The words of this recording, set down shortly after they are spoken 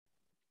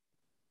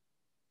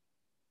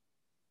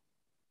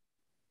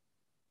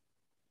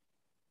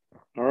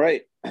All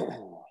right.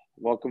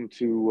 Welcome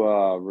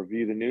to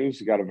Review the News.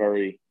 We got a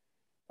very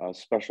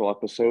special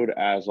episode,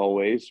 as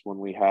always, when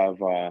we have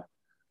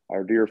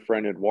our dear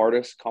friend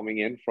Eduardas coming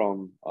in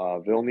from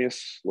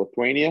Vilnius,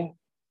 Lithuania.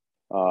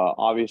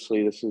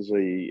 Obviously, this is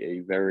a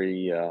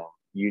very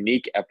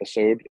unique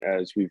episode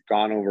as we've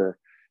gone over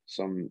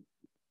some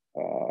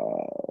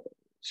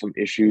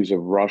issues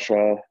of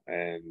Russia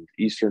and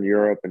Eastern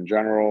Europe in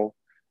general,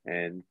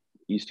 and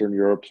Eastern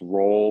Europe's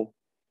role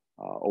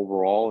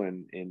overall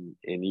in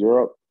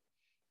Europe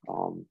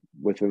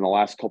within the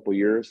last couple of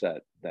years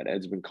that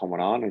Ed's been coming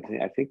on.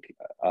 I think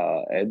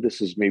Ed,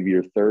 this is maybe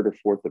your third or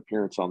fourth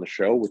appearance on the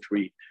show, which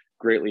we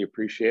greatly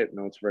appreciate. I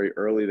know it's very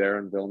early there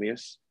in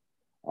Vilnius,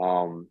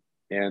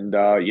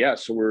 yeah,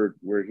 so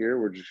we're here.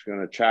 We're just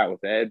gonna chat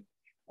with Ed,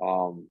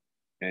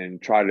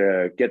 and try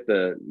to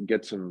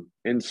get some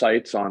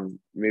insights on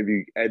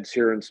maybe Ed's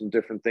hearing some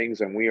different things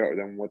than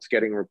what's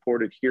getting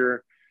reported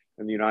here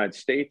in the United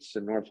States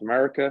and North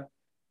America.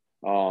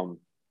 Um,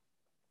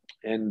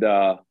 and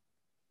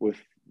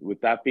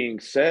with that being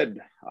said,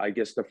 I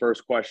guess the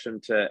first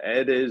question to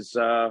Ed is,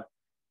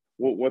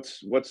 what's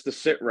the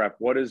sit rep?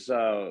 What is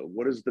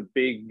the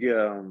big?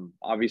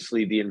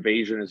 Obviously, the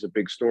invasion is a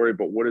big story,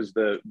 but what is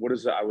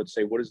I would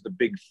say, what is the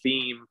big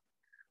theme,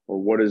 or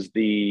what is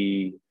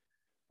the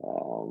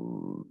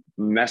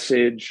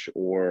message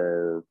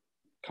or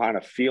kind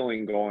of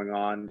feeling going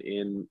on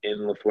in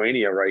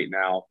Lithuania right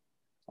now?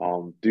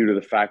 Due to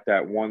the fact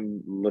that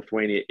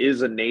Lithuania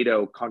is a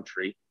NATO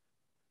country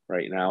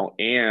right now,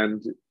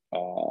 and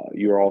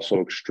you're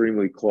also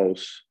extremely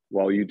close.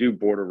 Well, you do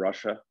border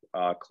Russia,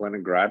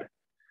 Kaliningrad,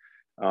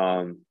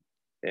 and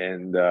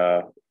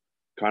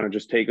kind of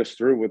just take us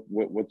through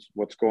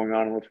what's going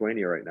on in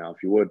Lithuania right now,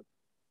 if you would.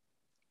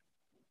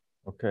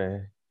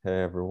 Okay.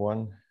 Hey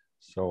everyone.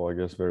 So I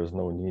guess there is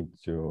no need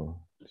to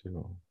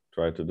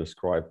try to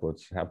describe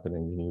what's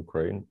happening in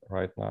Ukraine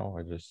right now.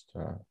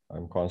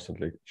 I'm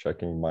constantly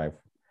checking my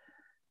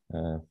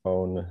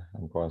phone.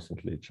 I'm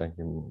constantly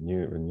checking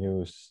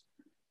news.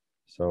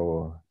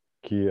 So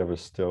Kiev is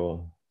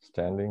still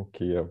standing.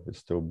 Kiev is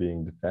still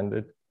being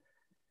defended.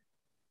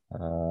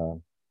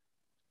 And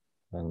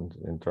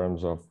in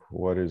terms of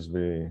what is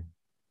the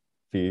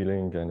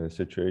feeling and the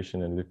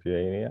situation in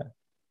Lithuania,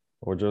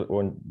 or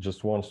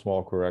just one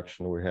small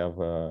correction, we have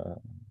a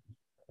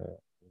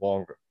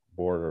long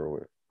border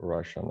with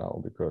Russia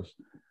now because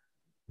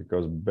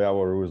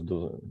Belarus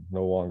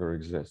no longer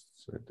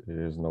exists.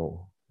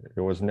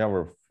 It was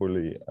never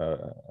fully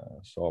a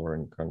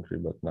sovereign country,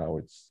 but now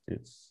it's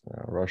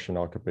Russian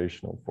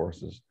occupational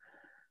forces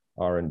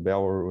are in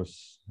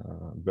Belarus.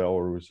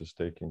 Belarus is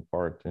taking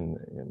part in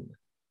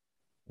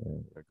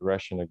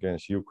aggression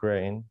against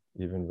Ukraine,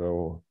 even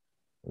though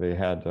they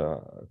had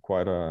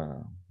quite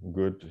a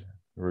good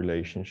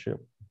relationship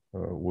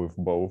with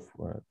both.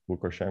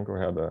 Lukashenko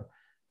had a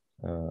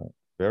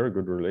very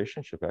good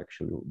relationship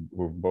actually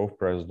with both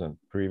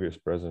previous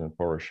President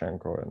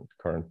Poroshenko and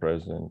current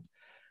President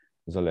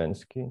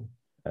Zelensky,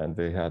 and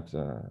they had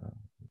a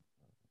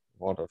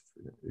lot of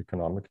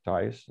economic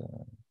ties,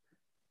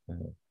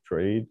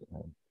 trade,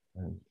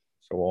 and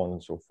so on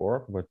and so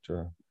forth. But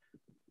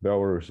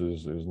Belarus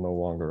is no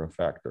longer a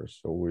factor.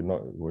 So we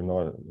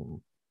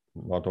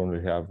not only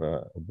have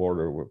a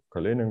border with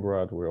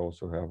Kaliningrad, we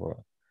also have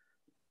a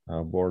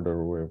long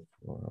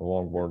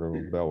border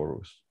with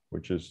Belarus,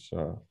 which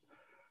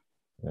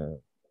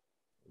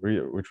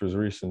was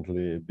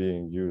recently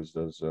being used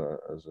as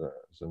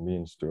a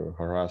means to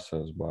harass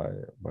us by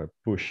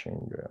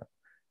pushing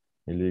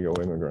illegal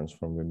immigrants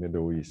from the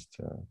Middle East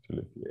to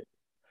Lithuania.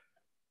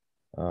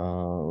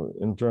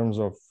 In terms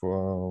of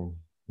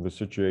the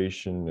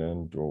situation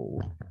in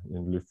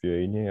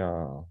Lithuania,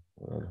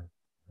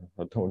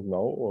 I don't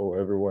know.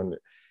 Everyone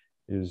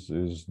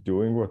is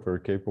doing what they're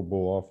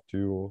capable of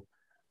to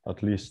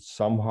at least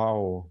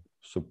somehow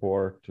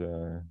support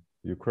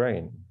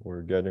Ukraine.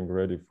 We're getting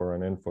ready for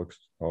an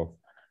influx of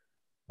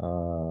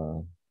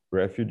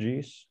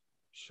refugees.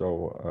 So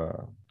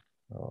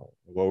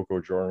local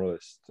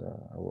journalist,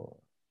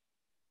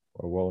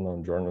 a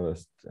well-known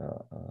journalist,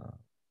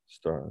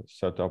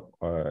 set up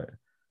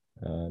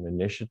an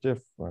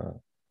initiative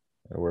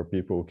where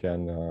people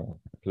can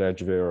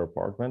pledge their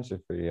apartments if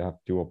they have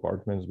two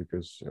apartments,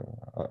 because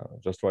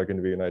just like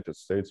in the United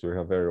States, we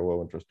have very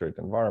low interest rate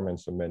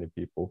environments, so many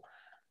people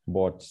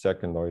bought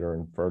second or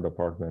and third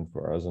apartment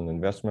as an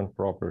investment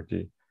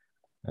property,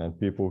 and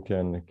people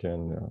can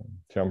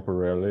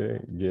temporarily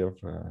give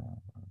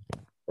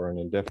for an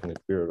indefinite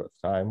period of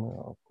time,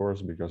 of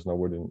course, because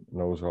nobody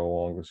knows how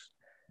long this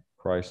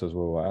crisis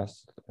will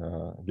last,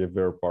 give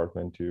their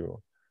apartment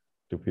to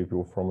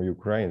people from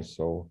Ukraine.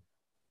 So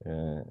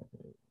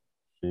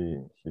he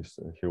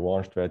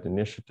launched that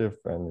initiative,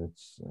 and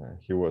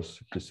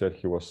he said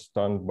he was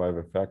stunned by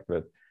the fact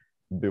that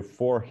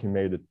before he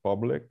made it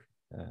public,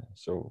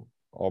 so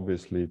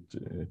obviously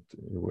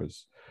it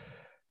was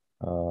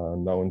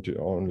known to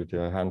only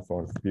to a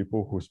handful of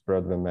people who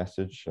spread the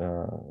message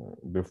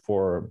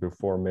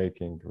before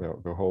making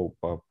the whole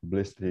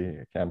publicity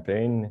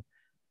campaign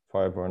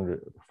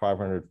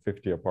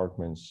 550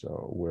 apartments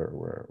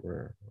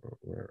were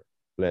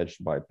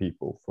pledged by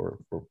people for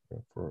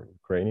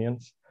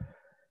Ukrainians.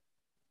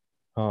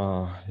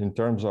 In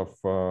terms of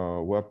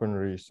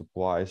weaponry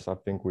supplies, I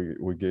think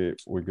we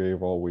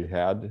gave all we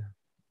had.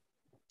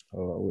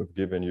 We've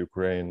given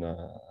Ukraine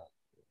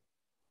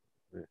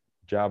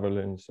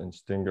javelins and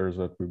stingers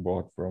that we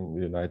bought from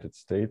the United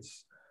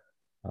States,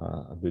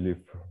 I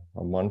believe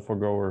a month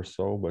ago or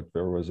so, but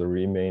there was a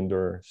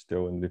remainder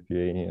still in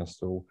Lithuania.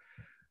 So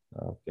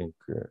I think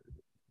a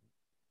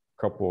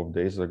couple of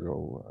days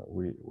ago,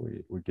 we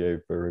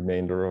gave the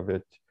remainder of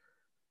it.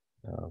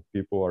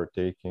 People are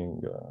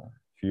taking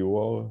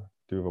fuel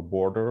to the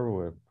border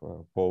with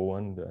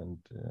Poland and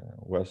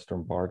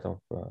western part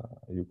of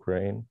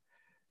Ukraine,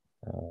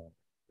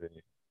 the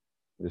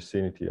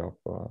vicinity of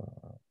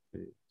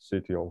the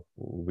city of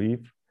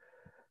Lviv.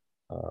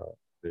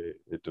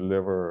 They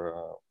deliver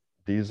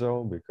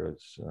diesel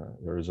because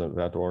there is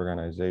that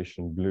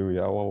organization, Blue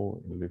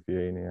Yellow, in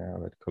Lithuania,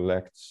 that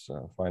collects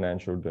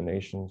financial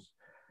donations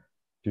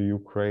to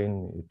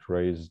Ukraine. It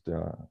raised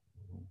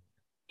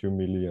 2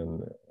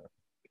 million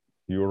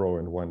euro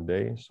in one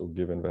day. So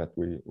given that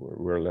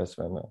we're less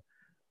than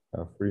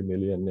a 3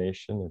 million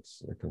nation,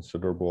 it's a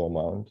considerable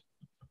amount.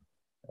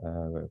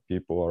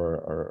 People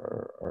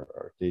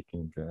are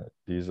taking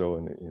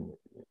diesel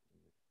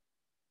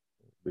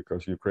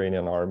because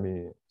Ukrainian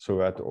army, so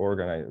that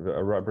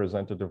a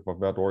representative of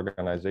that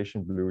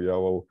organization, Blue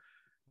Yellow,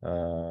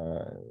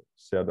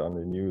 said on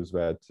the news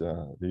that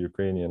the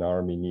Ukrainian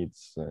army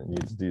needs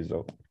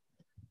diesel.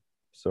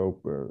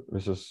 So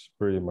this is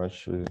pretty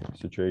much the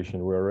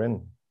situation we're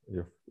in.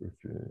 If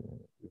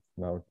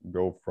now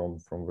go from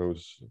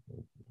those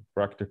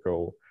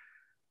practical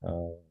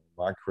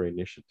macro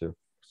initiatives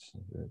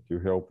to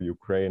help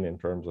Ukraine in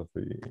terms of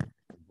the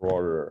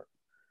broader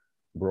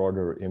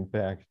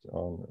impact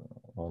on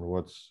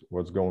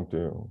what's going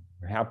to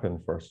happen,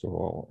 first of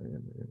all,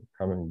 in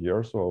coming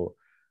years. So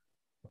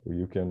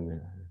you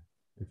can,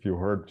 if you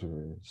heard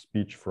a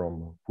speech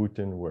from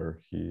Putin where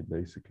he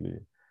basically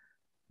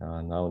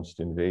announced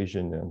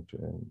invasion and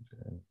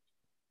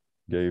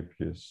gave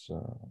his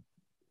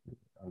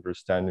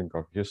understanding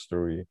of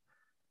history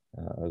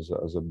as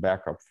a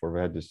backup for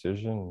that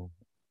decision,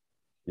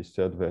 he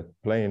said that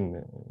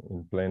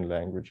in plain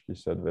language, he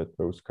said that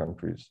those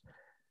countries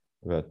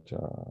that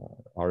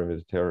are in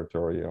the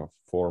territory of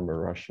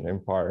former Russian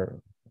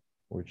Empire,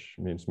 which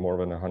means more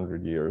than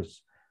 100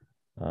 years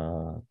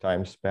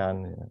time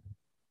span.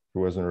 He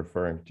wasn't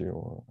referring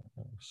to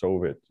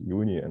Soviet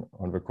Union.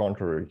 On the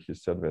contrary, he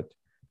said that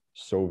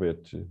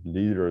Soviet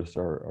leaders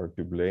are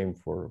to blame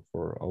for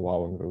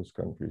allowing those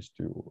countries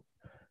to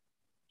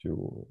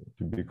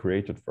be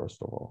created,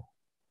 first of all.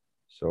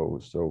 So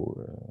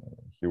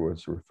he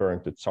was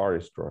referring to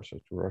Tsarist Russia,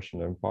 to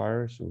Russian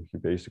Empire. So he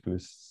basically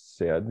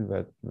said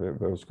that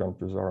those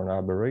countries are an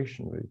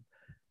aberration.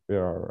 They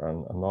are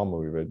an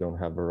anomaly. They don't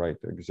have the right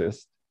to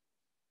exist.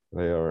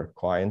 They are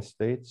client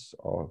states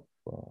of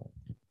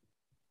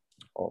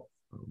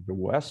the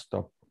West,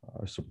 of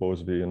I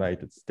suppose the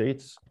United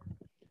States.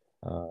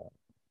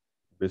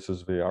 This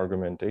is the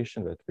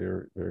argumentation that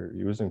they're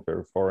using.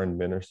 Their foreign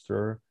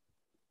minister,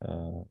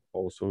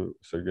 also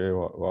Sergei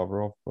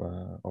Lavrov,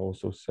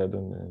 also said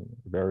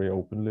very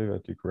openly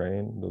that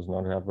Ukraine does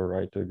not have a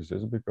right to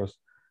exist because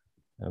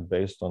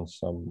based on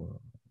some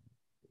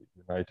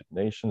United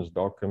Nations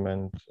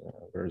document,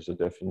 there's a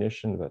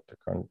definition that the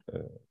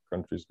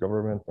country's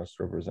government must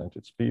represent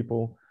its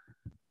people.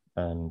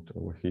 And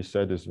what he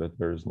said is that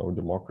there is no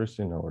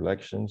democracy, no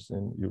elections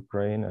in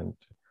Ukraine, and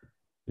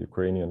the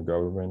Ukrainian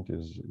government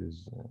is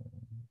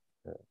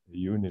a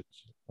unit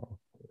of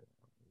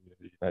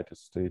the United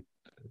States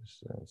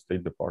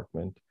State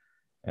Department,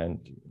 and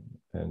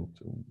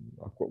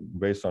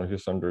based on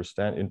his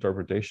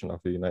interpretation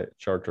of the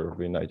Charter of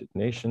the United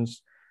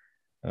Nations,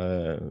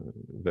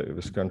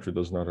 this country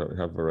does not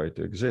have the right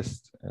to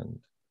exist. And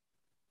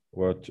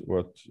what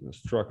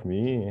struck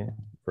me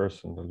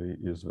personally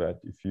is that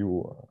if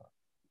you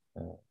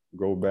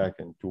go back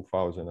in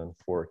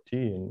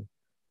 2014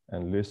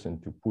 and listen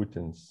to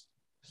Putin's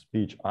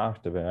speech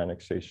after the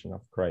annexation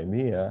of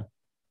Crimea,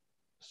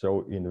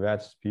 so in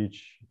that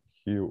speech,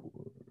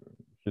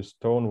 his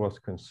tone was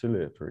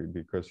conciliatory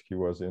because he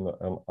was in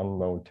an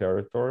unknown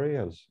territory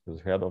as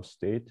head of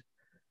state.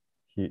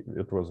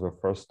 It was the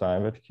first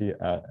time that he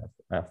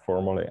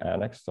formally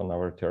annexed on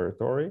our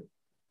territory.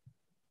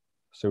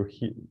 So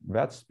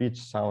that speech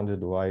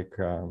sounded like,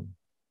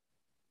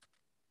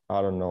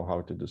 I don't know how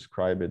to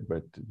describe it,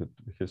 but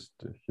his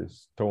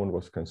tone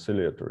was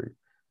conciliatory.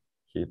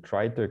 He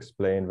tried to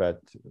explain that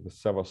the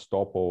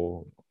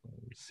Sevastopol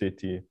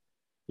city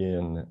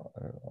on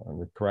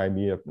the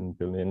Crimea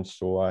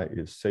Peninsula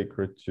is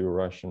sacred to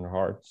Russian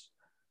hearts.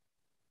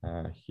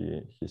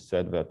 He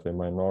said that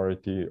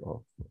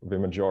the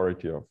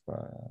majority of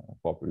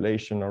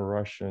population are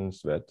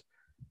Russians, that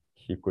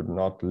he could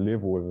not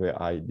live with the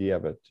idea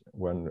that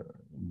when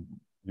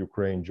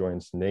Ukraine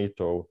joins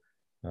NATO,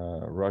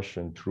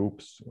 Russian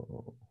troops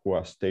who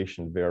are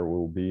stationed there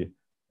will be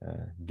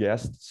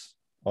guests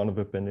on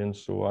the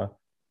peninsula.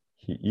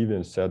 He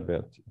even said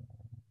that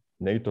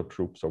NATO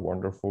troops are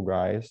wonderful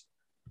guys,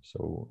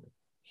 so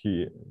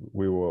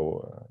we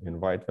will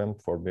invite them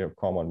for their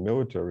common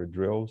military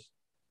drills,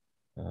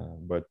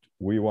 but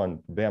we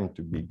want them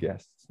to be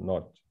guests,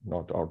 not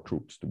our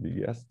troops to be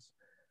guests.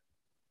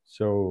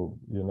 So,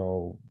 you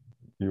know,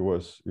 it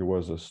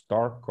was a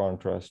stark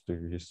contrast to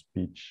his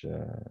speech,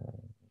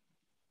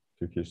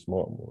 to his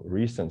more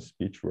recent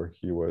speech, where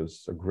he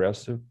was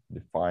aggressive,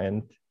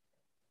 defiant,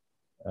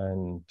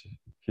 and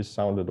he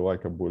sounded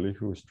like a bully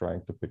who was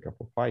trying to pick up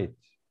a fight.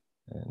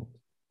 And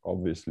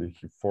obviously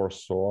he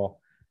foresaw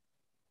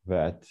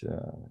that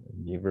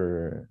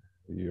neither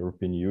the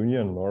European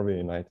Union nor the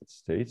United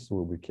States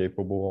will be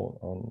capable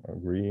on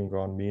agreeing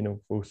on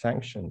meaningful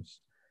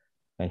sanctions.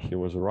 And he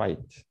was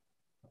right.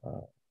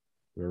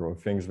 There were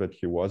things that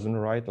he wasn't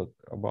right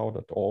about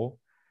at all.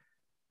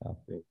 I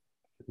think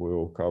we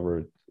will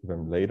cover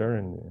them later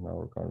in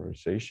our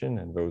conversation,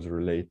 and those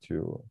relate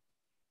to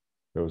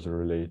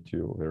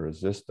the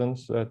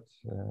resistance that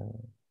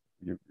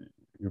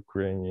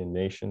Ukrainian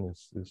nation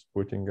is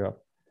putting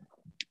up.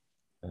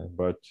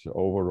 But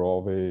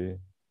overall, the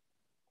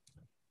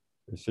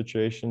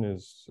situation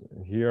is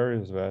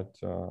that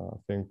I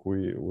think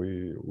we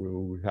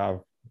will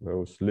have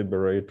those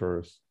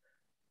liberators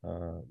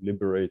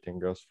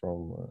liberating us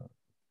from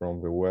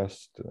the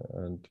West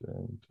and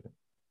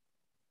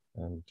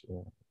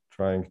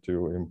trying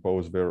to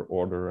impose their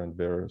order and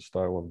their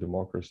style of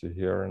democracy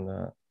here.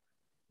 And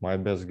my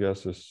best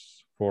guess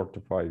is 4 to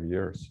 5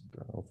 years.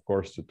 Of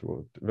course,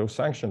 those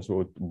sanctions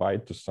will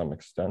bite to some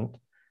extent.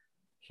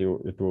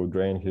 It will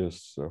drain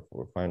his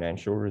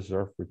financial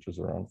reserve, which is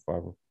around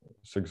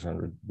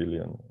 600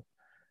 billion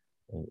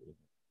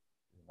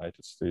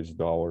United States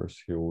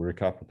dollars. He will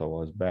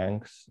recapitalize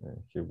banks.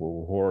 He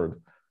will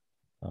hoard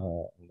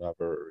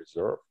another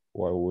reserve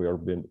while we are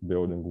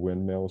building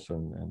windmills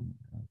and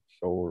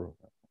solar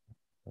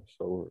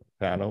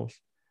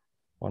panels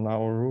on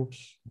our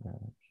roofs.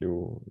 He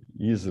will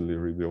easily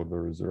rebuild the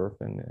reserve,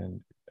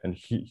 and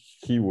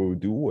he will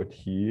do what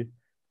he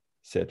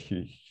said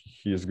he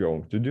is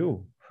going to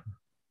do,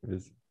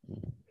 is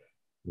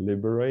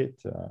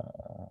liberate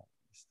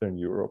Eastern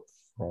Europe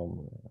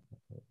from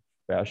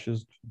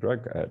fascist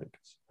drug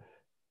addicts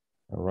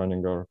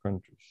running our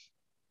countries.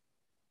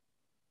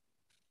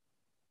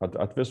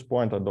 At this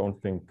point, I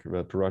don't think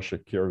that Russia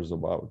cares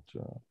about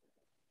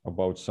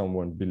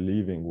someone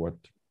believing what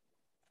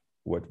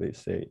they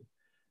say.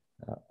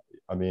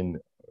 I mean,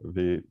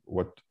 they're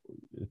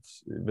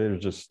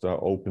just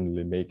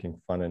openly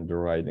making fun and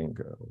deriding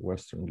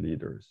Western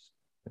leaders,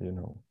 you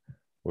know,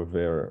 with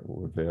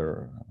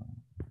their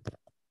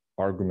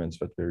arguments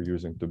that they're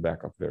using to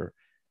back up their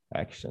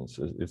actions.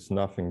 It's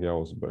nothing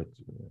else but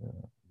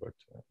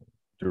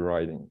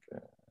deriding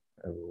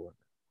everyone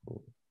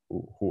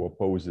who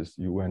opposes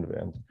UN.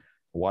 And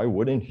why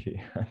wouldn't he?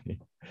 I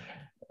mean,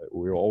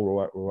 we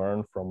all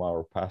learn from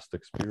our past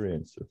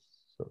experiences.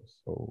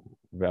 So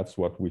that's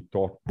what we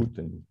taught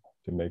Putin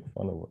to make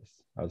fun of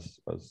us as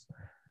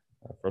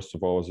first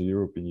of all, as a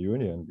European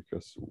Union,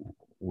 because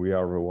we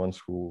are the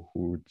ones who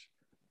would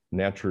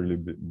naturally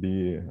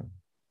be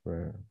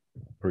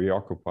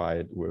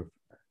preoccupied with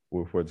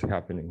what's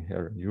happening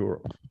here in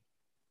Europe.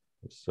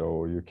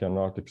 So you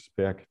cannot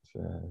expect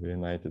the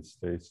United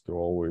States to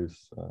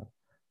always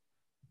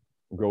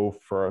go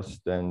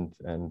first and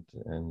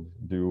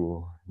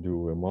do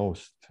the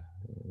most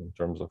in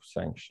terms of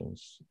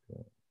sanctions.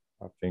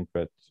 I think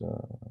that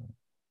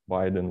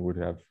Biden would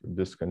have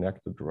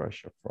disconnected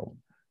Russia from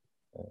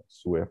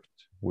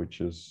SWIFT, which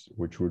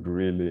would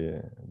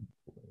really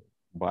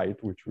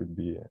bite, which would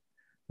be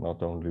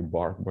not only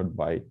bark but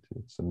bite.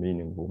 It's a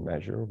meaningful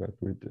measure that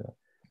would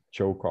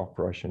choke off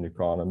Russian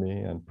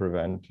economy and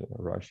prevent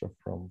Russia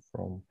from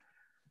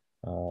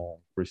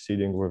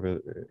proceeding with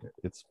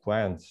its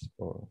plans,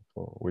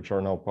 which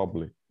are now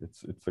public.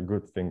 It's a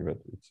good thing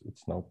that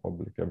it's now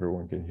public.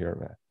 Everyone can hear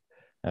that.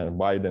 And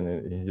Biden,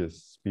 in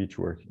his speech,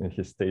 in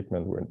his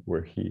statement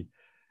where he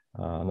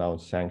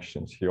announced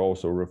sanctions, he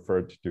also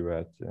referred to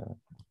that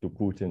to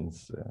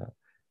Putin's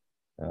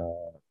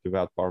to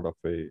that part of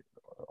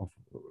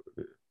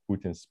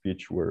Putin's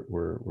speech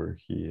where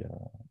he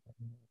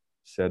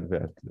said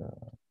that the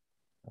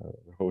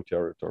whole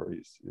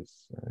territory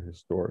is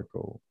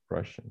historical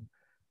Russian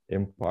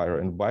empire.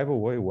 And by the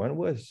way, what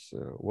was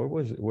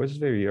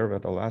the year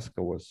that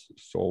Alaska was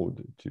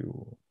sold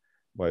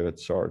by the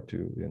Tsar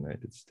to the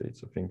United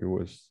States? I think it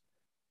was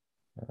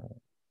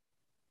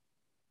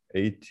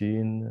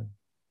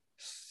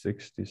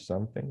 1860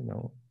 something.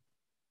 No,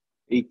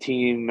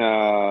 18.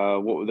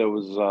 What that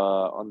was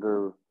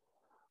under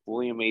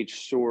William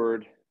H.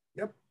 Sword.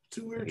 Yep,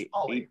 2 years.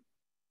 Ollie.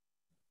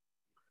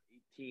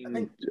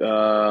 18.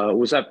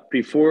 Was that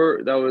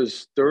before? That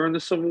was during the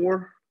Civil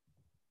War.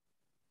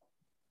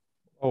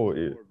 Oh,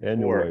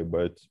 anyway,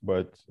 but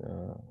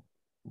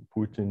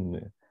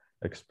Putin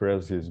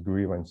expressed his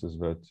grievances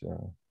that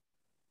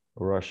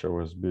Russia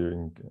was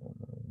being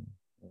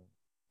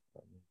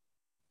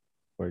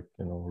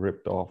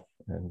ripped off,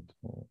 and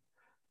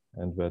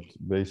and that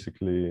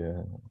basically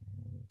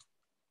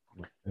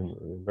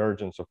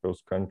emergence of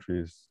those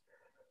countries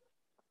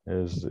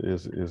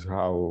is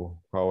how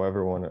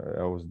everyone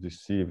else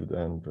deceived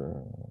and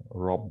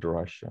robbed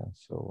Russia.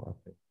 So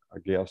I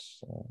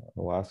guess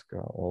Alaska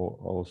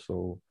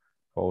also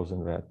falls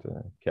in that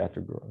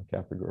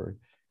category.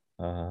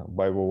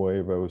 By the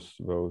way,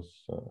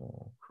 those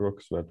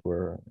crooks that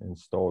were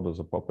installed as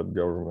a puppet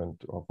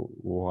government of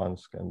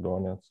Luhansk and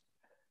Donetsk,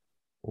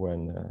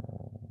 when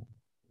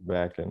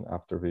back and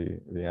after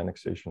the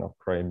annexation of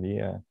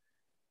Crimea,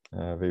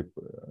 they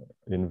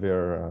in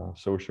their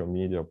social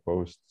media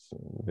posts,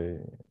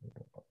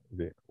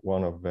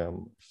 one of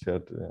them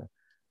said,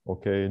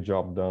 "Okay,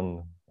 job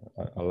done,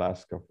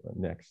 Alaska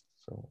next."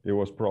 So it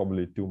was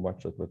probably too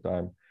much at the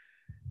time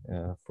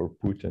for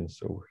Putin,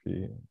 so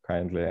he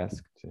kindly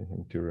asked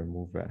him to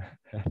remove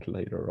that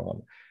later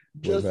on.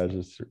 That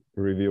just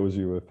reveals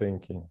you were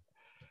thinking.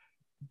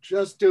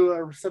 Just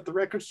to set the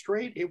record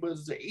straight, it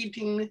was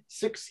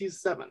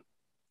 1867.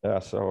 Yeah,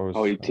 so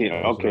 18.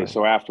 Okay, right.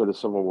 So after the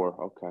Civil War.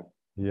 Okay.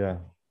 Yeah.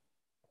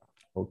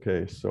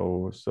 Okay,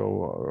 so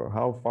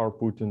how far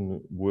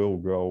Putin will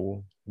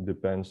go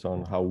depends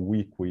on how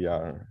weak we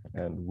are,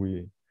 and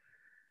we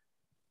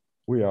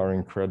are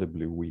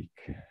incredibly weak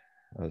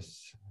as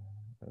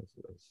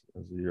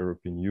the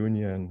European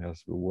Union,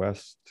 as the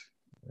West.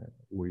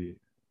 We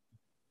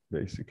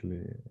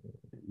basically,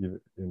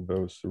 in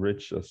those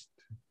richest,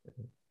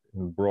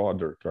 in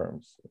broader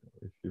terms,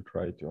 if you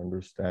try to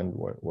understand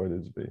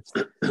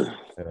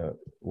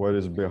what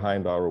is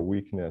behind our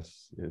weakness,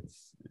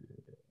 it's,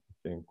 I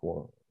think,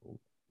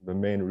 the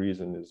main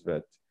reason is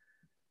that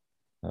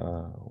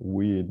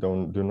we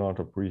do not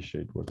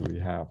appreciate what we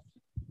have.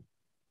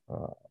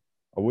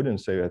 I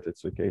wouldn't say that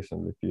it's the case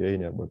in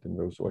Lithuania, but in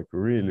those like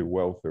really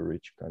wealthy,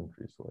 rich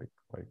countries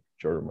like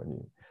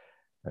Germany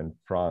and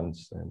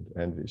France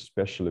and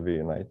especially the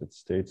United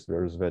States,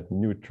 there's that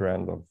new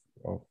trend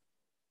of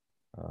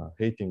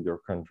hating their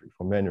country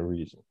for many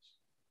reasons.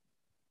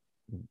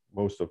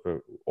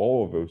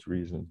 All of those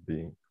reasons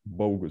being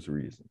bogus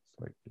reasons,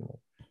 like, you know,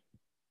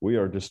 we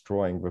are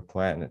destroying the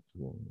planet.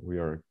 We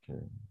are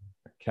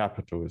a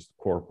capitalist,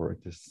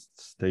 corporatist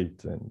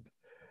state,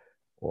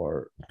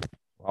 or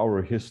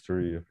our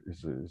history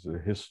is a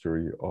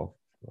history of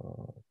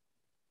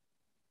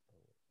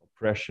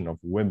oppression of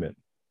women,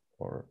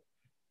 or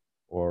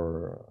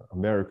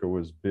America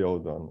was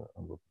built on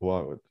the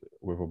blood,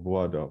 with the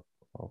blood of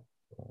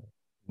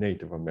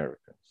Native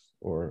Americans,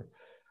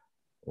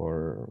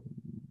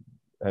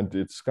 and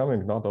it's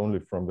coming not only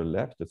from the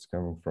left, it's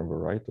coming from the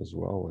right as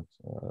well. It's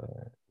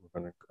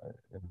an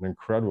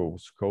incredible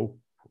scope,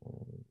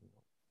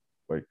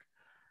 like,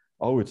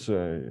 oh, it's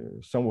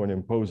someone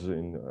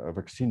imposing a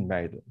vaccine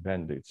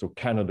mandate, so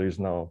Canada is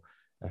now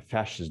a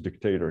fascist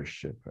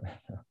dictatorship.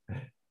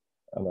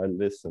 And I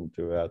listen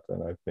to that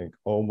and I think,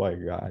 oh my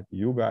God,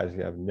 you guys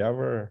have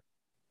never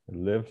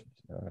lived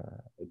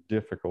a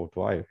difficult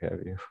life,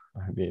 have you?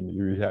 I mean,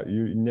 you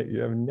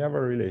have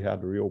never really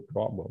had real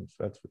problems.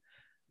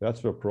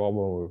 That's the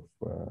problem with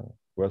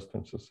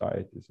Western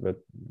societies, that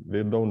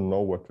they don't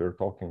know what they're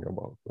talking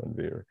about when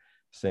they're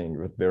saying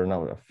that they're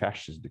now a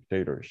fascist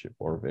dictatorship,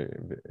 or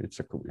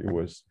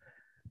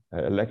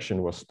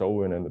election was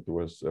stolen and it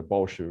was a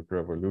Bolshevik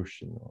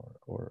revolution,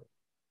 or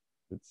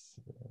it's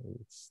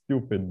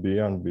stupid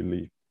beyond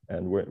belief.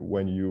 And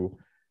when you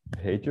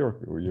hate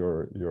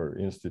your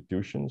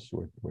institutions,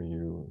 when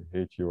you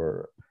hate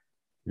your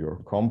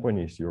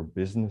companies, your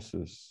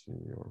businesses,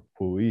 your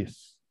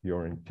police,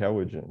 your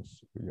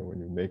intelligence, when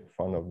you make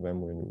fun of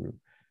them, when you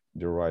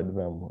deride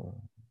them,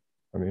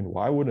 I mean,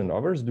 why wouldn't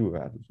others do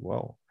that as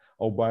well?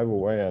 Oh, by the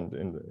way, and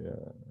in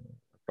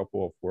a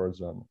couple of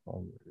words on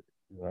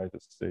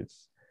United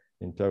States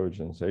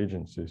intelligence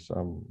agencies,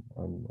 I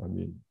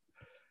mean,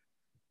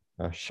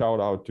 shout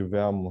out to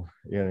them,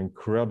 an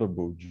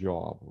incredible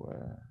job.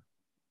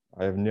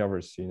 I have never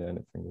seen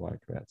anything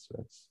like that. So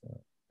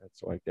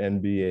that's like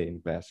NBA in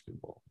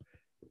basketball.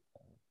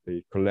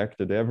 They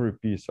collected every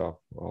piece of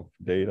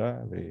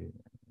data. They,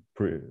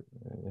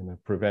 in a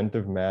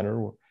preventive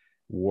manner,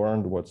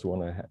 warned what's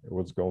going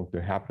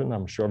to happen.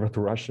 I'm sure that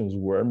the Russians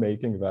were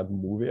making that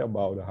movie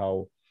about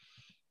how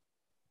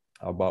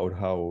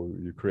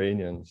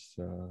Ukrainians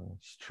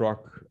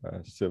struck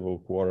a civil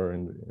quarter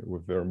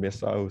with their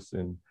missiles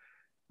in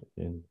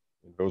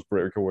those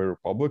breakaway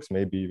republics,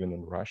 maybe even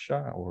in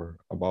Russia, or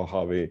about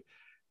how they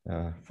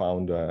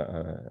found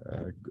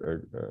a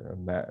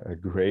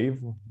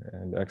grave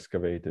and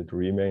excavated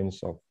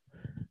remains of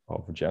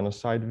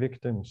genocide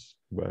victims,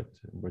 but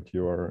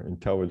your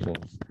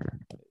intelligence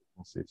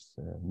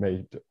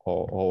made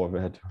all of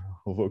that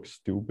look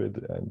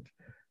stupid, and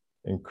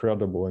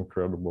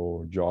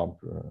incredible job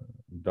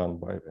done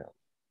by them.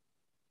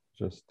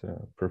 Just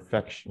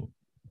perfection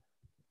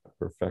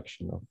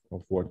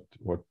of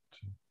what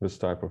this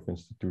type of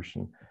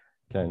institution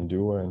can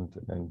do,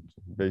 and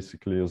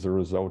basically as a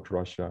result,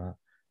 Russia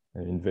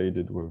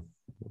invaded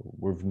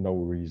with no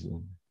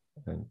reason,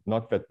 and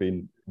not that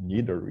they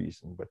need a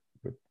reason,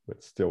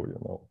 but still, you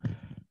know,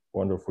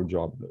 wonderful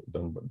job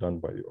done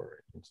by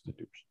your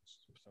institutions.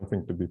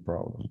 Something to be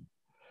proud of.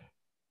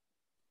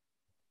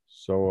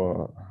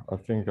 So I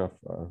think I've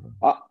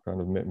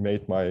kind of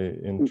made my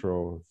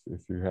intro.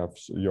 If you have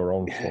your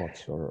own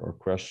thoughts or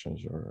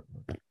questions, or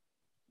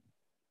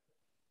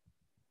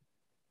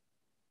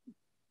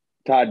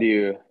Todd, do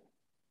you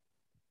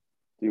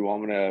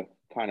want me to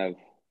kind of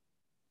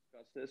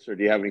discuss this, or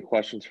do you have any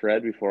questions for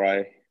Ed before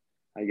I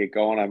get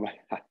going?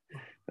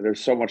 There's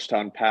so much to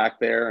unpack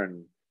there,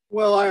 and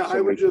well,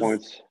 I was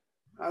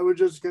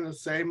just gonna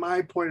say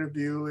my point of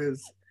view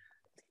is,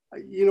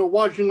 you know,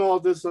 watching all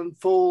this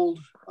unfold,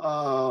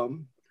 the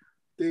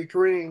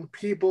Ukrainian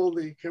people,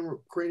 the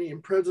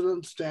Ukrainian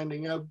president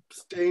standing up,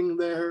 staying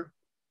there,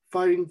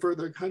 fighting for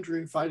their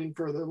country, fighting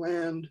for their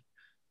land.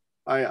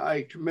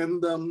 I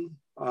commend them.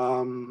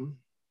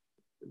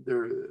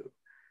 They're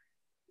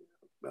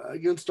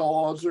against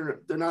all odds. They're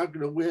not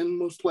going to win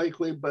most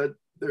likely, but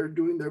they're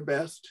doing their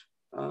best.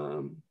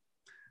 And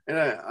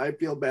I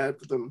feel bad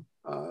for them.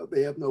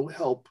 They have no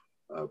help,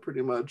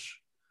 pretty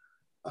much.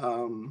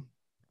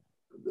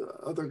 The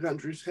other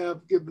countries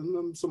have given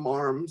them some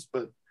arms,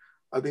 but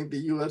I think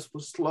the U.S.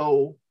 was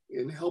slow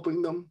in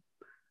helping them.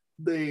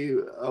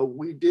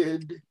 We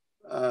did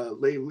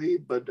lately,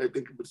 but I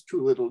think it was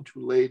too little,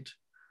 too late.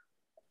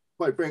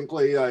 Quite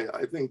frankly,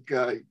 I think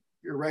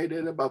you're right,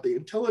 Ed, about the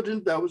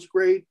intelligence. That was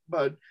great,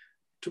 but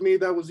to me,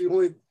 that was the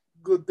only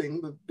good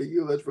thing that the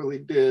U.S. really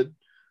did.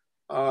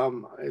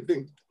 I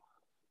think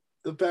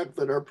the fact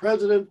that our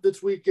president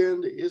this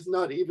weekend is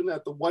not even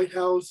at the White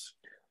House,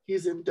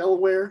 he's in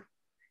Delaware,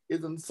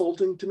 is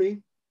insulting to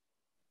me.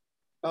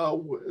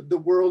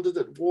 The world is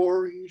at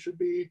war. He should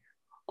be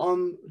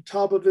on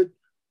top of it.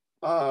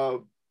 I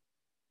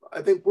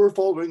think we're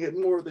following it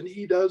more than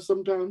he does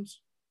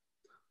sometimes.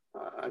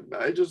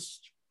 I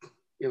just,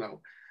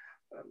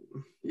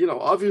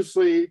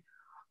 obviously,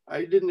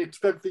 I didn't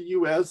expect the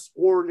U.S.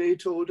 or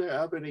NATO to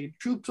have any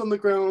troops on the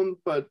ground,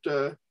 but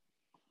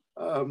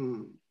at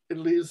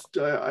least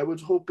I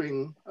was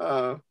hoping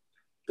that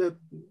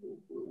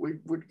we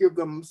would give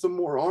them some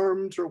more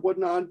arms or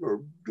whatnot,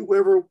 or do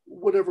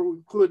whatever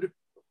we could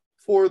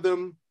for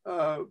them,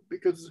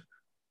 because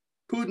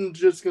Putin's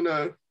just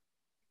gonna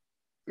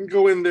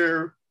go in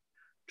there,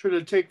 try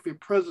to take the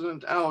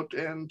president out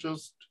and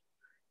just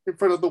in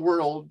front of the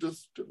world,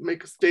 just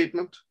make a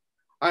statement.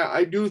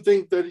 I do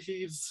think that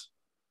he's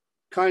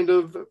kind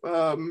of,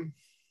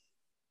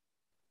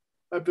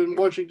 I've been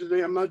watching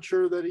today, I'm not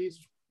sure that he's,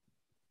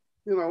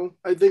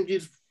 I think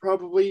he's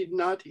probably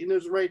not in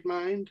his right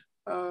mind,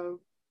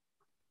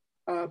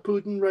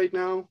 Putin right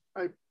now.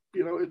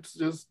 It's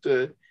just,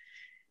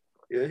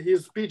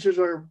 his speeches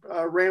are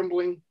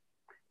rambling.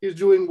 He's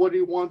doing what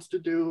he wants to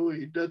do.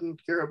 He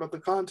doesn't care about the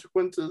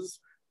consequences.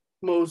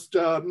 Most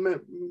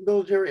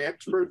military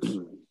experts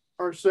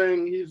are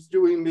saying he's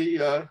doing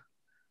the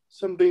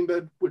something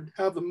that would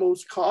have the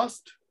most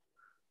cost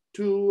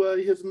to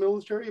his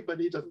military, but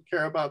he doesn't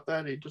care about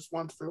that. He just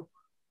wants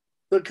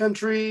the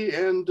country,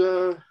 and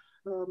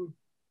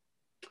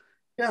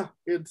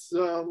it's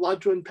a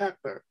lot to unpack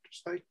there,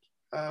 just like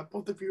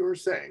both of you are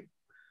saying.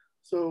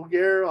 So,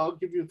 Ger, I'll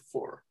give you the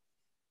floor.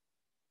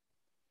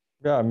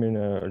 Yeah, I mean,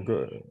 a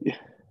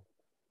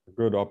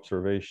good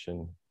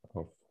observation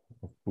of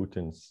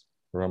Putin's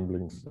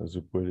rumblings, as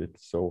you put it.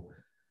 So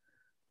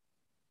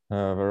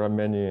there are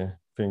many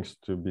things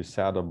to be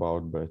sad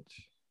about, but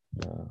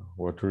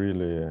what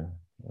really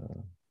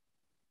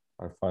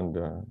I find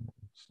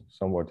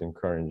somewhat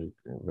encouraging,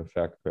 the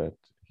fact that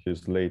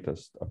his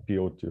latest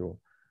appeal to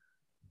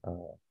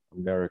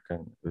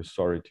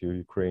to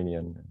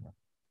Ukrainian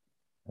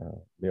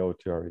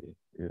military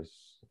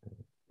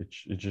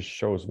it just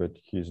shows that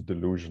he's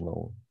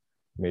delusional.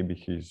 Maybe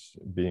he's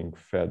being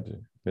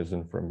fed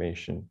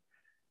misinformation,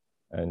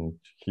 and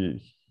he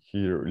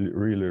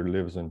really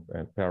lives in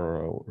a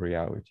parallel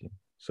reality.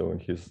 So in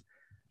his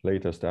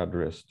latest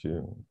address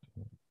to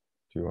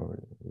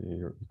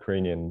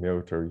Ukrainian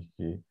military,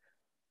 he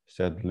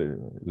said,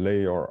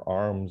 "Lay your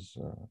arms,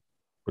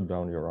 put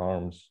down your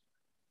arms.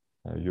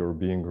 You're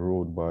being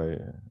ruled by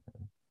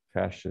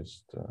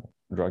fascist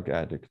drug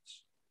addicts."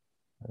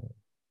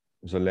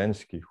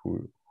 Zelensky,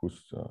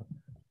 whose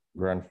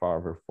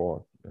grandfather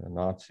fought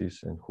Nazis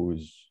and who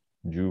is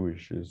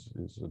Jewish,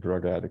 is a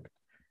drug addict,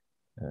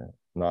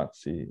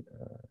 Nazi.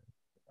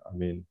 I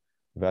mean,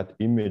 that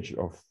image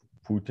of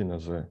Putin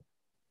as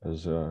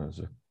a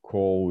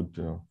cold,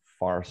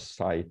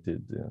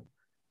 far-sighted,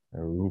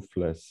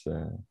 ruthless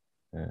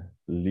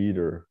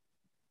leader,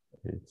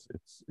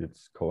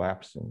 it's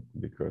collapsing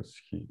because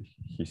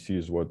he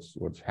sees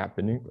what's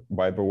happening.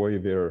 By the way,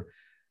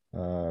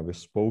 the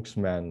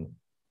spokesman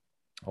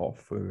of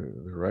the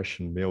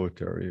Russian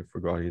military, I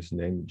forgot his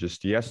name,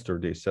 just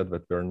yesterday said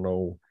that there are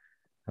no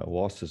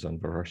losses on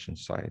the Russian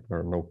side, there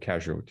are no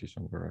casualties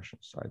on the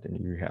Russian side, and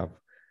you have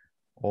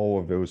all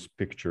of those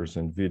pictures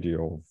and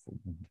video of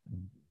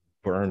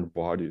burned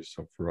bodies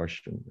of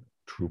Russian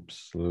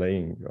troops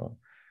laying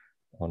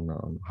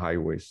on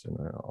highways and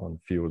on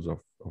fields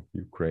of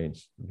Ukraine.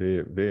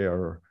 They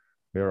are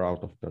they're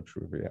out of touch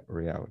with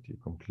reality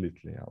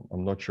completely.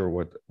 I'm not sure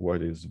what will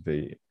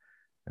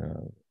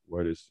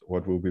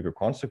be the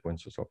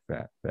consequences of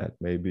that. That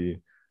may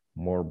be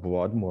more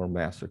blood, more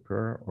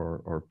massacre,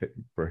 or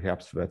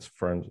perhaps that's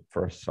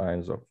first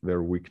signs of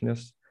their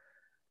weakness.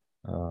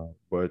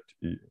 But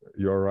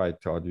you're right,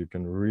 Todd. You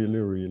can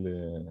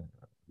really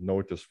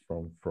notice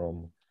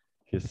from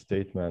his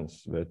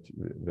statements that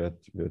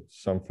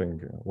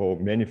something, well,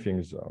 many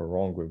things are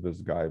wrong with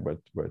this guy, but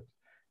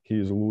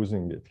he's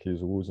losing it.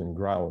 He's losing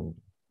ground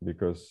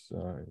because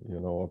you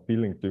know,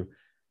 appealing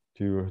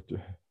to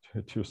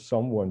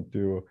someone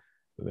to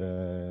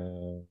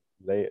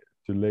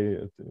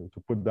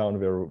put down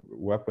their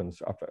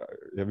weapons.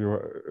 Have you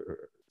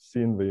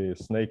seen the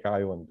Snake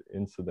Island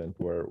incident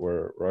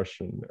where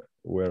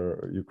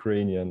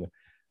Ukrainian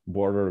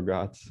border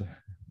guards,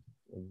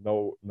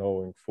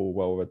 knowing full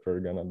well that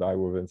they're gonna die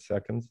within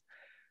seconds,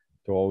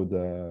 told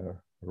the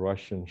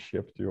Russian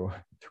ship to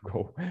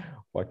go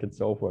fuck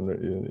itself?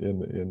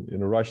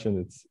 In Russian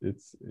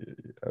it's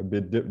a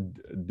bit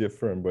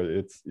different, but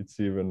it's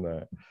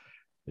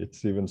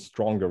even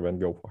stronger than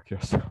go fuck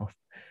yourself.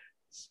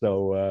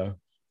 So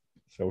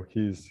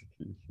he's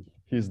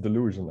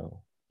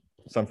delusional.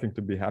 Something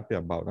to be happy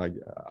about, I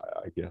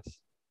guess.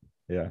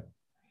 Yeah.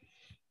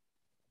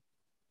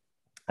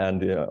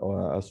 And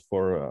as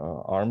for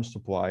arms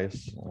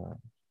supplies,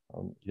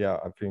 yeah,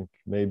 I think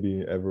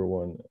maybe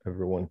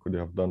everyone could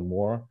have done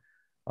more.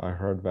 I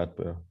heard that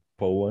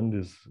Poland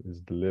is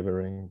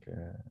delivering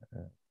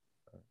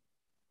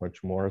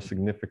much more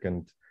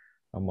significant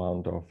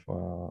amount of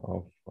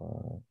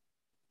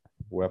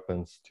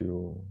weapons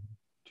to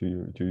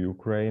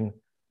Ukraine.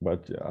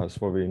 But as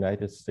for the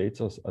United States,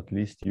 at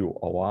least you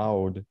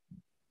allowed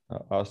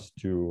us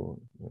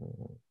to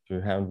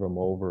hand them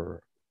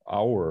over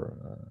our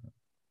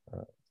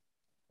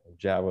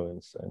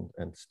javelins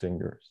and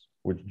stingers,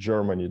 which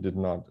Germany did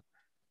not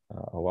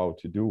allow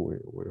to do.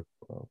 We've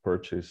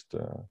purchased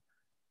a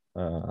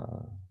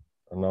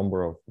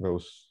number of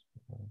those,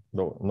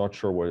 though not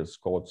sure what it's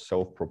called,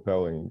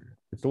 self-propelling.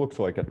 It looks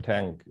like a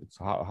tank. It's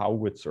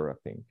howitzer, I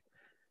think,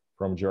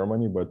 from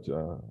Germany, but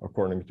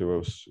according to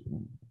those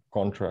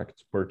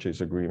contracts,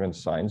 purchase agreement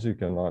signs, you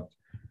cannot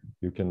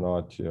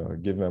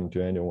give them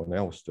to anyone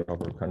else, to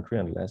other country,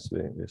 unless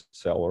the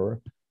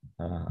seller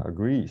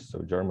agrees.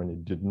 So Germany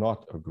did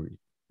not agree.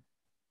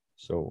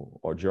 So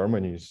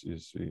Germany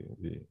is the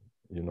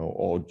you know,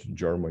 old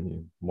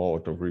Germany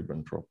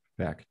Molotov-Ribbentrop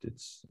Pact.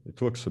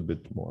 It looks a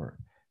bit more,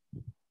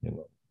 you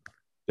know,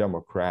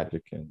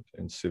 democratic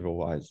and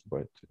civilized,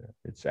 but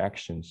its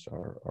actions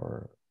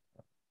are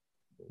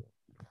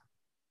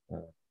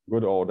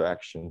good old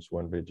actions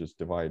when they just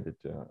divided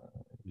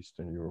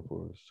Eastern Europe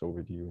with the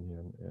Soviet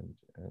Union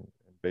and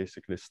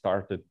basically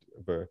started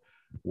the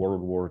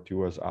World War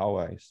II as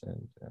allies,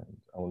 and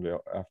only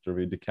after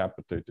we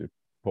decapitated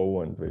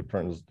Poland, they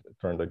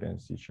turned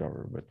against each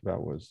other. But that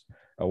was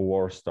a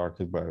war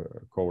started by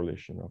a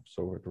coalition of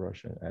Soviet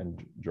Russia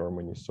and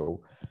Germany.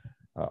 So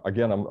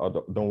again, I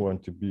don't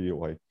want to be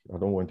like, I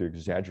don't want to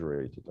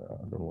exaggerate it.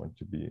 I don't want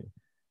to be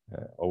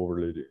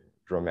overly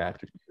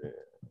dramatic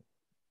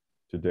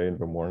today in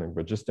the morning,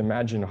 but just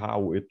imagine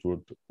how it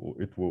will,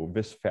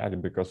 this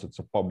fact, because it's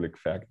a public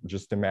fact,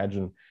 just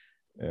imagine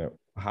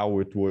how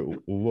it will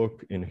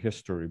look in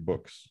history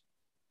books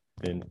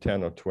in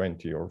 10 or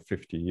 20 or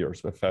 50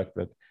 years. The fact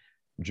that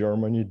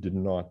Germany did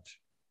not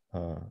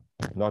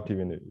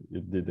even,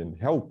 it didn't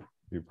help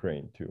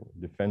Ukraine to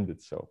defend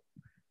itself,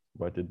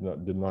 but it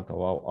did not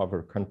allow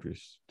other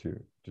countries to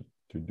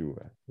do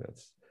that.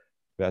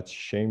 That's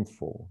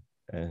shameful,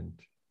 and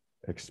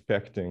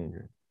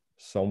expecting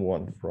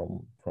someone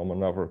from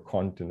another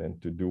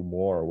continent to do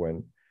more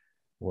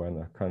when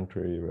a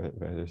country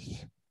that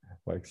is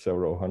like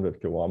several hundred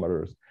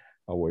kilometers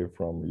away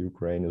from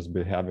Ukraine is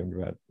behaving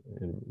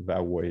in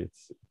that way.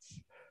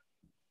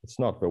 It's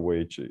not the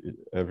way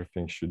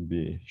everything should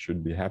be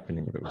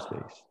happening those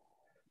days.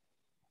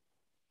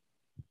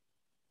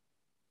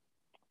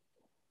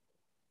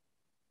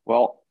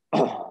 Well,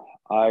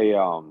 I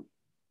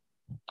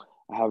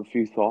have a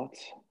few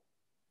thoughts.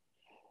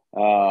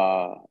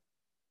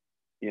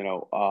 You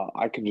know,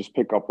 I can just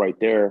pick up right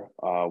there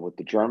with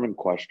the German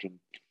question.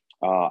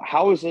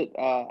 How does it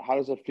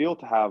feel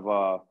to have?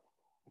 I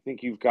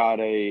think you've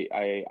got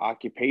a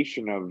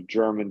occupation of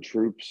German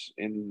troops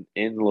in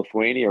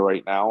Lithuania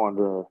right now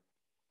under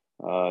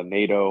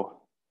NATO.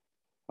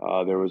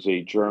 There was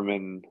a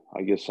German,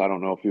 I guess, I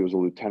don't know if he was a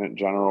lieutenant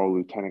general,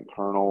 lieutenant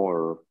colonel,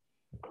 or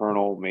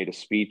colonel, made a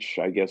speech,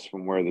 I guess,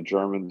 from where the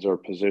Germans are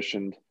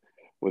positioned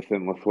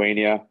within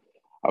Lithuania.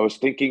 I was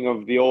thinking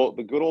of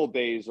the good old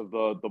days of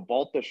the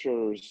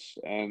Baltischers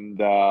and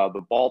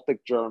the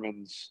Baltic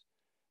Germans,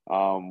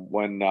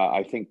 when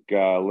I think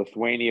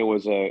Lithuania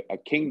was a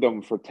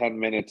kingdom for 10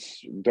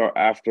 minutes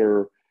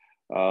after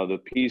the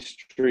peace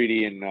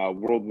treaty in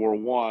World War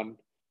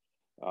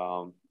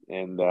I.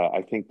 And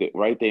I think that,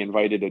 right, they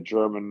invited a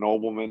German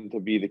nobleman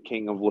to be the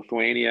king of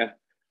Lithuania,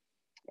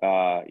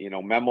 you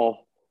know,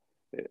 Memel.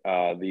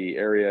 The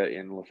area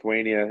in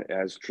Lithuania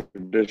has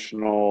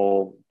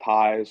traditional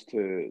ties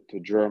to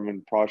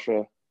German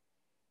Prussia.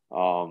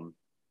 So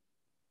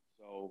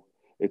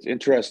it's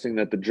interesting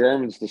that the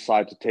Germans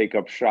decide to take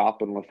up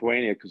shop in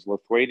Lithuania, because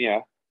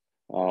Lithuania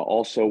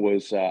also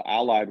was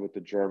allied with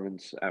the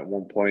Germans at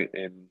one point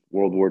in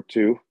World War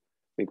II. I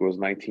think it was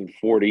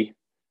 1940,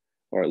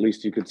 or at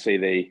least you could say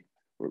it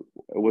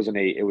was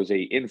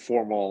a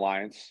informal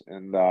alliance,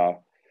 and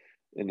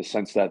in the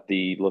sense that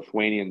the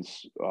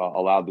Lithuanians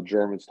allowed the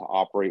Germans to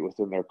operate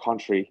within their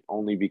country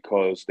only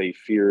because they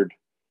feared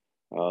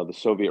the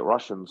Soviet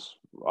Russians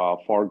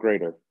far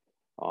greater.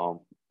 I'm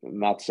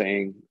not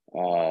saying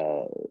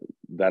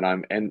that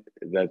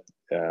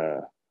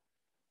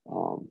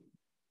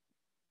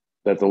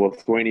that the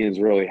Lithuanians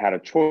really had a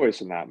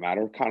choice in that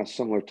matter, kind of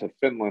similar to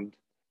Finland,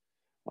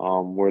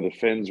 where the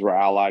Finns were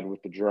allied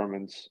with the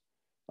Germans,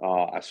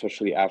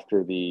 especially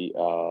after the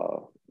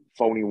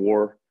phony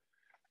war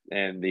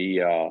and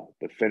the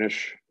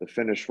Finnish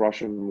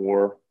Russian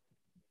war.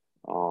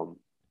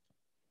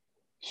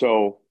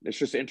 So it's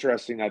just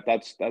interesting that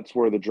that's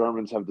where the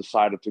Germans have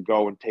decided to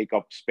go and take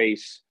up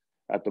space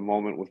at the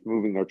moment with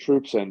moving their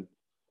troops in.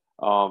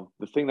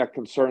 The thing that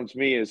concerns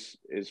me is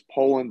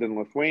Poland and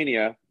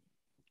Lithuania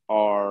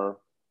are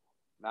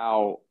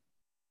now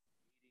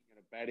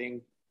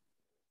abetting,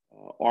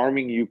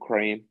 arming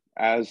Ukraine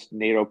as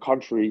NATO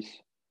countries,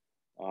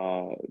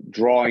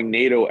 drawing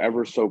NATO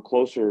ever so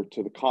closer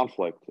to the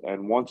conflict.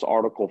 And once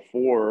Article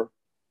 4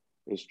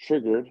 is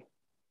triggered,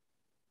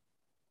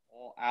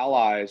 all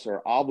allies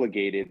are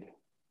obligated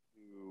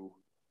to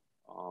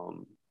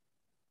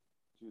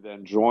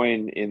then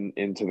join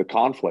into the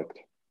conflict.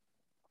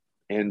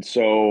 And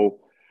so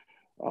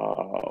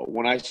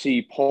when I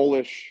see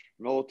Polish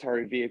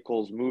military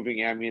vehicles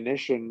moving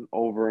ammunition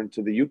over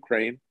into the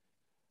Ukraine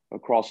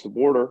across the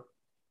border,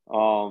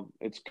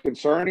 it's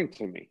concerning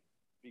to me,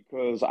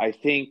 because I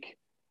think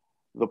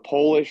the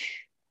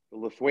Polish, the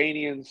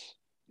Lithuanians,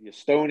 the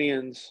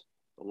Estonians,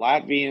 the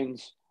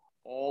Latvians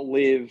all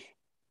live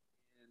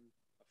in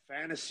a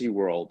fantasy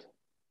world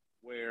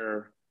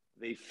where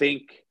they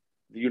think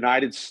the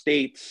United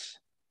States,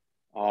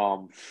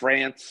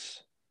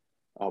 France,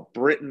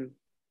 Britain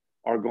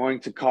are going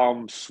to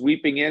come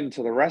sweeping in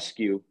to the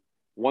rescue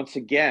once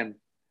again,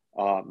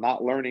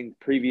 not learning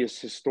previous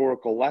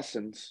historical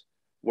lessons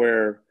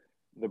where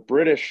the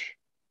British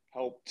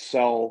helped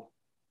sell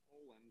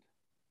Poland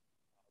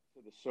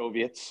to the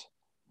Soviets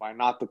by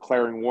not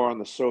declaring war on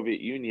the Soviet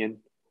Union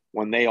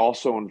when they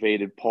also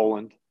invaded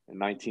Poland in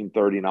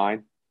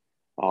 1939,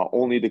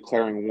 only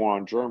declaring war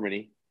on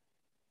Germany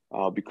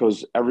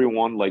because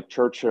everyone like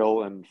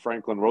Churchill and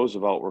Franklin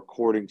Roosevelt were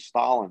courting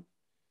Stalin.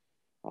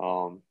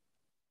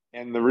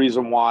 And the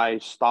reason why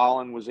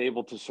Stalin was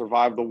able to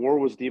survive the war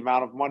was the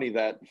amount of money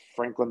that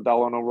Franklin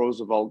Delano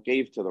Roosevelt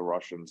gave to the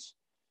Russians.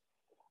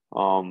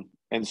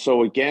 And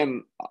so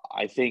again,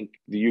 I think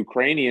the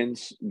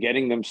Ukrainians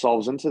getting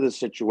themselves into this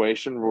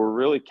situation were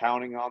really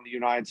counting on the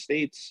United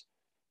States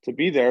to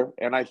be there.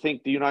 And I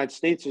think the United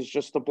States is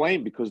just to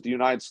blame, because the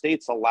United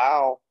States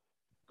allow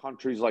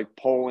countries like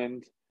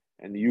Poland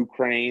and the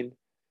Ukraine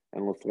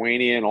and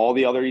Lithuania and all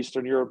the other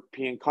Eastern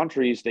European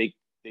countries, they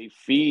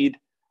feed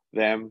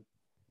them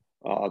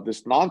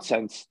this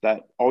nonsense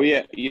that, oh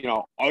yeah, we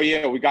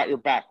got your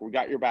back. And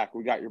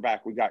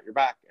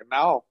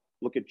now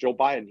look at Joe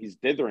Biden, he's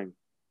dithering,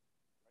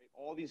 right?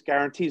 All these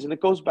guarantees. And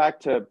it goes back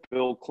to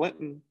Bill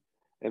Clinton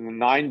in the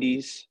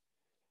 90s,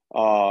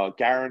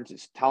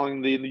 guarantees,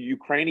 telling the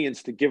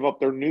Ukrainians to give up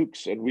their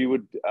nukes and we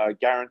would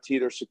guarantee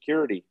their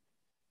security.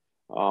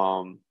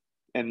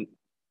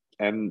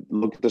 And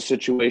look at the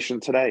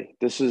situation today.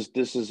 This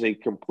is a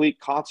complete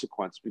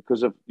consequence,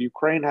 because if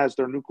Ukraine has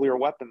their nuclear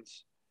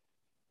weapons,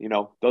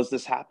 does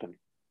this happen?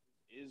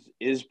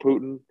 Is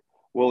Putin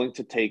willing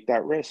to take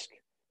that risk?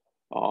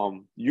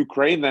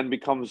 Ukraine then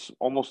becomes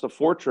almost a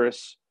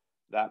fortress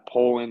that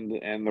Poland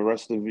and the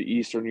rest of the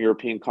Eastern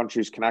European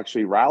countries can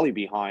actually rally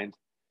behind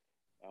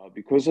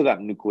because of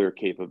that nuclear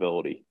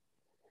capability.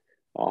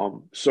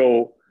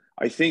 So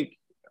I think,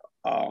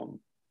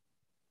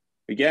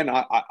 again,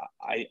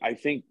 I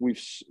think we've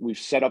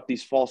set up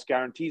these false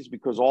guarantees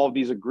because all of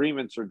these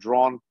agreements are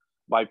drawn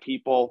by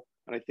people.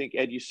 And I think,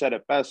 Ed, you said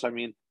it best. I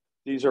mean,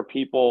 these are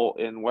people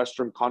in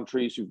Western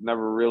countries who've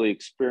never really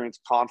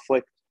experienced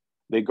conflict.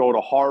 They go to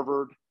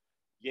Harvard,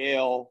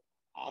 Yale,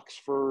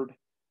 Oxford,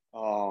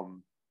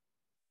 and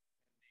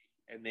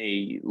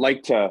they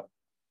like to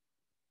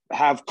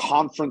have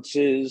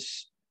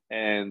conferences,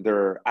 and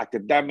they're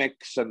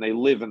academics, and they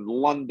live in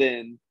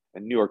London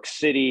and New York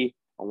City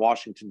and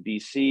Washington,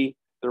 D.C.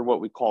 They're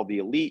what we call the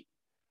elite,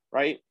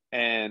 right?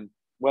 And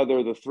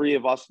whether the three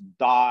of us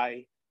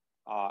die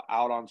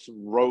out on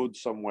some road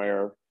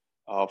somewhere,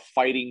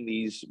 fighting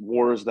these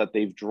wars that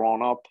they've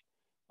drawn up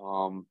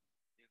in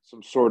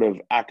some sort of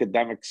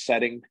academic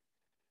setting,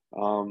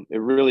 it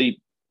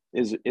really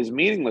is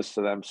meaningless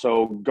to them.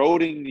 So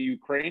goading the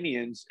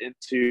Ukrainians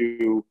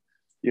into,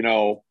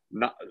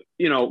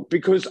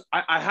 because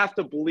I have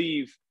to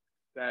believe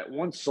that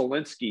once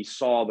Zelensky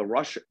saw the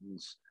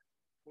Russians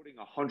putting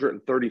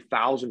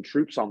 130,000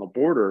 troops on the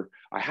border,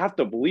 I have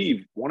to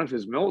believe one of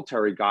his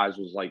military guys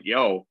was like,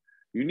 yo,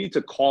 you need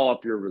to call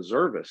up your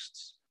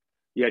reservists.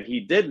 Yet he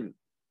didn't.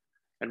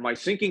 And my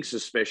sinking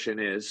suspicion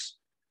is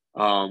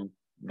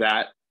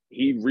that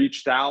he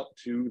reached out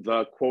to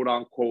the quote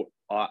unquote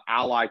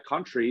ally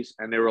countries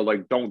and they were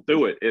like, don't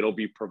do it. It'll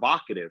be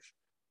provocative.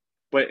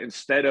 But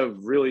instead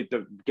of really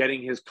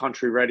getting his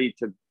country ready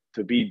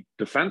to be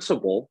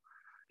defensible,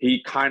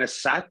 he kind of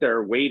sat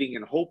there waiting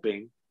and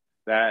hoping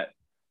that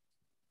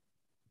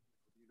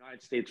the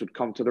United States would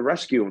come to the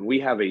rescue. And we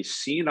have a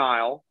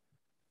senile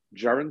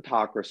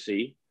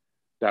gerontocracy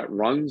that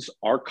runs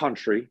our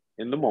country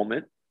in the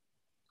moment.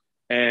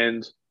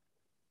 And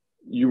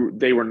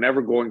they were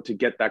never going to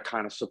get that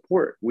kind of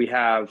support. We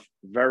have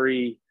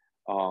very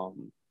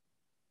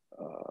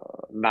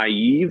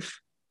naive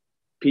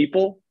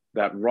people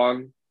that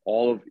run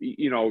all of,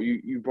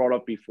 you brought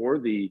up before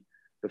the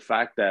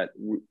fact that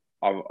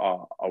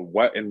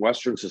in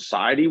Western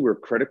society, we're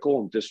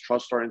critical and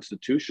distrust our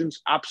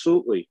institutions.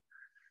 Absolutely.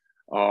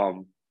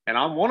 And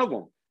I'm one of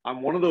them.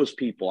 I'm one of those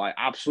people. I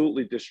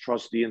absolutely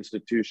distrust the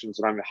institutions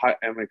and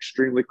I'm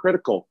extremely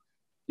critical.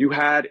 You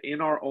had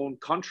in our own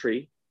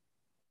country,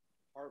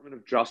 Department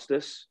of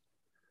Justice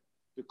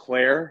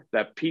declare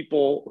that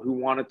people who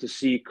wanted to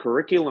see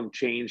curriculum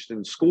changed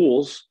in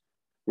schools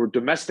were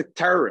domestic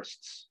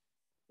terrorists.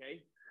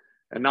 Okay.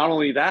 And not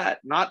only that,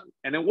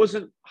 and it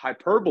wasn't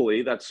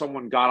hyperbole that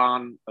someone got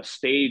on a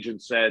stage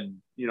and said,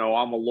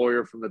 I'm a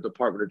lawyer from the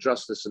Department of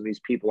Justice and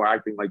these people are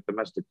acting like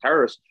domestic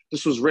terrorists.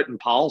 This was written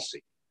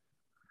policy.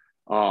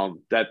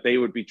 That they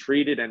would be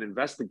treated and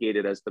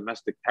investigated as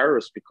domestic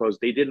terrorists because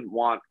they didn't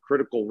want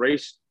critical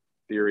race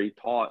theory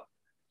taught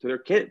to their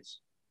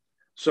kids.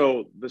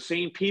 So the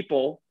same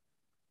people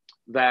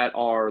that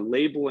are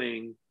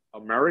labeling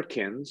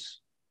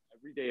Americans,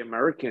 everyday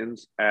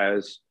Americans,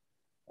 as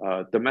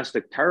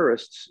domestic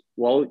terrorists,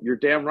 well, you're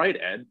damn right,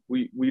 Ed.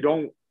 We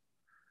don't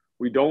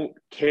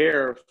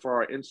care for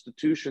our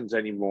institutions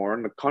anymore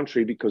in the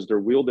country because they're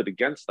wielded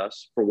against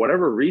us for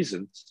whatever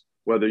reasons,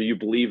 whether you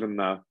believe in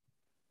the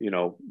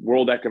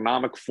World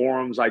Economic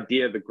Forum's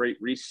idea of the Great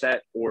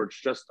Reset, or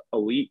it's just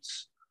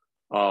elites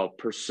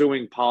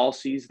pursuing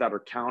policies that are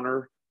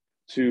counter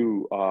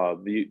to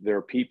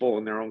their people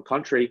in their own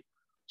country.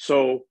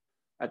 So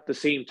at the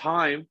same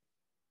time,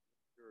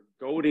 you're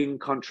goading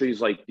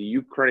countries like the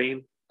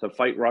Ukraine to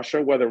fight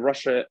Russia, whether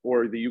Russia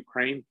or the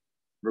Ukraine,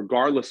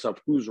 regardless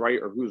of who's right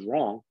or who's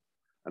wrong.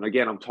 And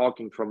again, I'm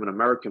talking from an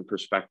American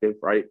perspective,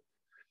 right?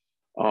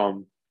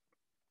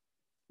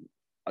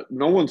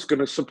 No one's going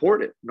to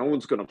support it. No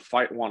one's going to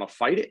want to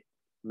fight it.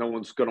 No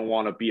one's going to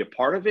want to be a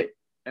part of it.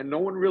 And no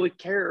one really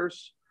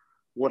cares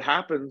what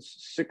happens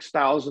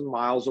 6,000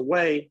 miles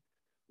away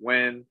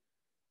when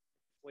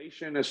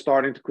inflation is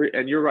starting to create.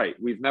 And you're right.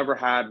 We've never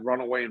had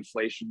runaway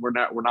inflation. We're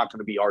not going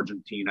to be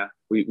Argentina.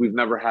 We've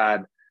never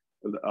had,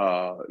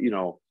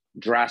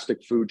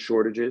 drastic food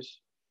shortages.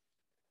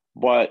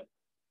 But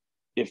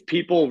if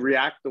people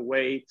react the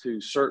way to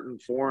certain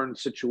foreign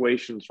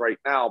situations right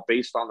now,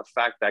 based on the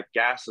fact that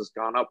gas has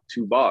gone up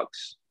 $2,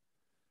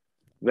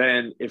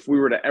 then if we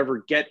were to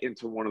ever get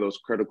into one of those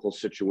critical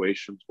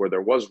situations where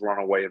there was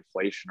runaway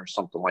inflation or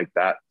something like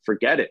that,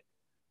 forget it.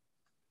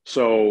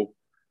 So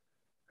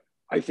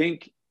I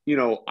think,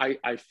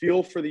 I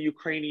feel for the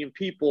Ukrainian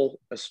people,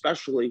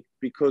 especially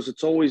because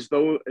it's always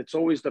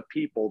the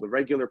people, the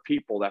regular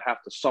people that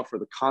have to suffer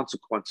the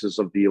consequences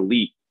of the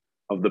elite,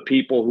 of the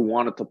people who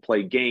wanted to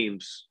play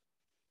games.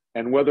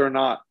 And whether or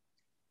not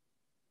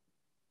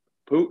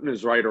Putin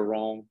is right or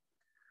wrong,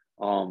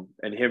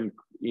 and him,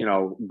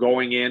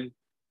 going in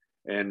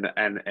and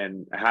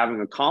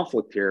having a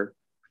conflict here,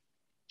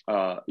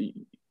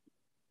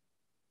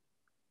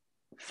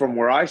 from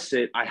where I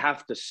sit, I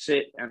have to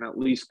sit and at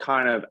least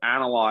kind of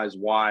analyze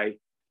why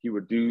he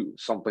would do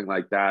something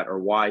like that, or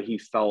why he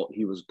felt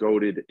he was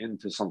goaded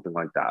into something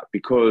like that.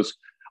 Because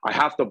I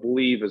have to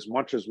believe, as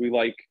much as we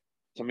like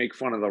to make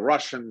fun of the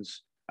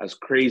Russians as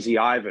crazy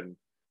Ivan,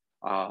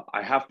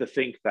 I have to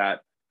think that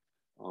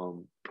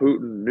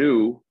Putin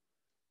knew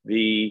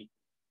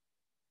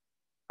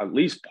at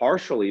least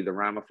partially, the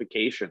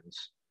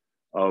ramifications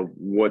of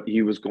what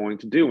he was going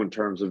to do in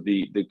terms of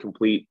the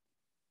complete,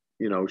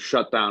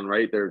 shutdown.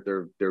 Right?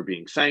 They're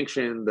being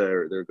sanctioned.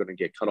 They're going to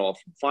get cut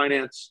off from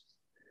finance.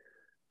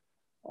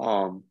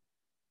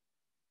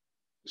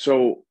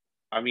 So,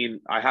 I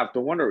mean, I have to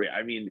wonder.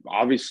 I mean,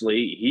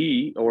 obviously,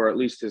 he, or at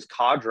least his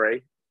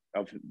cadre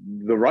of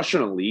the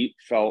Russian elite,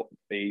 felt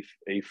a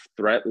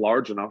threat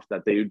large enough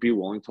that they would be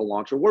willing to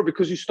launch a war,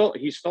 because he still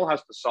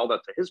has to sell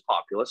that to his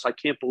populace. I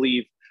can't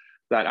believe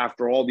that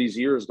after all these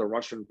years, the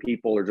Russian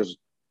people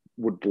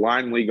would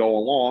blindly go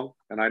along.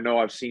 And I know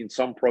I've seen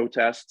some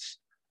protests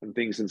and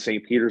things in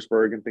St.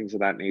 Petersburg and things of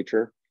that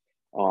nature.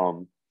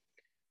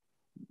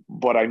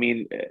 But I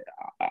mean,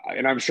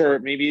 and I'm sure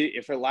maybe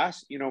if it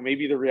lasts,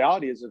 maybe the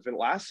reality is if it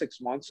lasts 6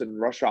 months and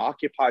Russia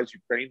occupies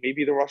Ukraine,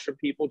 maybe the Russian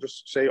people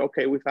just say,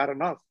 okay, we've had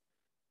enough.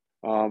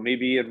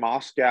 Maybe in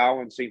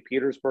Moscow and St.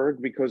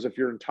 Petersburg, because if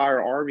your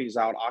entire army is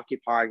out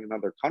occupying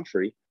another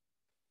country,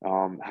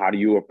 How do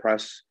you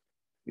oppress,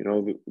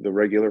 the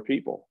regular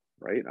people,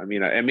 right? I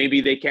mean, and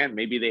maybe they can,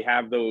 maybe they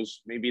have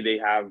those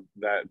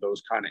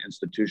kind of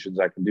institutions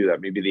that can do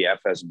that. Maybe the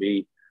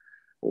FSB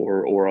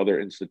or other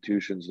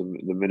institutions,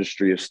 the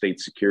Ministry of State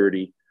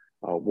Security,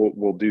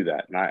 will do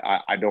that. And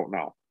I don't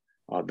know.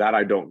 That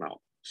I don't know.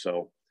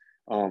 So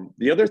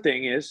the other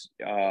thing is,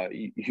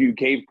 you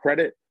gave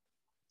credit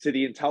to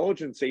the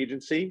intelligence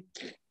agency.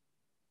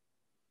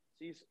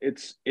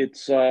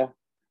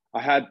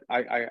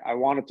 I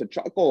wanted to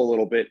chuckle a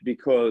little bit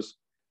because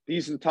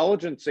these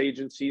intelligence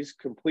agencies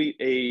complete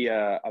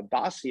a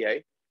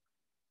dossier.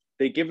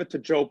 They give it to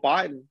Joe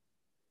Biden.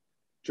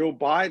 Joe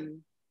Biden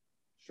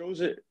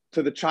shows it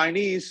to the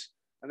Chinese,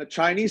 and the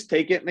Chinese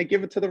take it and they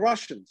give it to the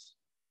Russians,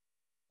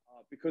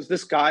 because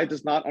this guy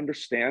does not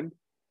understand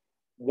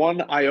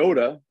one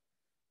iota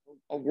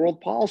of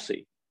world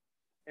policy.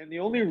 And the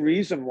only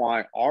reason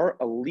why our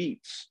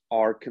elites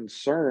are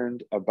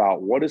concerned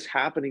about what is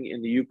happening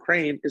in the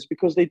Ukraine is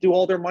because they do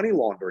all their money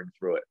laundering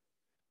through it.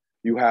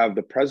 You have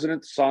the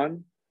president's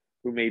son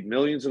who made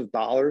millions of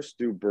dollars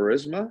through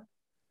Burisma.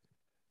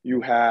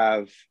 You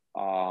have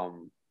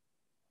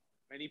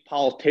many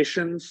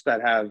politicians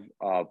that have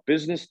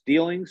business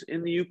dealings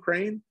in the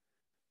Ukraine,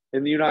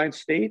 in the United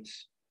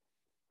States.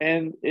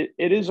 And it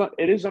is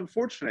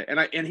unfortunate.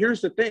 And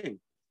here's the thing.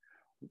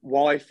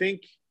 While I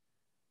think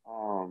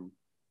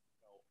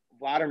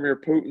Vladimir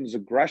Putin's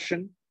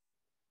aggression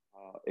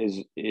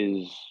can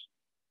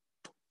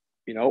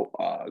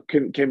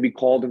be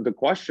called into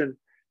question,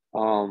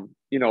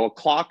 a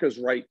clock is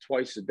right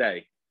twice a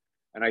day.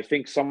 And I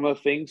think some of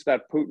the things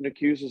that Putin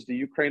accuses the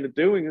Ukraine of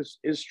doing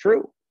is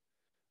true,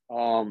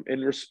 in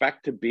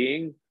respect to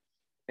being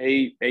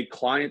a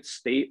client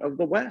state of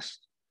the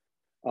West.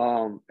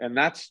 And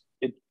that's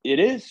it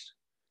is.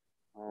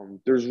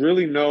 There's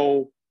really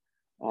no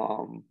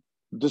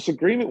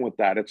disagreement with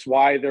that. It's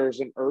why there's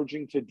an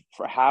urging to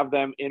have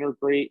them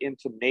integrate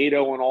into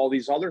NATO and all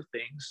these other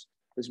things,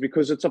 is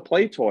because it's a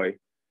play toy.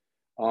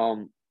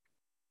 I'm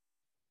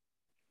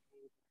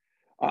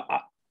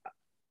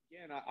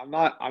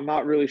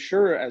not really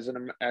sure as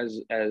an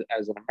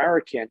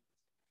American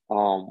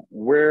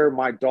where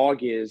my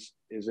dog is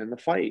in the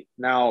fight.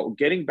 Now,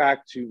 getting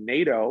back to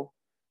NATO,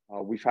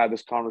 we've had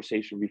this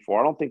conversation before.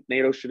 I don't think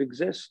NATO should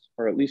exist,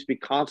 or at least be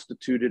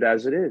constituted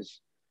as it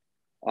is.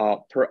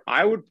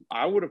 I would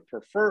have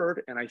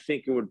preferred, and I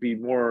think it would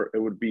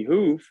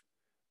behoove,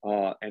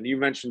 and you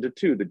mentioned it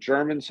too, the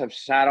Germans have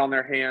sat on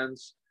their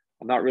hands.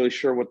 I'm not really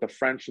sure what the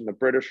French and the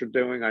British are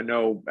doing. I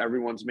know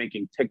everyone's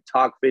making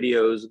TikTok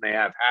videos and they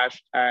have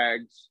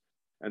hashtags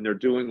and they're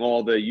doing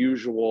all the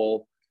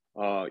usual,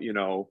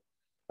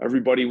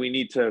 everybody, we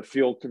need to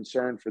feel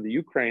concerned for the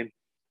Ukraine.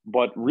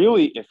 But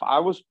really, if I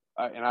was,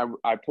 and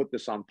I put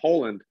this on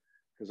Poland,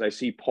 because I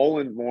see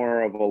Poland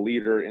more of a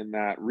leader in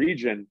that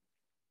region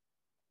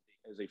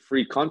as a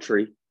free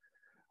country.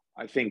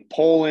 I think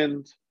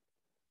Poland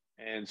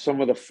and some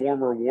of the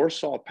former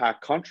Warsaw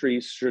Pact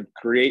countries should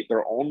create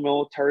their own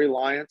military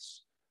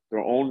alliance,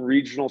 their own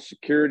regional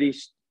security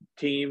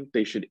team.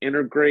 They should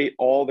integrate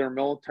all their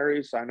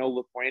militaries. I know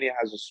Lithuania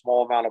has a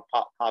small amount of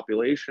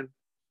population,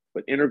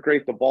 but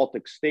integrate the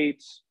Baltic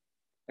states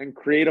and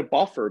create a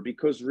buffer,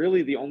 because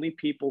really the only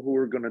people who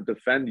are going to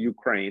defend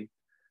Ukraine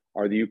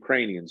are the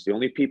Ukrainians. The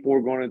only people who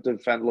are going to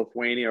defend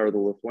Lithuania are the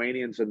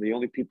Lithuanians, and the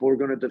only people who are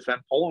going to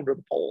defend Poland are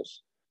the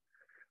Poles.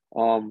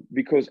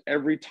 Because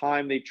every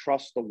time they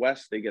trust the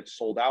West, they get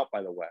sold out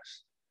by the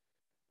West.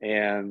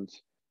 And,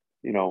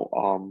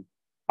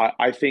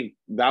 I think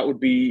that would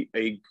be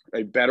a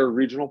better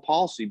regional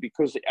policy,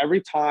 because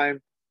every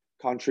time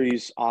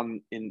countries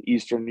in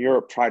Eastern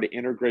Europe try to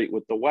integrate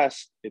with the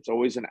West, it's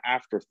always an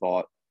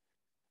afterthought,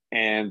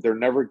 and they're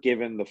never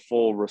given the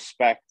full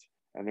respect,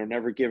 and they're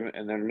never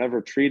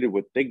treated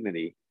with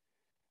dignity.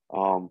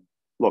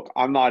 Look,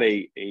 I'm not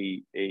a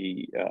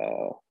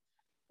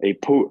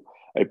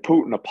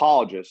Putin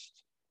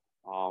apologist.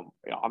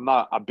 I'm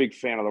not a big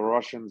fan of the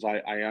Russians.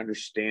 I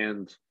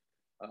understand,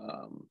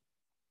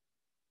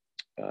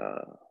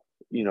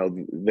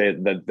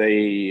 that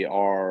they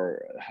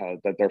are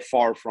that they're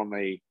far from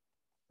a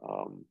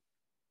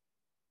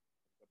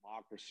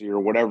democracy, or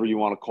whatever you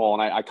want to call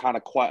it. And I kind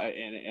of I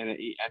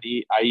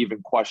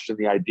even question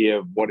the idea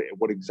of what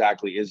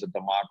exactly is a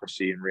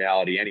democracy in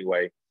reality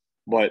anyway.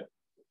 But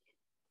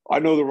I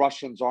know the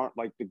Russians aren't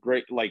like the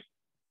great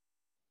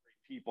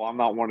people. I'm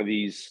not one of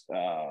these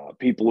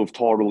people who've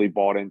totally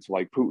bought into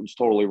Putin's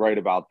totally right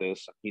about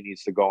this. He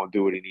needs to go and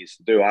do what he needs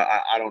to do.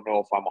 I don't know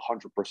if I'm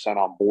 100%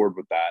 on board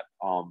with that.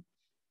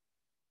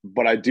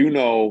 But I do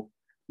know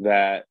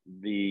that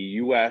the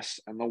U.S.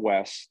 and the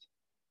West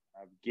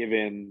have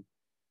given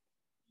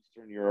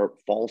Eastern Europe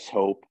false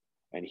hope.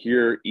 And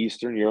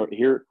Eastern Europe,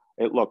 you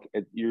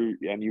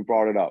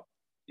brought it up.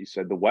 You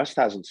said the West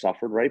hasn't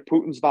suffered, right?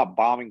 Putin's not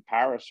bombing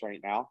Paris right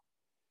now.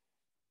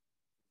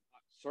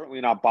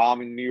 Certainly not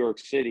bombing New York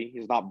City.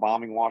 He's not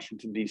bombing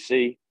Washington,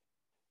 D.C.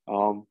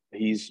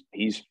 He's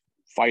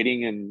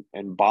fighting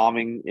and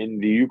bombing in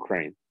the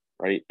Ukraine,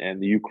 right?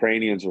 And the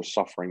Ukrainians are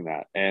suffering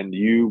that. And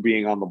you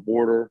being on the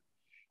border,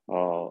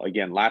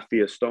 Again,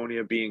 Latvia,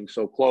 Estonia being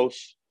so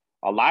close.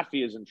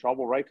 Latvia is in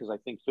trouble, right? Because I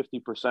think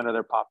 50% of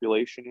their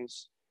population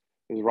is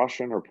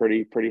Russian, or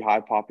pretty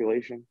high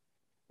population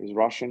is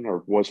Russian,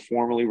 or was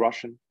formerly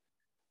Russian.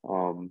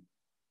 You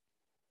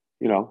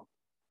know,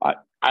 and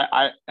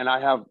I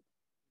have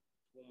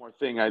one more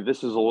thing.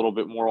 This is a little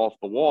bit more off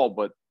the wall,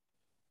 but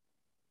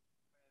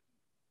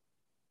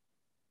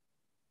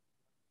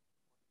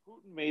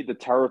Putin made the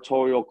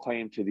territorial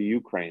claim to the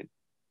Ukraine.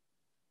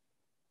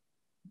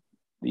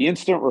 The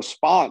instant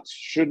response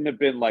shouldn't have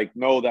been like,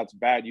 no, that's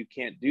bad, you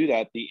can't do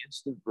that. The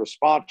instant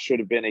response should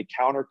have been a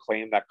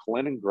counterclaim that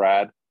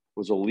Kaliningrad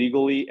was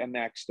illegally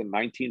annexed in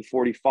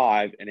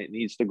 1945, and it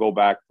needs to go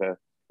back to,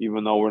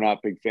 even though we're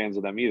not big fans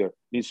of them either, it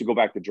needs to go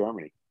back to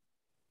Germany.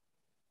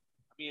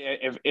 I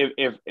mean,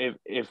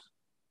 if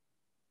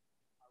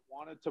I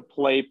wanted to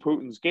play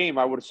Putin's game,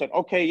 I would have said,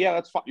 okay, yeah,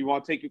 that's fine. You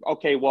want to take,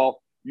 okay,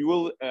 well, you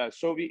will,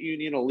 Soviet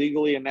Union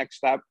illegally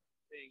annexed that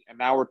thing, and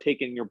now we're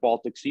taking your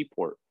Baltic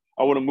seaport.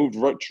 I would have moved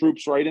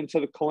troops right into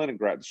the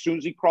Kaliningrad. As soon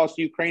as he crossed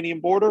the Ukrainian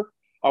border,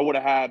 I would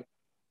have had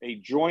a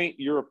joint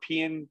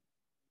European,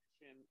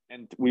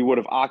 and we would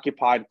have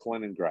occupied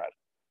Kaliningrad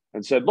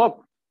and said,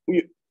 look,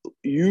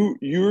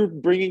 you're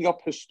bringing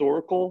up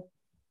historical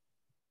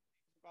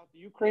about the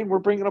Ukraine. We're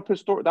bringing up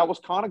that was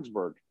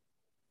Königsberg.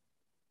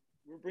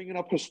 We're bringing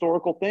up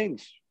historical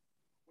things.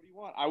 What do you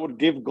want? I would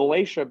give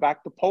Galicia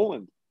back to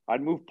Poland.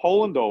 I'd move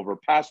Poland over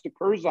past the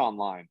Curzon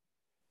line.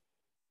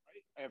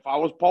 If I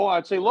was Poland,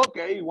 I'd say, look,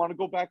 hey, you want to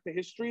go back to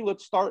history?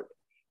 Let's start.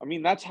 I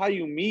mean, that's how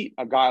you meet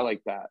a guy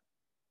like that.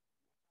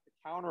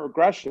 Counter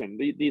aggression.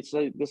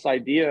 This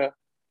idea,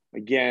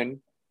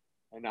 again,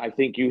 and I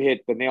think you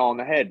hit the nail on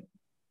the head,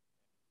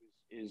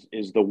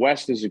 is the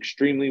West is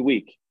extremely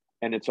weak,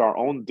 and it's our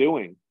own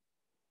doing.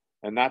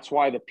 And that's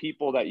why the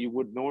people that you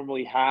would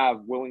normally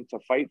have willing to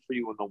fight for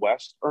you in the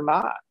West are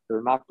not.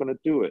 They're not going to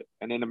do it.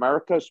 And in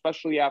America,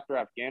 especially after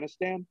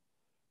Afghanistan,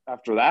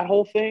 after that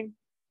whole thing,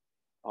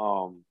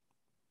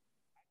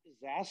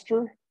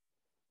 disaster,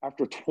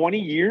 after 20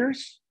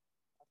 years,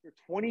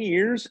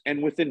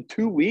 and within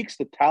 2 weeks,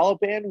 the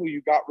Taliban, who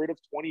you got rid of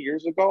 20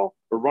 years ago,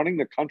 are running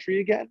the country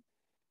again.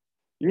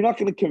 You're not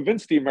going to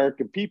convince the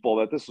American people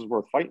that this is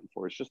worth fighting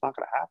for. It's just not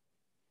going to happen.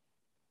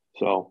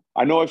 So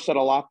I know I've said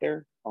a lot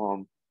there.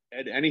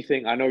 Ed,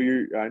 anything? I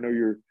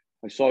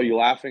saw you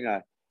laughing.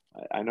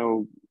 I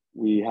know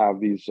we have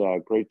these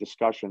great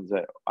discussions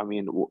that, I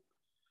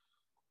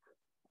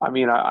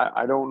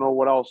don't know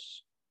what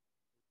else.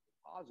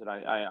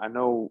 I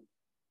know.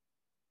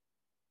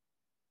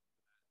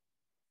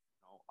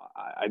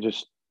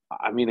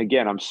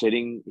 Again, I'm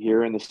sitting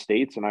here in the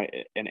States,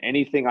 and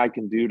anything I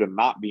can do to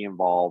not be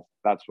involved,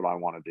 that's what I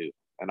want to do.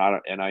 And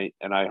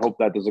I hope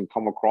that doesn't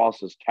come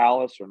across as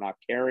callous or not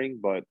caring,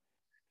 but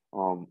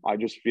I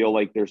just feel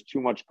like there's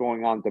too much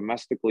going on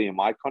domestically in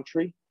my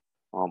country.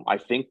 I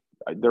think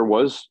there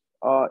was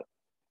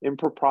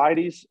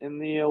improprieties in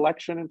the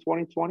election in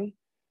 2020.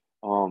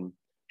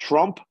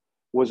 Trump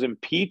was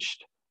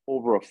impeached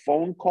over a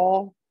phone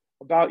call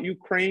about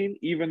Ukraine,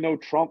 even though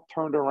Trump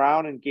turned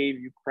around and gave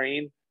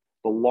Ukraine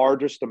the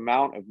largest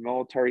amount of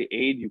military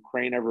aid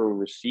Ukraine ever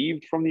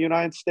received from the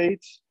United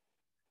States.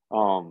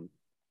 And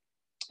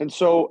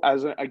so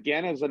as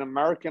an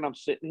American, I'm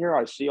sitting here,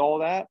 I see all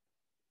that.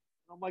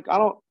 I'm like,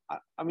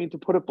 to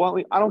put it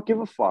bluntly, I don't give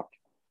a fuck.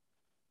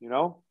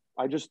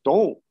 I just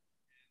don't.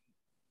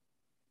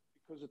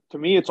 Because to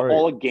me, it's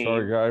all a game.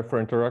 Sorry, guy, for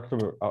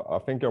interrupting. I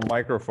think your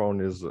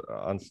microphone is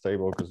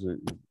unstable because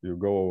you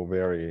go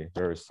very,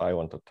 very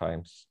silent at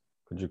times.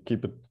 Could you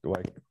keep it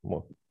like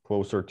more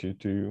closer to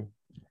you?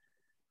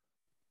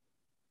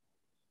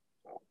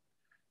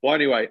 Well,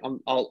 anyway,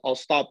 I'll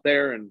stop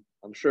there, and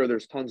I'm sure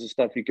there's tons of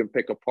stuff you can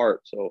pick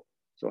apart. So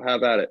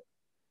have at it.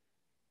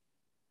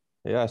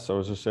 Yeah. So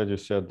as you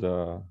said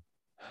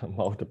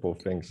multiple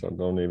things. I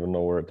don't even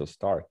know where to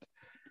start.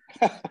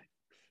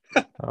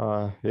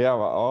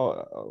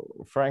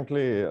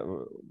 Frankly,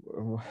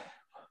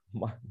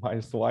 my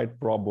slight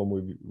problem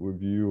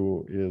with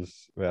you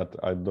is that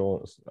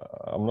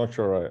I'm not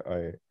sure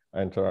I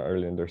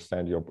entirely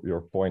understand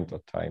your point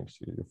at times.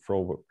 You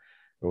throw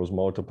those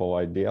multiple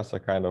ideas. I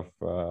kind of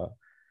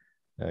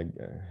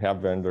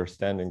have the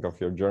understanding of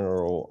your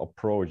general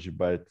approach,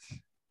 but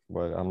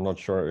I'm not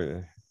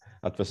sure.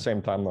 At the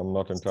same time, I'm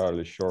not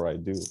entirely sure I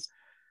do.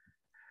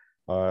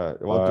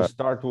 Well, to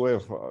start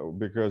with,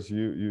 because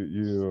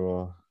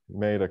you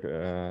made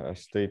a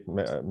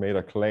statement, made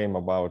a claim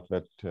about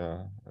that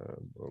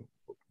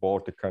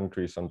Baltic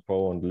countries and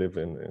Poland live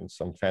in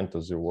some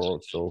fantasy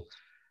world. So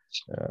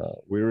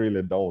we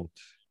really don't.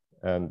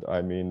 And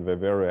I mean, the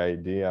very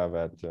idea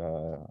that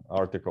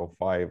Article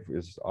 5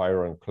 is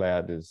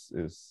ironclad is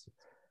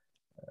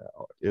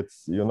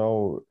it's,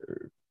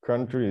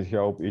 countries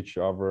help each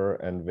other,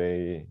 and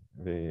they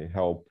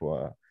help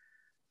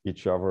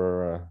each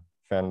other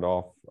fend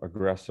off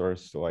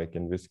aggressors, like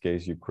in this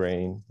case,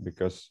 Ukraine,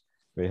 because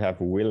they have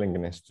a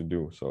willingness to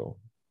do so.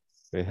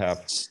 They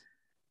have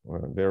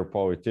their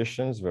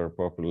politicians, their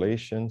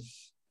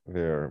populations,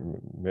 their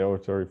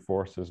military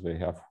forces, they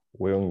have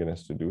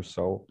willingness to do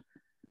so.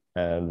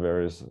 And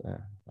there is,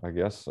 I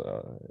guess,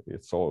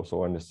 it's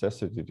also a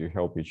necessity to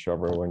help each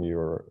other when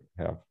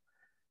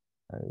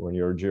when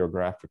you're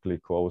geographically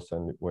close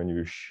and when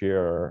you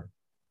share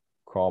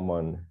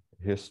common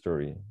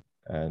history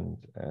and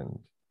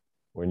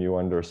when you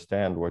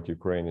understand what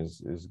Ukraine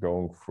is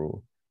going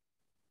through.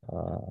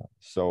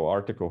 So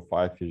Article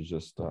 5 is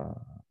just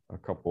a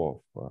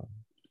couple of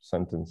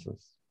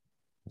sentences,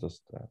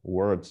 just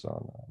words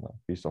on a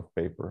piece of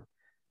paper.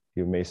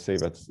 You may say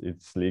that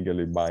it's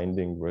legally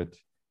binding, but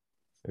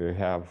you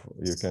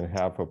can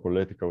have a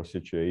political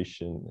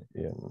situation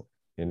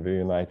in the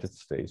United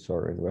States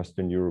or in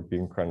Western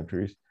European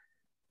countries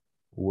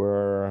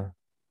where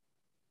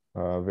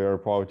their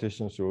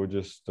politicians will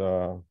just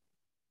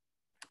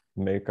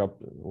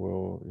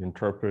will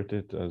interpret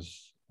it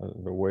as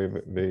the way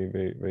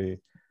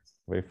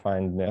they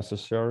find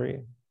necessary,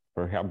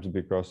 perhaps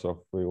because of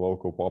the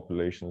local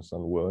population's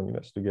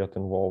unwillingness to get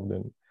involved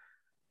in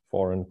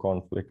foreign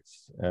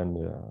conflicts. And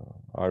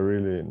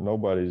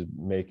nobody's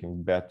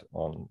making bet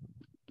on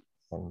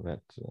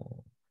that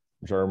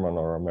German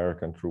or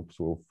American troops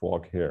will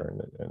flock here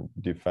and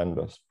defend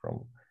us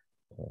from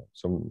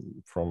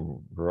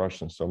the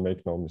Russians. So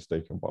make no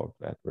mistake about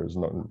that. There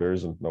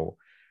isn't no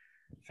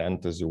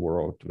fantasy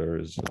world.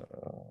 There's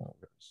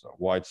a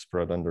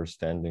widespread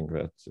understanding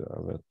that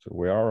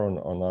we are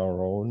on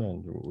our own,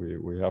 and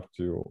we have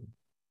to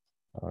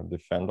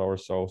defend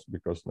ourselves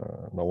because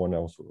no one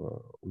else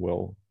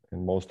will,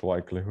 in most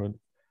likelihood.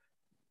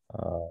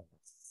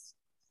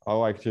 I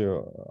like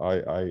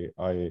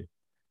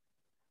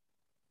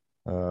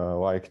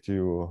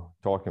to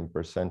talk in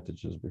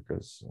percentages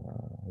because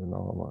I'm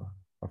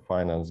a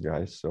finance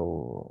guy.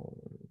 So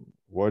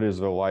what is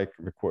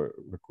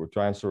to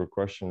answer a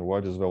question,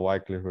 what is the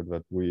likelihood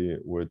that we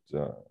would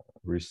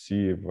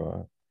receive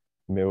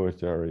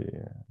military,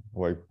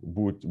 like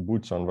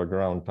boots on the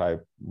ground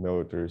type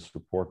military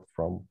support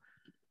from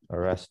the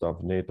rest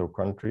of NATO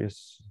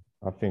countries?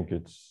 I think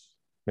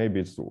maybe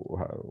it's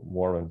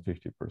more than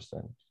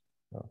 50%,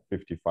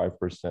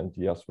 55%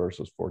 yes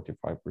versus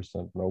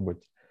 45% no,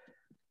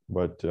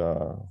 but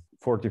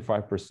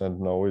 45%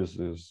 no is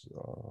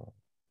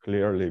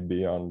clearly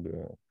beyond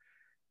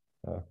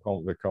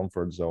the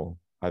comfort zone.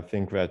 I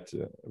think that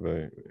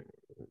the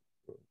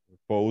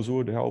pose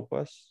would help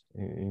us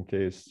in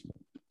case.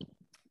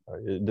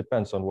 It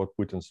depends on what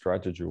Putin's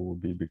strategy will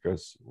be,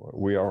 because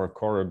we are a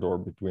corridor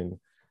between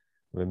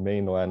the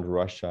mainland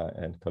Russia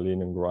and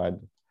Kaliningrad.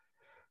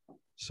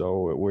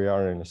 So we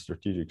are in a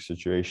strategic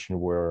situation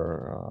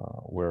where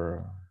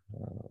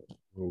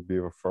we'll be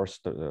the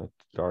first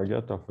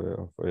target of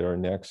their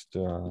next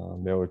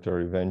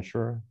military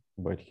venture.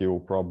 But he will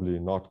probably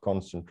not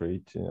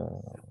concentrate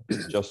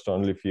just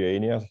on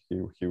Lithuania.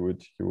 He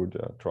would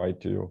try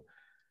to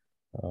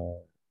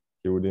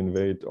he would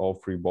invade all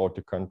 3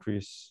 Baltic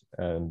countries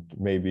and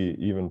maybe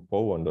even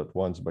Poland at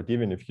once. But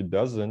even if he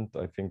doesn't,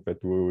 I think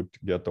that we would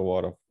get a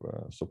lot of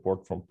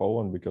support from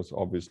Poland, because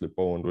obviously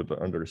Poland would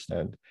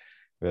understand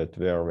that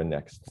they are the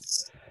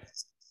next.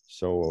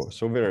 So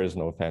there is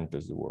no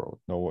fantasy world.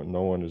 No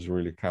one is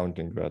really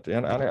counting that,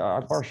 and I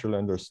partially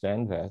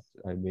understand that.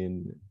 I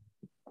mean,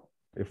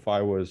 if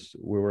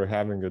we were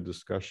having a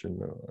discussion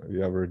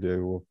the other day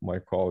with my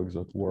colleagues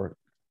at work,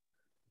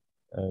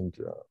 and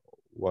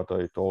what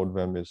I told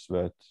them is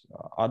that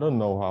I don't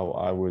know how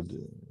I would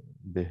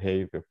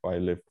behave if I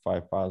lived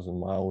 5,000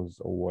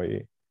 miles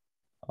away.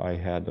 I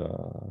had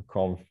a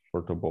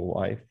comfortable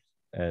life,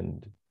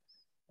 and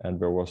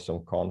there was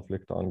some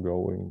conflict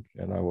ongoing,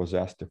 and I was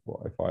asked if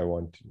I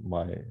want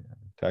my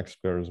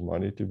taxpayers'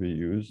 money to be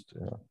used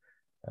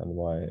and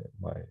my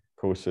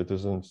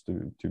co-citizens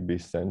to be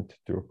sent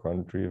to a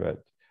country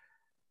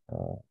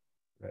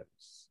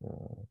that's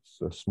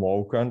a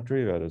small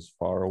country that is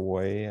far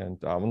away. And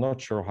I'm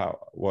not sure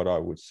what I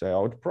would say. I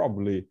would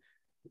probably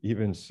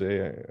even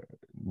say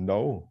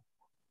no.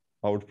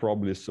 I would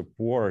probably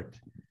support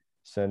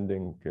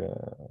sending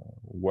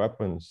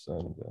weapons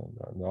and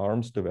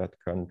arms to that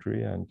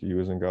country and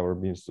using our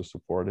means to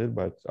support it,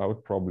 but I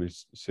would probably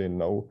say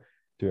no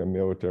to a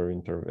military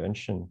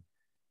intervention.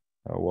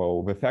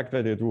 Well, the fact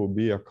that it will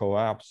be a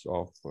collapse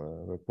of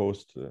the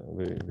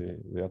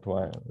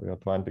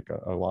Atlantic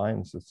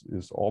Alliance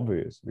is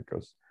obvious,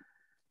 because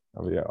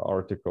the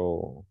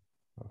Article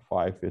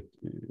 5,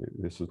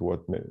 this is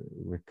what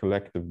the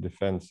collective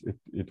defense.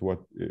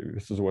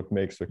 This is what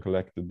makes the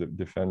collective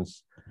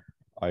defense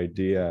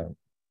idea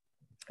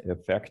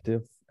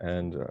effective.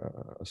 And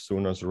as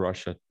soon as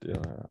Russia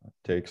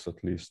takes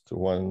at least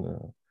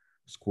 1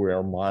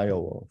 square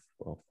mile of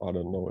I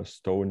don't know,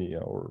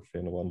 Estonia or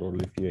Finland or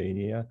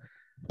Lithuania,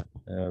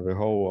 the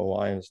whole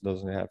alliance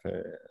doesn't have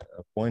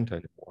a point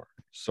anymore.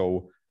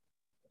 So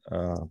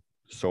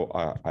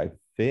I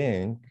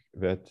think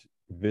that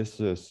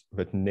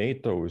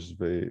NATO is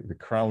the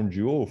crown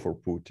jewel for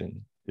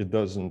Putin.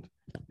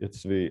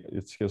 It's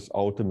his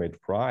ultimate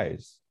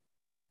prize.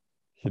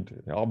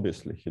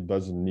 Obviously he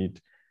doesn't need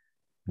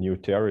new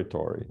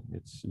territory.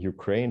 It's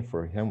Ukraine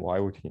for him. Why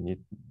would he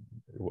need?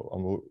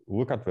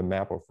 Look at the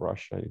map of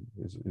Russia.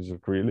 Is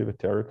it really the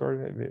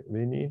territory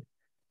they need?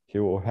 he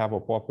will have a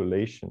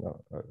population,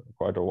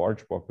 quite a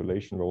large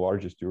population, the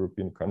largest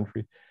European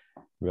country,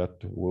 that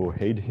will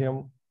hate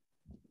him.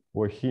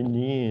 What he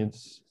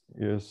needs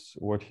is,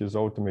 what his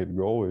ultimate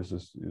goal is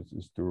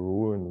to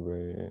ruin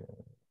the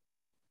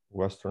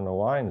Western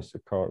alliance, the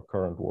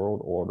current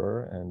world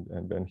order,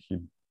 and then he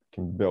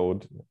can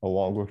build,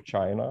 along with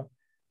China,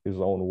 his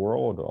own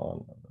world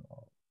on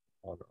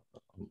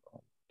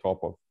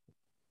top of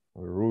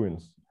the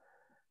ruins.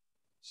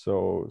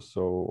 So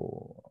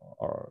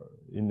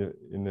in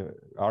the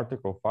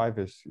Article 5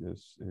 is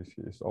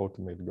his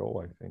ultimate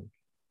goal, I think.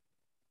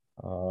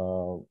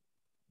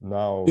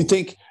 Now, you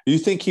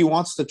think he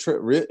wants to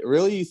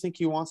really? You think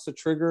he wants to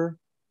trigger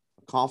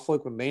a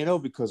conflict with NATO?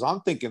 Because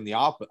I'm thinking the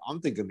opposite.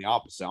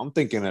 I'm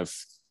thinking if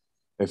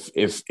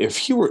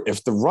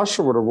the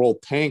Russia were to roll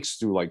tanks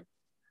through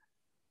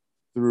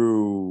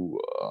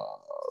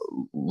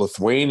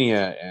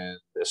Lithuania and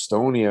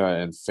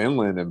Estonia and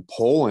Finland and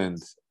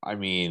Poland, I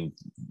mean,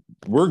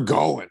 we're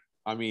going.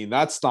 I mean,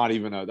 that's not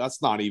even at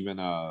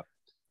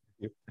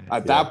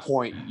that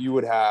point you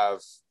would have,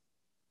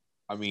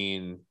 I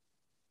mean,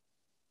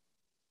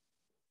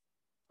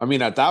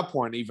 at that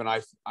point, even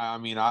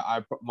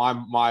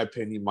my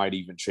opinion might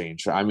even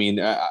change. I mean,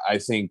 I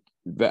think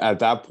that at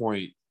that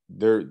point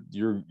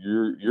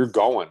you're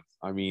going.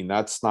 I mean,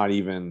 that's not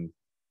even,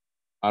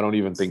 I don't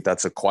even think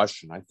that's a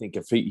question. I think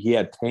if he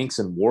had tanks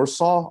in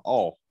Warsaw,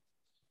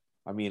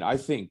 I mean, I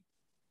think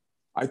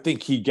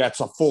he gets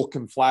a full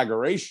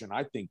conflagration.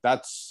 I think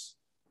that's,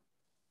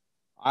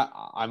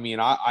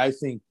 I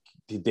think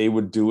they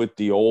would do it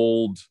the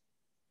old,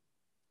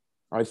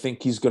 I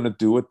think he's going to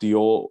do it the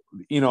old,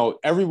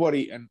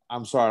 everybody, and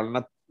I'm sorry,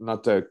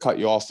 not to cut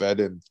you off, Ed,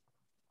 and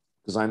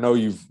because I know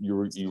you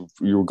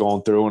were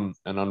going through,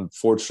 and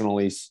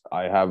unfortunately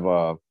I have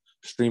a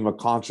stream of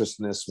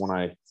consciousness when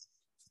I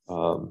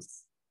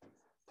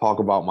talk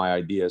about my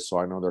ideas, so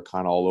I know they're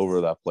kind of all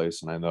over that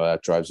place, and I know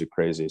that drives you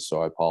crazy,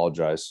 so I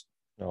apologize.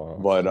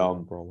 But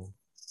no problem.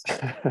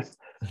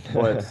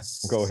 But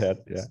go ahead.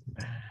 Yeah,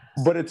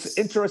 but it's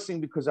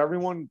interesting because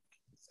everyone,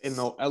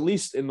 at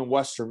least in the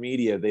Western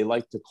media, they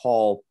like to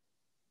call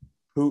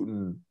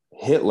Putin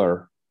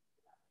Hitler,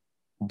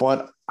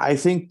 but I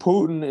think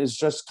Putin is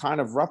just kind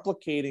of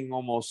replicating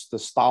almost the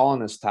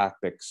Stalinist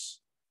tactics,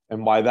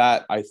 and by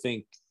that I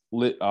think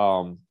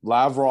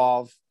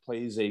Lavrov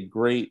plays a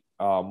great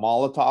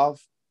Molotov,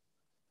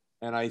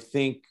 and I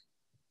think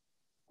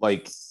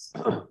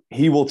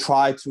he will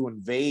try to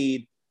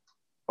invade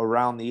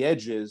around the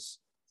edges,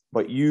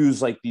 but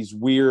use these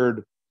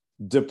weird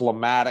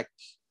diplomatic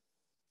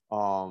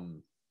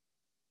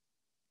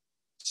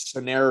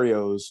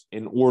scenarios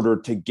in order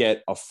to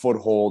get a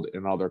foothold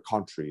in other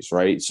countries,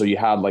 right? So you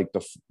had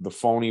the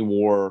phony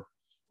war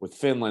with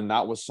Finland.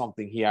 That was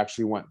something he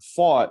actually went and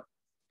fought.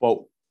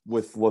 But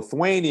with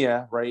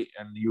Lithuania, right,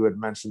 and you had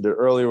mentioned it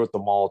earlier with the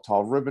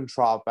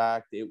Molotov-Ribbentrop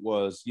Act, it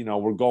was,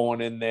 we're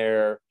going in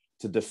there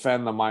to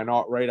defend the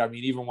minority, right? I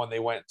mean, even when they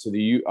went to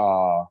the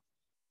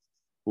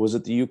was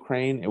it the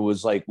Ukraine? It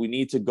was we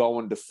need to go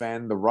and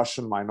defend the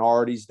Russian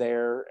minorities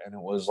there. And it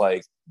was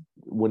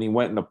when he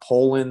went into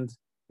Poland,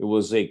 it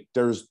was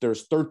there's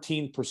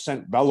 13%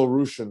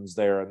 Belarusians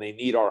there and they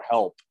need our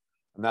help.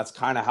 And that's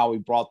kind of how he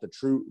brought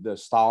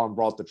Stalin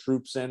brought the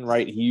troops in,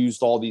 right? He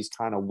used all these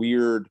kind of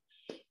weird,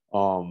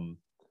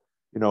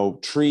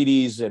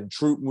 treaties and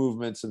troop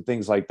movements and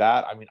things like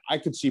that. I mean, I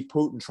could see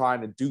Putin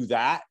trying to do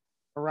that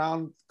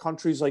around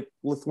countries like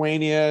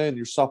Lithuania and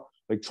yourself,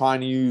 trying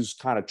to use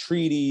kind of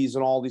treaties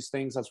and all these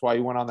things. That's why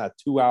he went on that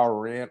 2-hour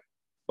rant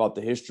about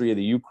the history of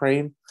the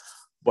Ukraine.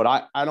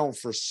 But I don't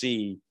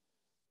foresee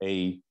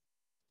that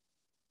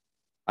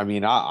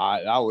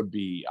would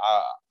be,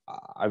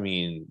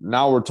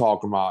 now we're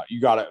talking about,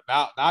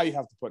 now you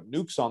have to put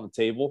nukes on the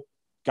table.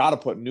 Got to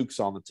put nukes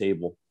on the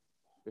table.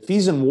 If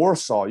he's in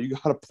Warsaw, you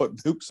got to put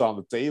nukes on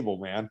the table,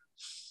 man.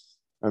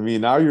 I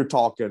mean, now you're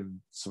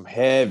talking some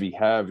heavy,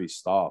 heavy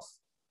stuff.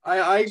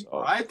 I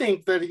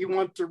think that he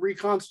wants to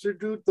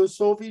reconstitute the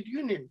Soviet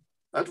Union.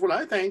 That's what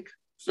I think.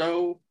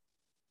 So,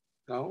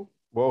 no.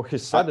 Well, he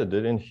said it,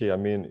 didn't he? I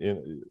mean,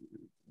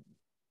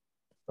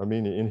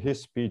 in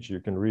his speech, you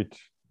can read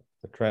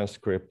the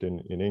transcript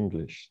in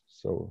English.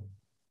 So,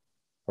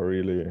 I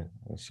really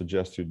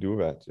suggest you do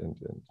that. And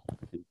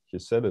he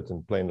said it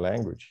in plain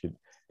language.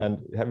 And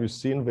have you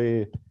seen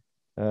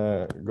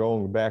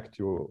going back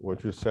to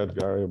what you said,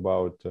 Gary,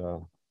 about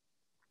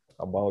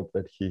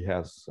that he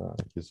has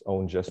his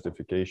own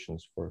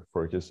justifications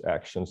for his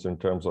actions in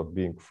terms of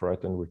being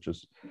threatened, which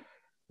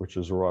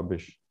is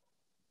rubbish.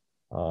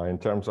 In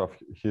terms of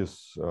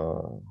his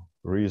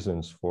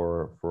reasons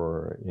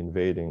for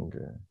invading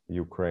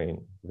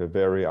Ukraine, the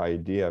very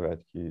idea that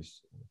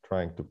he's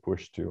trying to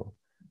push to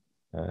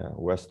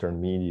Western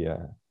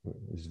media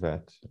is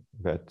that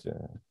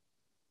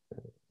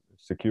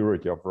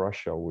security of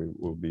Russia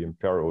will be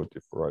imperiled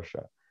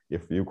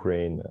if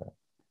Ukraine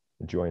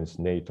joins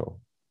NATO.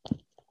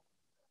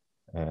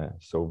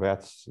 So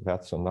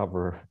that's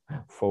another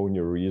phony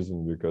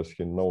reason, because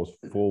he knows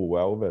full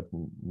well that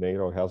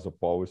NATO has a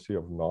policy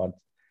of not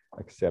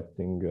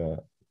accepting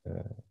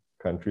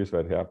countries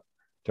that have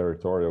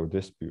territorial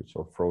disputes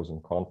or frozen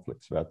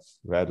conflicts.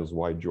 That is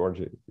why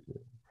Georgia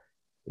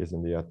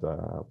isn't yet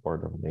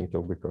part of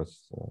NATO, because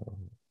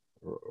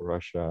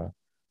Russia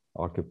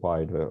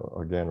occupied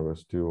again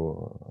was two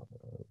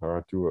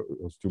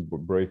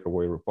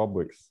breakaway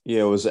republics.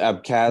 Yeah, it was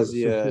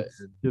Abkhazia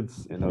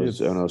and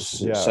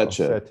Ossetia.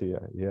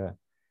 Ossetia, yeah.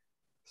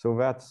 So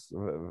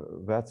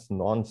that's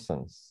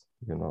nonsense,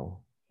 you know.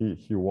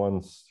 He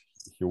wants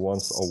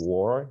a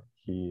war.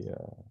 He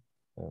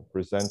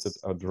presented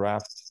a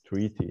draft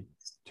treaty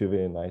to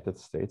the United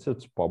States.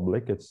 It's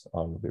public. It's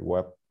on the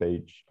web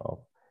page of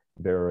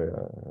their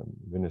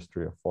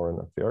Ministry of Foreign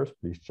Affairs.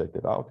 Please check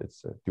it out.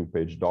 It's a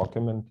 2-page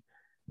document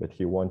that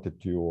he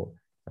wanted to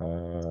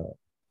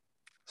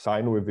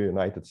sign with the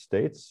United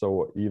States.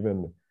 So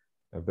even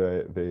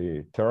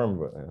the term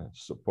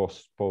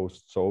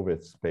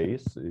post-Soviet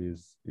space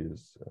is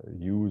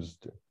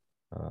used,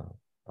 I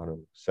don't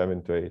know,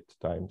 7 to 8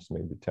 times,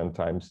 maybe 10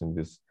 times in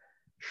this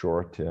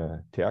short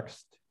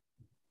text.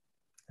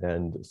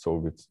 And so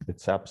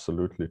it's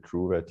absolutely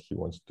true that he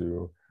wants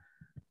to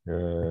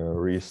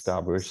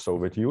reestablish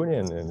Soviet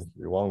Union. And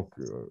a long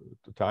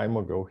time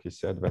ago, he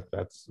said that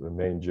that's the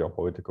main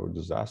geopolitical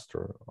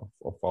disaster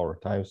of our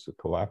times, the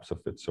collapse of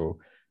it. So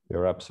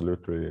you're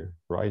absolutely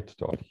right,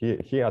 Todd.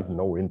 He had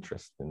no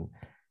interest in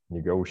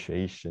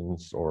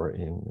negotiations or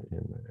in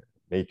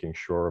making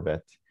sure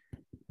that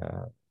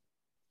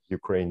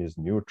Ukraine is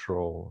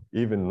neutral.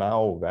 Even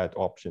now, that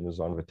option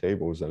is on the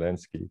table.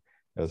 Zelensky,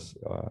 as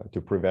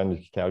to prevent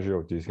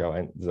casualties,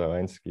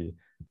 Zelensky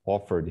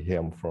offered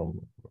him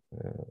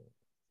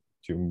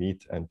to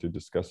meet and to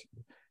discuss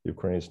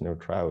Ukraine's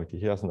neutrality.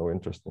 He has no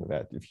interest in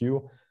that. If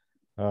you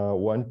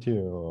want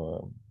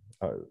to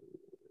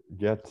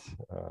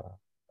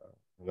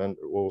then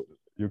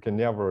you can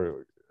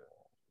never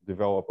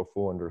develop a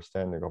full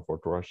understanding of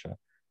what Russia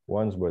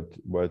wants,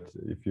 but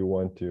if you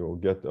want to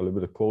get a little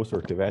bit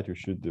closer to that, you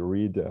should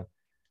read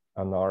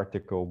an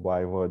article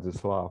by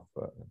Vladislav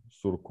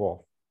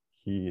Surkov.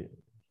 He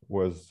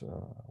was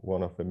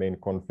one of the main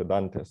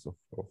confidants of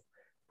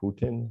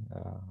Putin,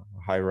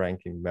 a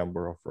high-ranking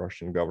member of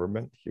Russian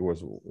government. He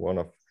was one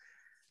of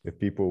the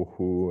people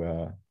who,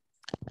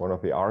 one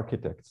of the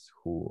architects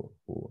who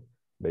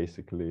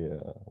basically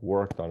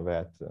worked on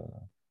that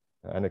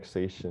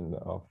annexation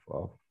of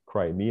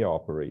Crimea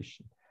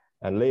operation.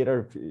 And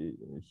later,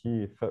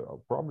 he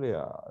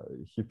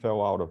fell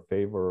out of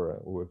favor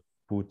with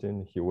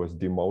Putin. He was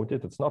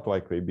demoted. It's not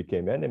like they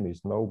became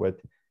enemies, no, but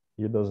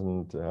he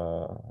doesn't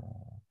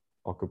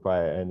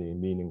occupy any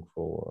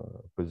meaningful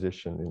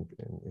position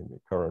in the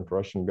current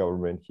Russian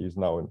government. He's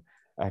now in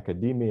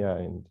academia,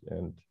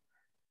 and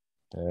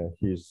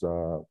he's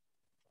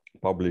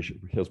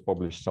has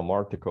published some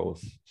articles.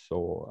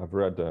 So I've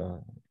read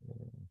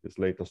his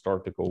latest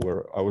article,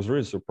 where I was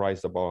really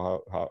surprised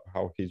about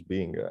how he's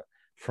being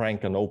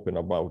frank and open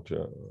about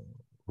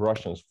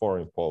Russia's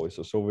foreign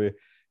policy. So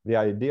the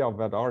idea of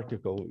that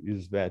article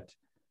is that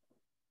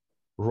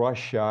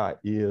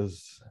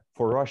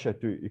for Russia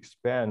to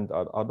expand,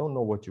 I don't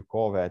know what you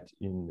call that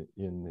in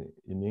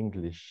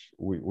English.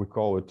 We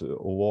call it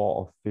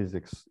law of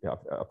physics. Yeah,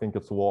 I think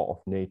it's law of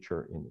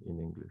nature in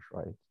English,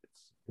 right?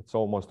 It's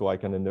almost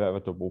like an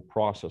inevitable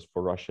process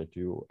for Russia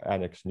to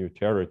annex new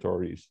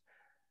territories,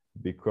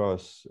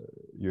 because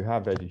you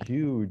have that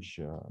huge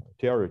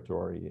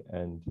territory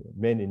and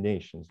many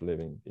nations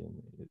living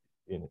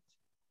in it.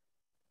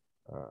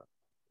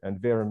 And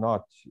they're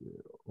not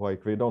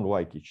like, they don't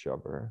like each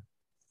other.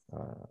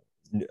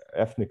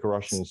 Ethnic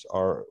Russians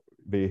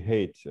they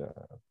hate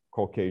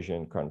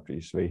Caucasian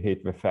countries. They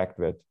hate the fact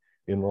that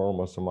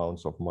enormous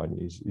amounts of money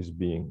is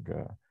being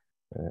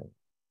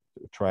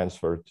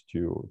transferred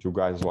to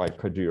guys like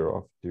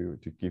Kadyrov to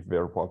keep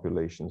their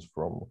populations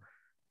from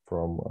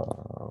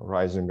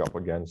rising up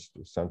against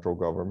the central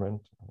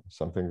government,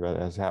 something that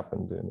has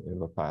happened in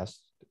the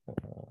past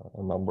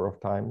a number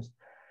of times.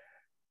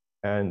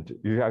 And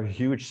you have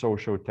huge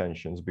social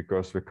tensions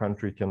because the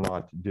country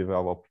cannot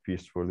develop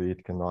peacefully,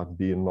 it cannot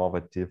be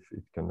innovative,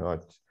 it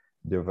cannot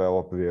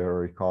develop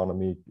their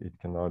economy, it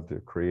cannot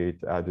create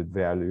added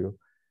value.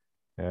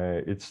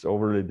 It's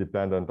overly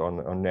dependent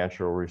on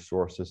natural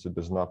resources. It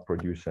does not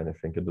produce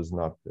anything, it does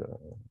not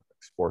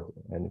export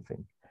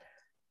anything.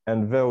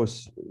 And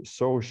those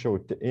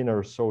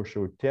inner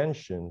social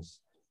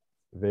tensions,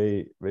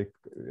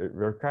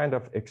 they're kind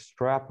of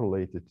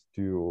extrapolated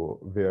to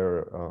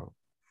their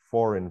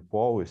foreign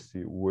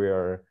policy,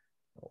 where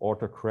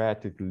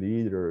autocratic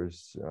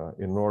leaders,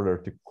 in order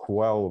to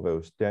quell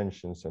those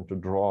tensions and to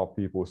draw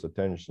people's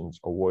attentions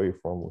away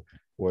from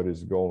what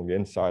is going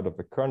inside of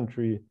the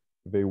country,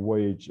 they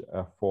wage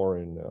a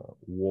foreign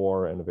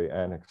war and they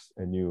annex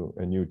a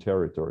new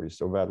territory.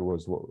 So that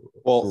was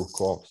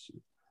Surkov's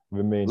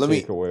the main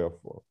takeaway of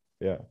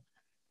yeah.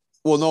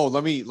 Well, no,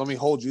 let me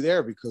hold you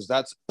there, because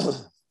that's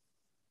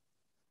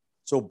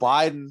so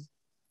Biden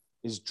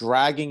is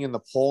dragging in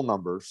the poll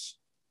numbers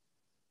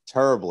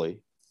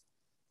terribly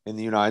in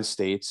the United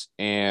States,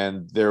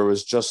 and there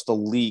was just a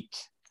leak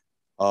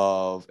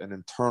of an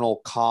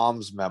internal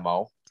comms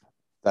memo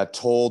that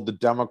told the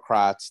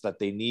Democrats that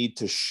they need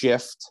to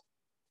shift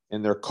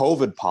in their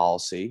COVID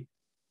policy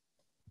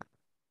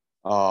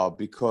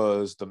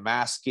because the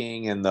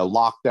masking and the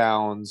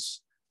lockdowns,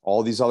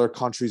 all these other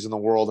countries in the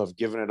world have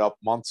given it up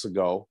months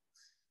ago.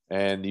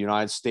 And the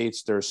United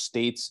States, there are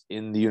states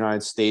in the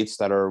United States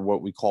that are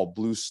what we call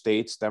blue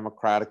states,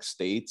 democratic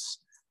states,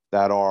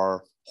 that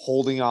are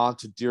holding on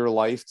to dear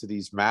life to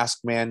these mask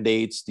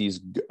mandates, these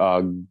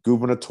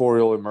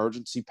gubernatorial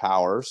emergency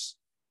powers.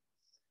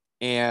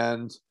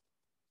 And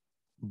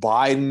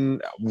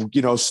Biden,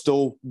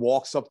 still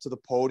walks up to the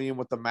podium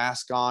with the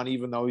mask on,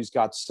 even though he's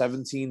got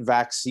 17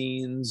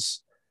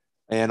 vaccines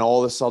and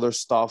all this other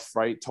stuff,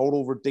 right?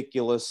 Total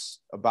ridiculous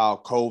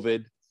about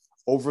COVID,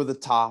 over the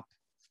top.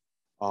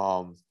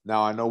 Now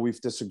I know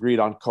we've disagreed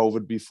on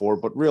COVID before,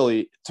 but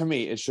really, to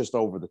me, it's just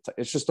over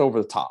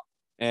the top.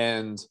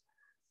 And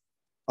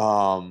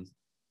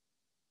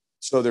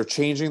so they're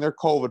changing their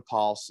COVID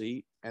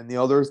policy. And the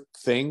other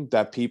thing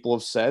that people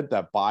have said,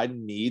 that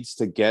Biden needs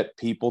to get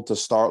people to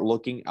start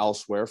looking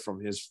elsewhere from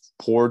his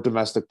poor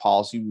domestic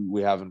policy.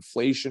 We have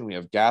inflation, we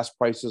have gas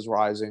prices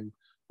rising,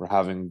 we're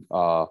having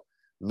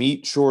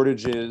meat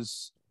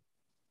shortages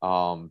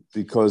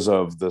because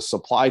of the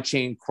supply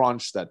chain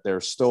crunch that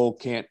they're still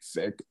can't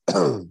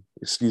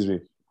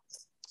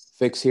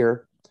fix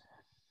here.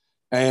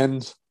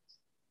 And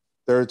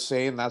they're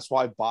saying that's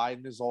why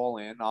Biden is all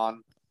in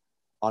on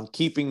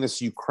keeping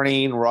this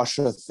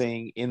Ukraine-Russia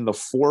thing in the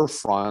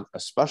forefront,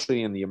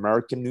 especially in the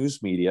American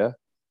news media,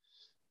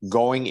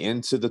 going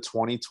into the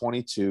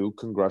 2022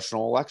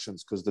 congressional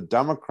elections, because the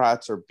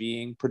Democrats are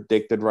being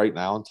predicted right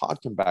now, and Todd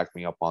can back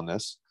me up on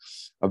this,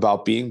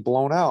 about being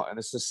blown out. And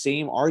it's the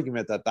same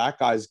argument that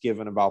guy's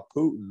given about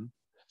Putin,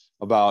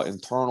 about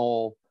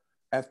internal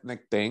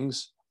ethnic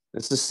things.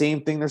 It's the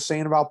same thing they're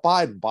saying about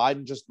Biden.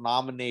 Biden just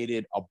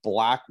nominated a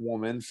black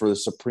woman for the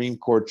Supreme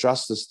Court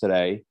justice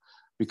today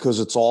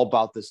because it's all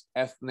about this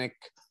ethnic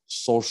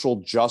social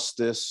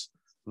justice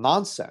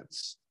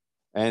nonsense.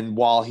 And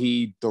while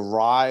he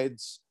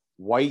derides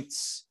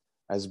whites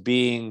as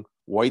being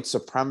white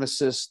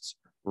supremacists,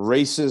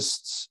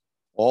 racists,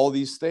 all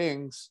these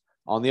things,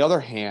 on the other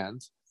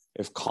hand,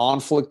 if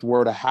conflict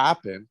were to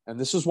happen, and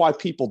this is why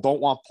people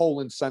don't want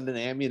Poland sending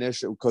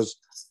ammunition, because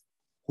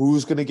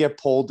who's going to get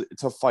pulled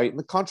to fight in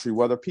the country,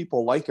 whether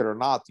people like it or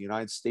not? The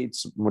United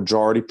States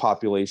majority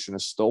population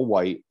is still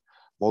white.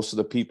 Most of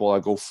the people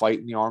that go fight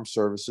in the armed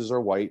services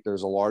are white.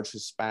 There's a large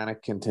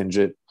Hispanic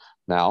contingent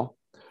now.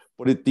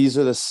 But these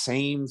are the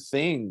same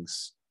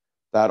things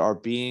that are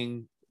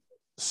being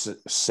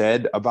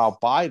said about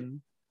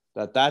Biden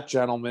that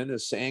gentleman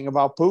is saying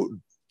about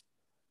Putin.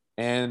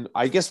 And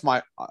I guess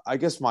my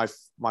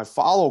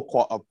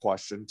follow-up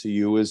question to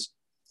you is,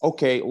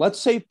 okay, let's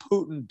say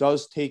Putin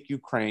does take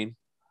Ukraine.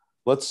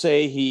 Let's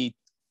say he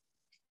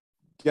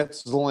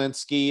gets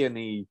Zelensky and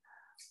he,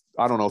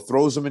 I don't know,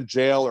 throws him in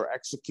jail or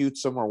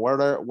executes him or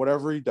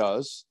whatever he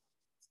does.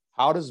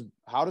 How does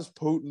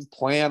Putin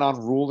plan on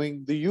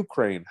ruling the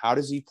Ukraine? How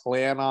does he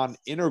plan on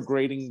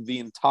integrating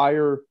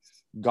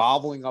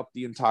gobbling up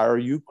the entire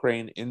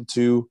Ukraine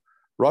into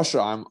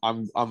Russia?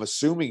 I'm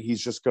assuming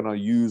he's just going to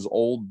use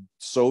old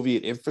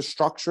Soviet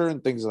infrastructure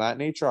and things of that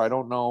nature. I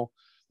don't know,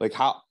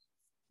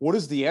 what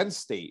is the end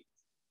state?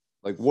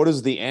 What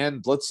is the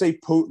end? Let's say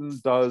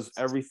Putin does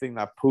everything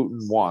that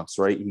Putin wants,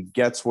 right? He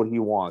gets what he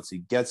wants. He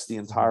gets the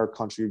entire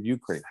country of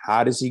Ukraine.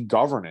 How does he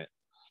govern it?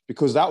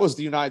 Because that was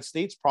the United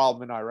States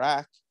problem in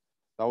Iraq.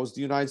 That was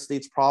the United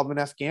States problem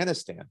in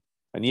Afghanistan.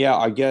 And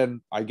yeah,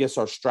 again, I guess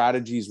our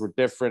strategies were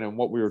different, and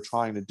what we were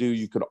trying to do,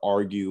 you could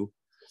argue,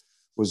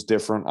 was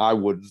different. I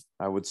would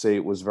say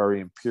it was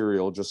very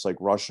imperial, just like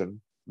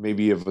Russian,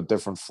 maybe of a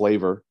different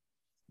flavor.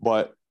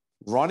 But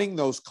running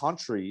those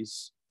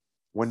countries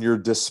when you're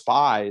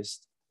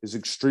despised is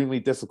extremely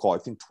difficult.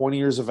 I think 20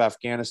 years of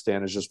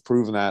Afghanistan has just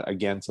proven that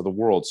again to the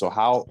world. So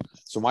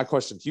my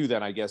question to you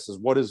then, I guess, is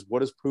what is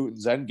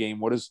Putin's end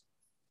game?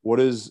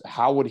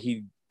 How would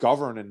he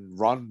govern and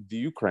run the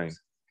Ukraine?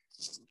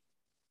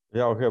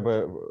 Yeah, okay,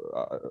 but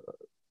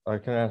I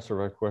can answer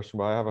that question,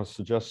 but I have a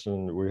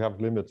suggestion. We have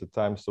limited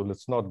time, so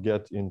let's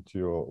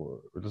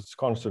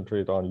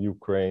concentrate on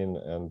Ukraine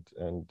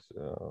and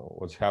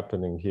what's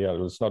happening here.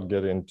 Let's not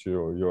get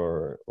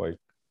into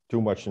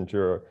too much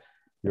into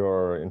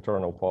your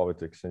internal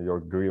politics and your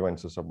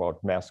grievances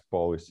about mask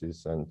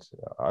policies. And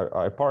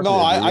I partly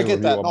I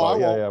get that.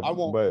 I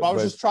won't. But I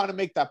was just trying to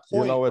make that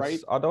point, right?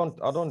 I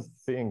don't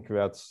think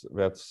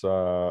that's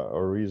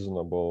a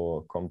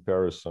reasonable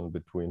comparison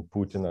between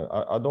Putin and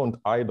I don't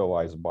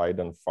idolize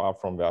Biden. Far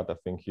from that. I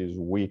think he's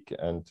weak,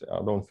 and I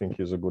don't think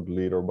he's a good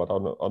leader. But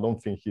I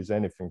don't think he's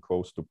anything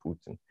close to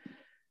Putin.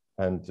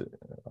 And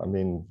I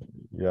mean,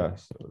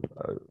 yes,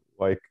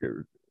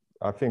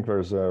 I think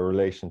there's a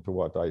relation to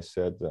what I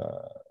said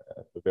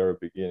at the very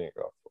beginning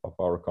of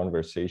our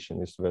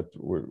conversation, is that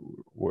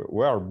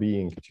we are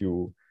being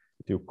too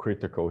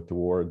critical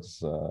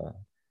towards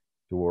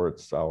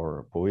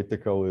our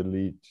political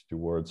elite,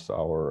 towards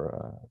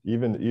our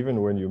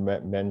even when you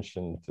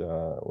mentioned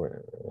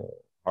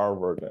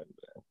Harvard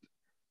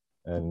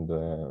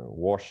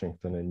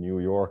Washington and New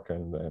York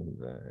and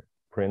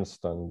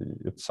Princeton.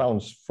 It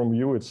sounds, from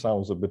you, it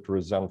sounds a bit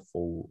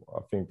resentful.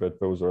 I think that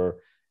those are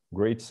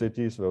great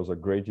cities, those are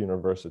great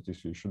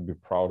universities. You should be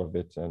proud of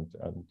it and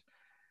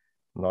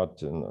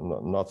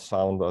not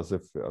sound as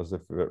if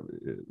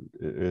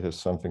it is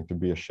something to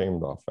be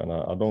ashamed of. And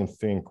I don't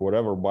think,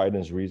 whatever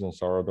Biden's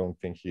reasons are, I don't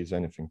think he's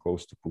anything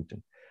close to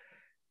Putin.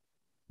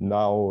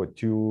 Now,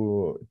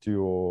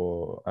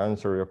 to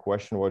answer your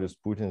question, what is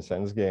Putin's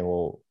endgame?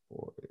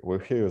 Well,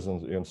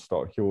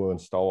 he will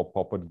install a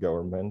puppet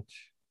government.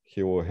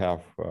 He will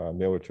have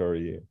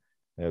military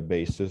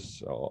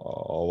bases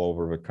all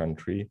over the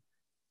country,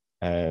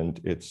 and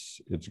it's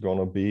going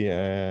to be,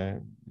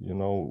 you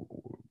know,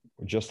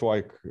 just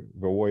like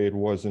the way it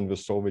was in the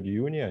Soviet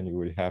Union. You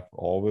would have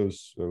all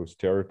those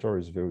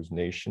territories, those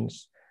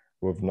nations,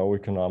 with no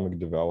economic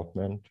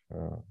development,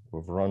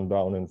 with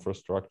rundown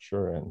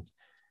infrastructure, and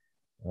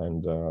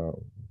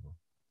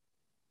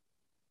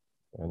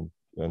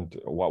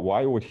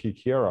why would he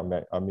care?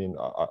 I mean,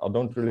 I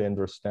don't really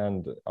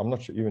understand. I'm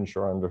not even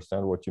sure I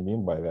understand what you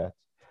mean by that.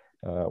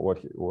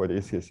 What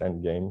is his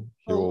end game?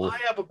 Well, I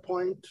have a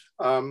point.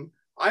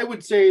 I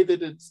would say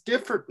that it's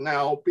different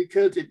now,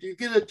 because if you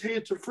get a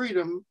taste of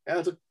freedom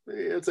as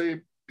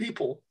a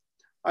people,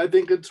 I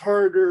think it's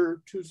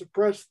harder to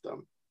suppress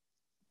them.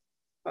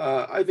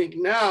 I think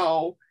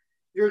now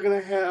you're going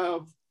to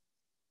have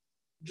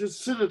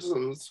just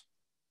citizens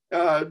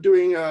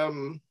doing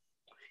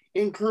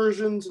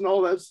incursions and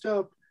all that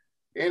stuff,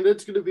 and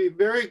it's going to be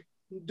very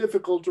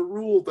difficult to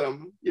rule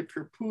them if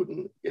you're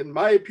Putin, in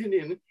my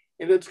opinion,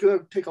 and it's going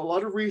to take a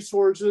lot of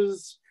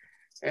resources,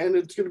 and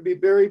it's going to be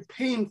very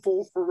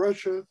painful for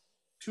Russia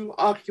to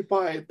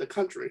occupy the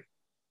country.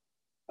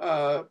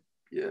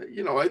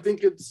 You know, I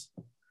think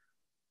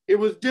it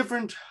was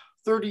different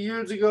 30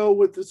 years ago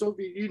with the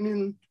Soviet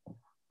Union,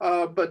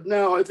 but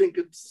now I think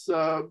it's,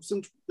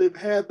 since they've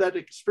had that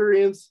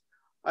experience,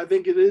 I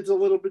think it is a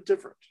little bit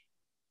different.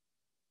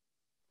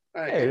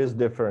 It is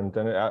different,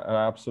 and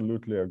I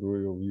absolutely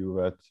agree with you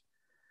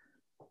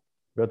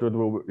that it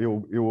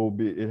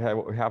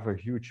will have a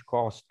huge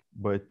cost.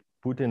 But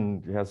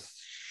Putin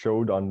has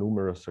showed on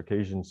numerous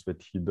occasions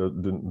that he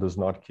does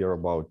not care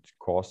about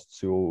costs.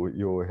 So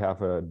you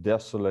have a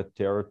desolate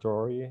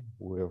territory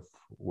with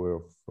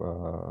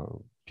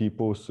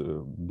people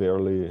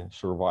barely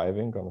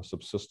surviving on a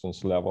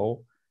subsistence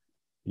level.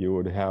 You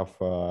would have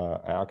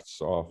acts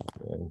of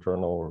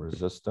internal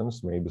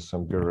resistance, maybe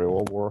some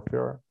guerrilla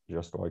warfare,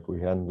 just like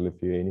we had in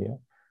Lithuania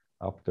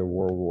after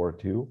World War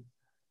II.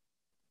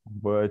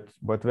 But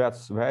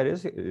that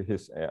is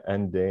his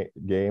end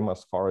game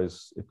as far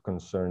as it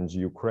concerns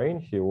Ukraine.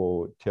 He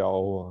will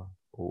tell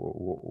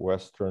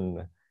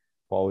Western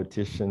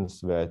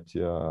politicians that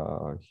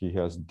he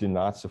has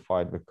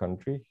denazified the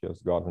country. He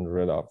has gotten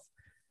rid of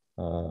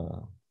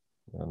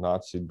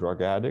Nazi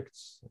drug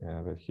addicts,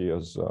 and that he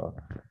has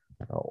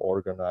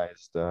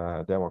organized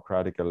a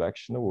democratic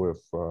election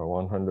with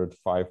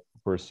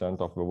 105%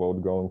 of the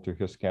vote going to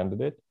his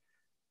candidate.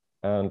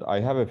 And I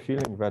have a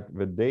feeling that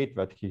the date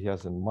that he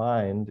has in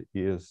mind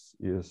is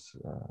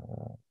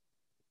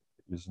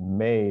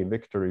May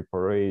victory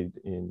parade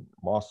in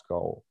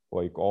Moscow.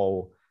 Like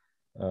all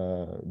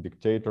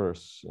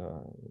dictators,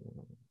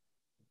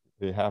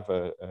 they have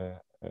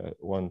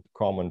one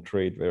common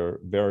trait. They're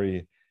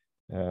very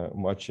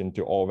much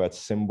into all that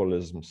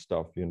symbolism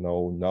stuff, you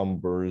know,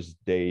 numbers,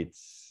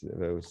 dates,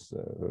 those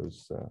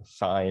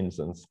signs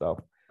and stuff.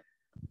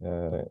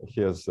 He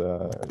has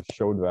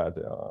showed that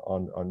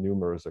on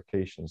numerous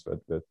occasions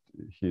that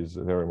he's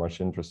very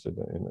much interested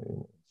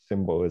in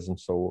symbolism.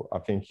 So I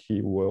think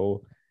he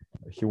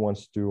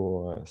wants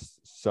to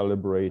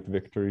celebrate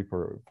victory.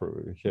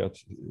 He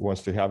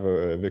wants to have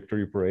a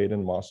victory parade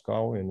in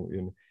Moscow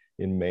in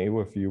May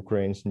with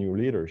Ukraine's new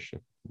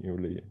leadership,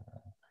 newly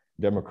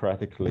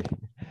democratically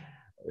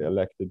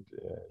elected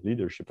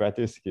leadership. That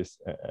is his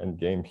end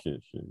game.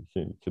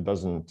 He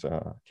doesn't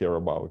care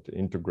about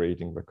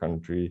integrating the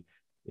country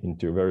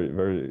into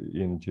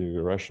into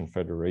the Russian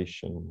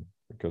Federation,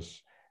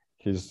 because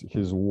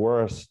his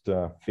worst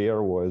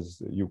fear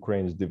was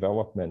Ukraine's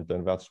development,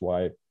 and that's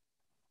why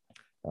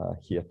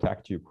he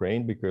attacked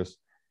Ukraine, because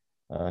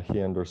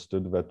he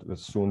understood that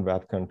soon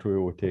that country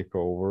will take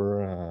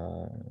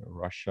over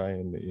Russia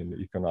in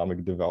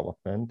economic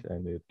development,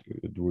 and it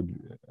would.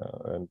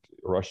 And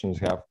Russians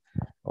have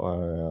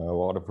a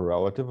lot of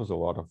relatives, a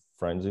lot of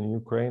friends in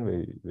Ukraine.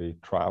 They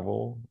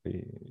travel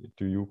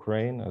to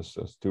Ukraine as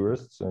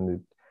tourists, and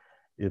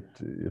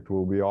it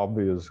will be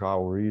obvious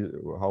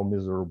how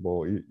miserable,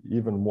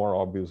 even more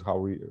obvious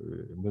how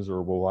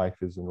miserable life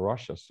is in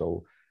Russia.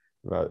 So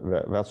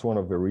that's one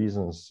of the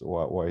reasons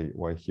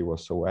why he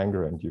was so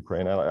angry at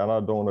Ukraine. And I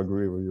don't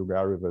agree with you,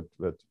 Gary,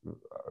 that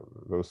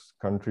those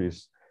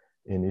countries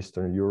in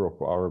Eastern Europe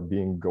are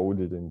being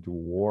goaded into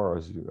war,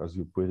 as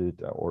you put it,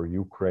 or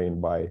Ukraine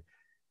by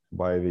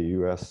the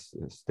U.S.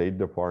 State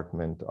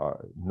Department.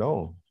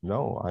 No.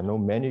 I know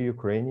many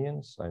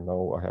Ukrainians. I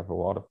have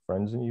a lot of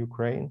friends in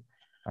Ukraine.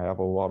 I have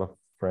a lot of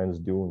friends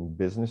doing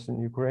business in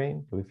Ukraine,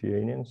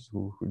 Lithuanians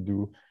who do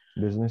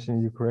business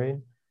in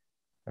Ukraine.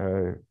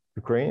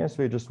 Ukrainians,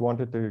 they just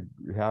wanted to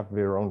have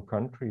their own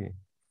country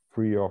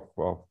free of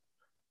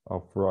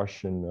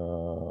Russian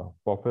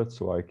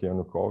puppets like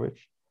Yanukovych.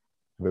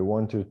 They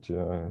wanted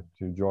to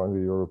join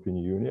the European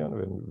Union,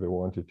 and they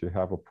wanted to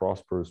have a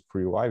prosperous,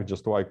 free life,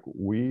 just like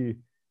we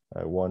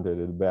wanted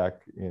it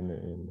back in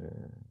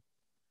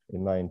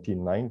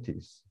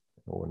 1990s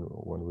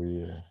when we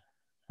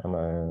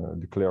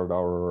declared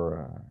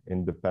our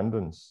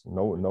independence.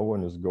 No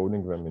one is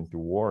goading them into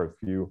war.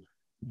 If you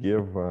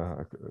give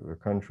the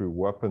country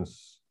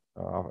weapons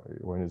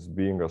when it's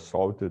being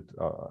assaulted,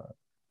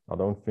 I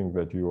don't think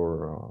that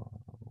you're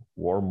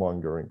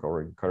warmongering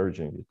or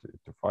encouraging it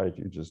to fight.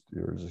 You're just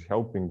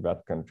helping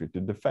that country to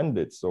defend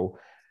it. So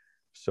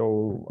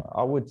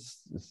I would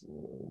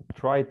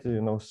try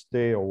to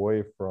stay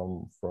away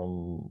from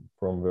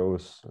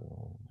those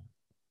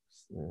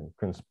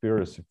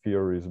conspiracy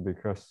theories,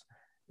 because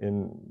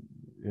in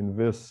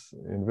this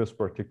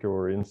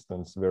particular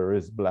instance there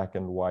is black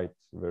and white.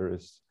 There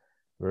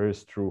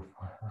is truth,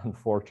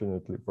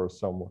 unfortunately, for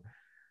some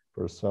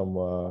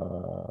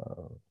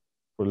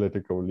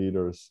political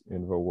leaders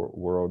in the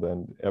world,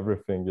 and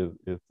everything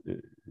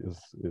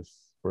is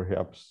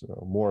perhaps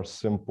more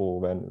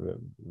simple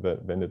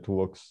than it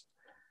looks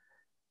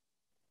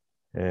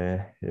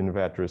in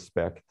that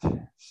respect.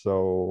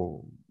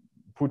 So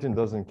Putin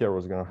doesn't care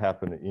what's going to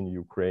happen in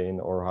Ukraine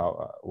or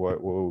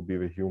what will be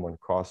the human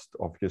cost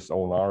of his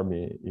own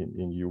army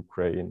in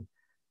Ukraine.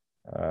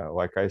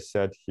 Like I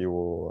said, he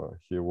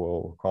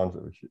will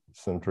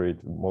concentrate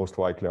most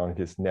likely on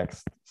his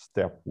next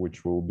step,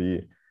 which will be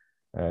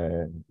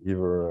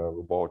either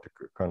the Baltic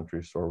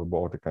countries or the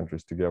Baltic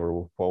countries together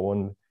with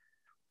Poland.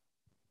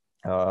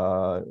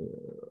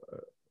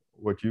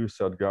 What you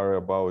said, Gary,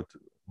 about,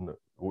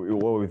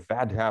 well, if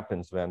that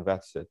happens, then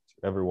that's it.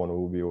 Everyone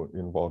will be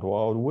involved.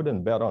 Well, I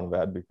wouldn't bet on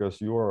that, because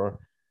you are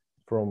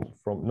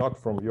not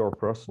from your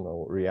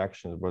personal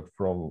reactions, but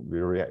from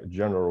the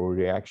general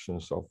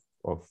reactions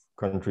of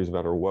countries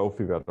that are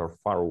wealthy, that are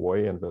far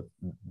away, and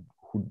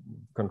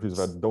countries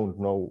that don't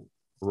know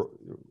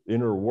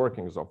inner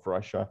workings of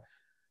Russia.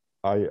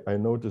 I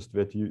noticed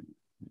that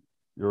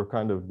you're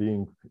kind of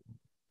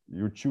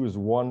you choose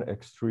one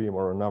extreme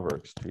or another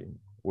extreme.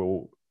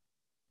 Well,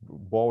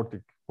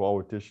 Baltic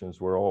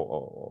politicians were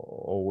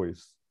always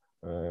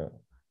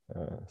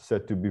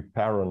said to be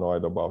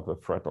paranoid about the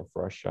threat of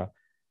Russia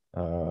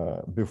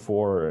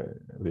before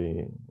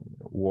the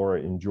war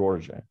in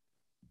Georgia,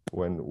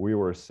 when we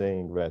were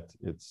saying that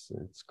it's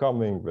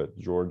coming, that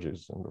Georgia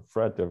is under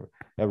threat.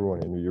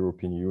 Everyone in the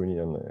European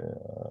Union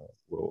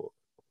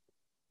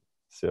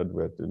said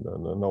that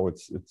no,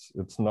 it's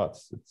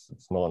nuts,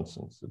 it's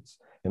nonsense. It's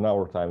in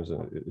our times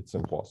it's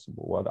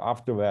impossible. Well,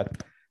 after that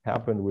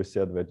happened, we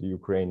said that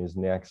Ukraine is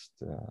next.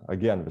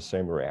 Again, the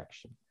same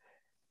reaction.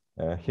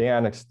 He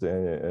annexed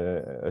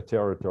a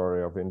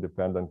territory of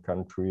independent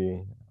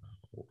country.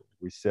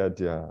 We said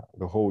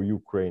the whole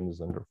Ukraine is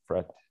under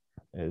threat.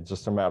 It's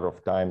just a matter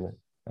of time.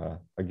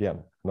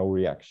 Again, no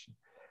reaction.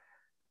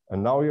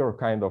 And now you're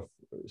kind of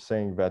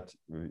saying that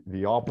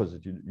the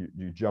opposite.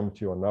 You jump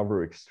to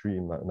another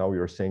extreme. Now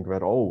you're saying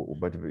that, oh,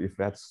 but if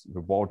that's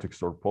the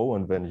Baltics or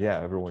Poland, then yeah,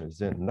 everyone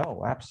is in.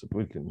 No,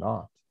 absolutely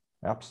not.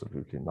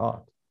 Absolutely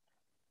not.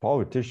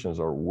 Politicians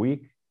are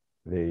weak.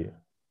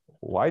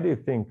 Why do you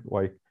think,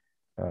 like,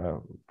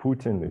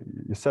 Putin,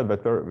 you said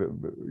that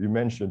you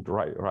mentioned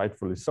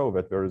rightfully so,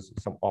 that there is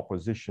some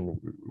opposition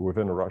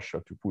within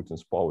Russia to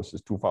Putin's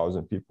policies.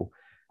 2,000 people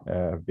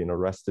have been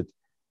arrested.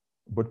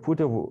 But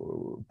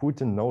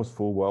Putin knows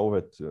full well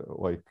that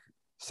like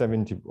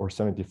 70 or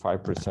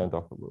 75%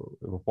 of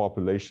the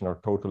population are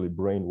totally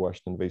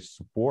brainwashed, and they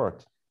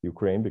support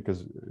Ukraine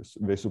because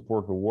they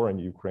support the war in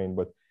Ukraine,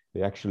 but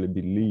they actually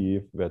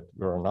believe that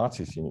there are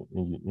Nazis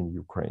in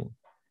Ukraine.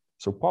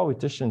 So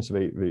politicians,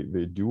 they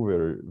do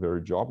their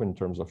job in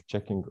terms of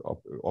checking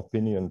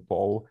opinion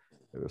poll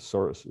and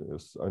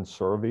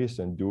surveys,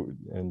 and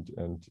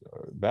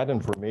that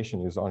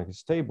information is on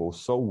his table.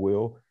 So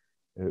will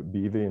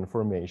be the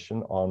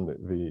information on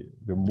the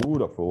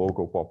mood of the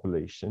local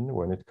population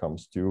when it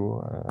comes to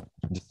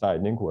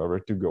deciding whether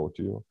to go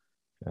to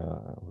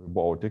the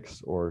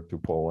Baltics or to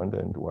Poland,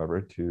 and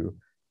whether to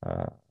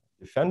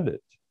defend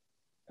it.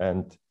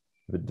 And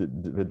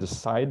the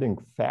deciding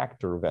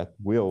factor that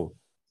will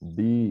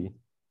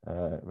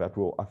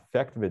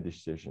affect the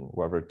decision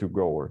whether to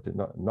go or to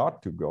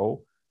not to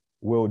go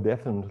will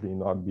definitely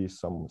not be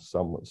some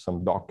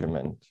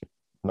document,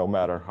 no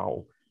matter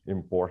how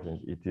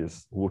important it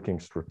is, looking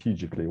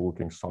strategically,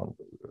 looking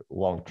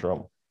long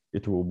term.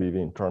 It will be the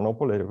internal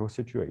political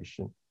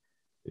situation.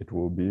 It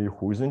will be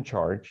who's in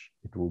charge.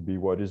 It will be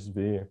what is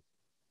the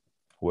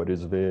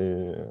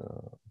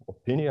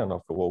opinion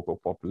of the local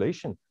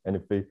population, and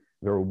if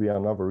there will be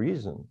another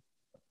reason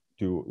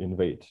to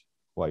invade,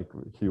 like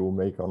he will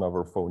make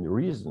another phony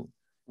reason.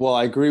 Well,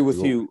 I agree with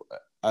you.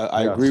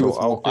 I agree with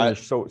you. I'll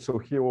finish. So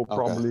he will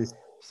probably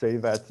say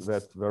that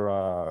there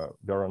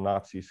are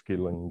Nazis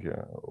killing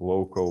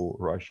local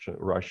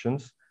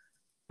Russians,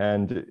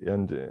 and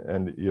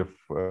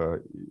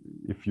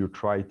if you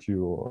try to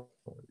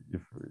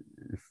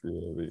if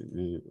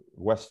the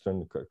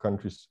Western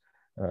countries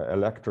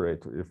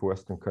electorate, if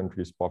Western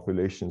countries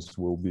populations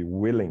will be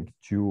willing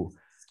to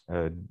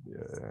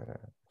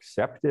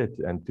accept it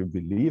and to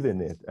believe in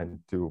it and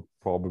to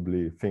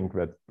probably think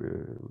that,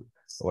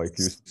 like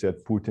you said,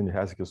 Putin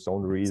has his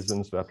own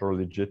reasons that are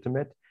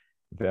legitimate,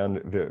 then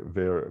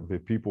the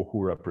people who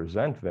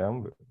represent them,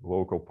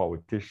 local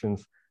politicians,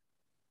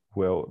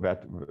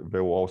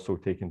 they will also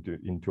take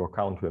into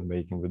account when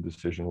making the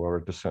decision whether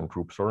to send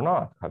troops or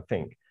not. I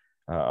think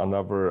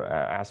another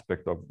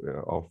aspect of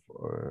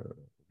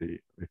the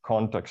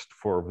context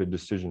for the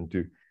decision to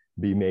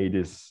be made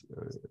is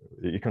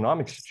the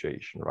economic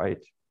situation,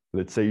 right?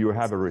 Let's say you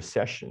have a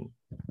recession,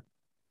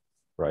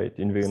 right,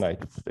 in the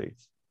United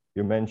States.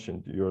 You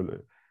mentioned your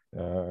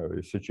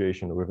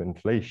situation with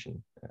inflation.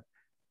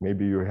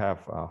 Maybe you have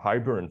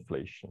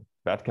hyperinflation.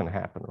 That can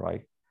happen,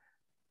 right?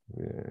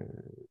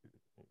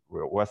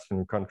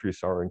 Western countries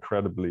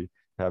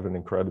have an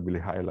incredibly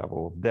high level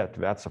of debt.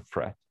 That's a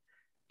threat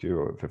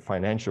to the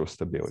financial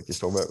stability.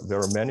 So there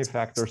are many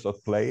factors at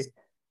play.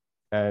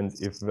 And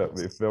if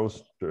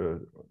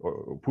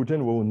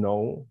Putin will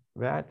know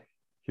that,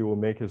 he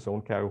will make his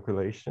own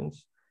calculations.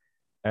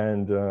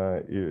 And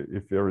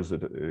if there is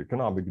an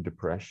economic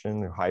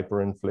depression,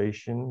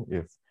 hyperinflation,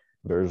 if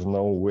there's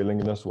no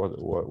willingness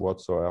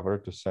whatsoever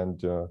to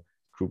send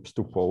troops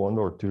to Poland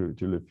or to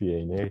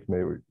Lithuania, it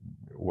may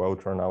well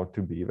turn out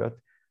to be that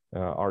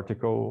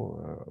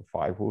Article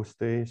 5 will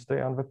stay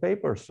on the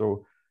paper.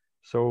 So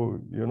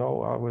you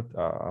know,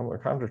 I'm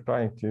kind of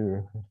trying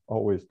to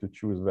always to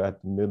choose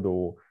that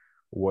middle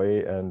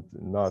way and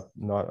not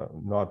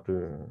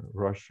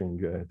rushing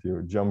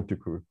to jump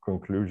to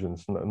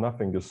conclusions.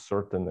 Nothing is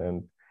certain,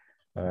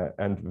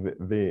 and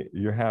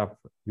you have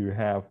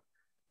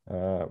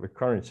the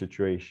current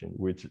situation,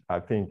 which I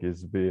think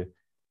is the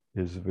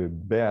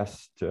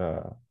best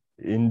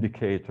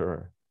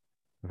indicator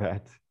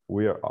that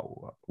we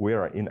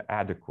are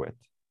inadequate.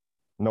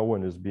 No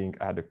one is being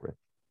adequate,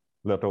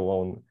 let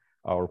alone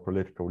our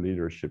political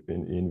leadership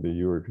in the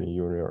European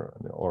Union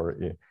or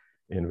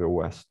in the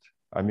West.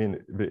 I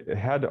mean, the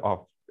head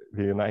of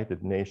the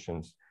United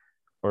Nations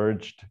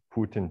urged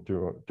Putin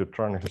to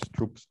turn his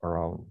troops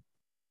around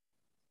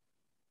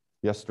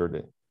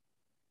yesterday.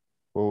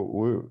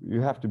 Well,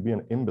 you have to be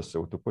an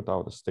imbecile to put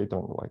out a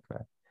statement like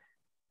that.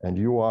 And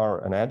you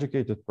are an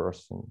educated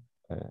person,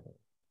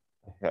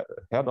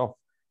 head of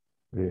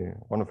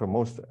one of the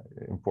most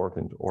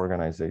important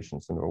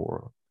organizations in the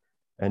world.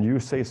 And you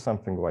say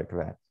something like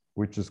that,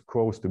 which is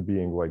close to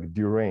being like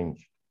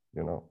deranged,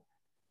 you know.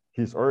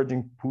 He's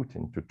urging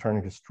Putin to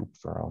turn his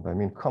troops around. I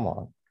mean, come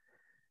on.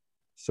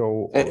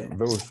 So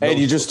Ed,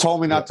 you just told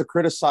me not to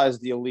criticize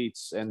the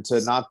elites and to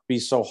not be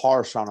so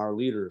harsh on our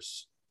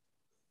leaders.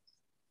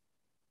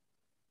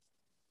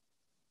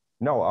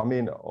 No, I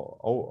mean,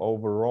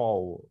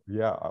 overall,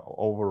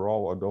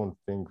 I don't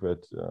think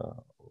that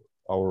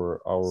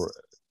our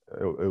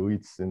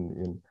elites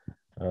in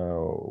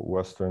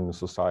Western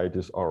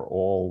societies are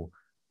all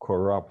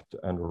corrupt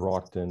and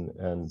rotten,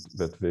 and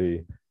that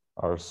they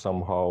are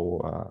somehow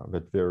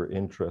that their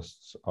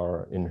interests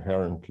are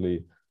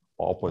inherently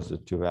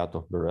opposite to that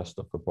of the rest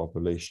of the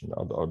population.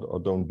 I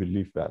don't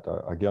believe that.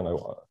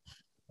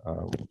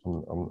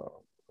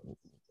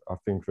 I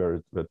think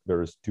that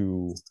there is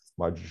too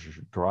much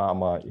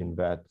drama in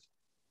that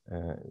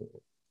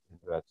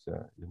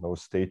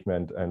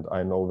statement, and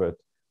I know that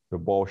the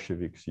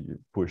Bolsheviks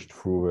pushed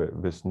through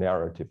this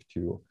narrative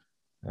to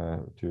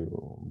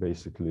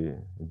basically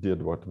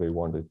did what they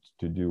wanted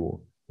to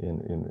do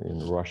in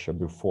Russia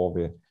before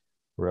the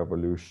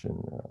revolution.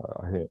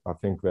 I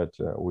think that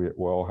we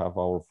all have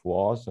our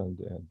flaws, and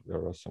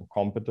there are some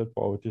competent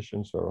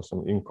politicians, there are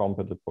some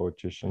incompetent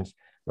politicians,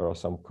 there are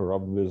some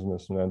corrupt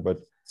businessmen, but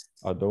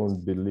I don't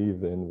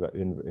believe in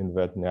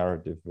that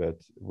narrative that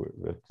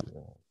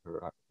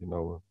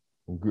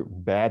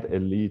bad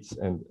elites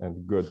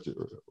and good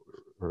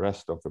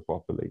rest of the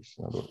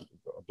population. I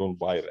don't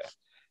buy that.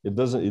 It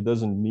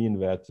doesn't mean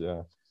that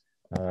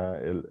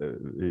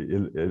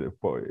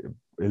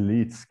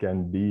elites can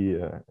be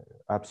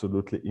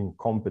absolutely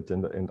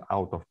incompetent and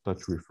out of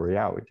touch with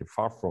reality.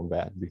 Far from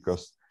that,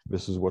 because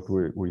this is what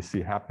we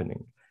see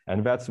happening.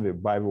 And that's,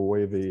 by the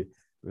way, the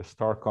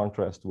stark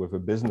contrast with the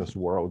business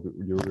world.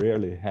 You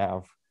rarely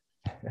have,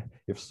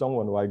 if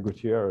someone like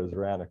Gutierrez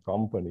ran a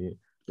company,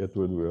 it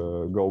would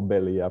go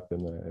belly up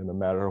in a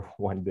matter of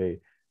one day.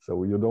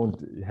 So you don't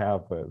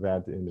have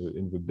that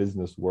in the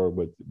business world,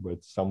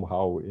 but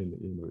somehow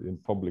in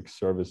public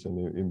service and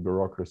in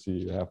bureaucracy,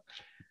 you have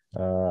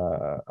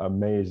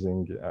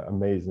amazing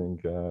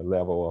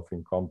level of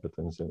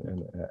incompetence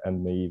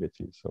and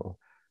naivety. So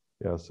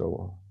yeah,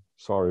 so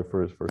sorry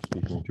for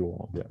speaking too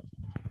long.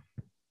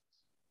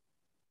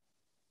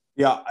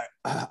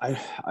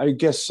 I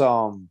guess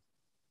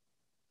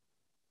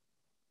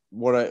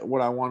what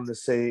I wanted to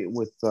say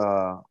with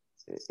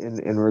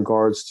in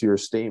regards to your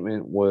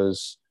statement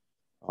was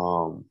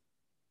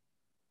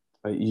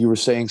you were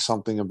saying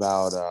something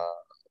about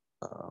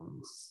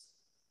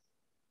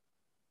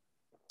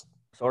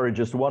Sorry,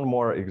 just one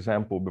more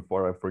example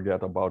before I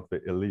forget about the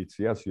elites.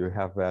 Yes, you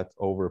have that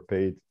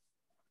overpaid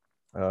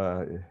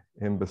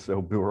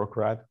imbecile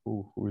bureaucrat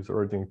who is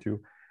urging to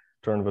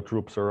turn the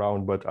troops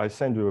around. But I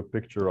sent you a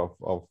picture of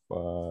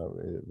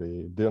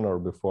the dinner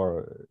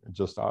before,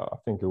 just I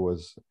think it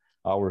was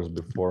hours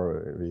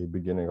before the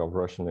beginning of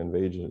Russian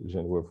invasion,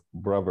 with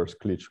brothers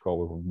Klitschko,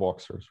 with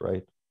boxers,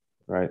 right?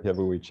 Right.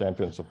 Heavyweight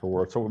champions of the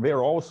world. So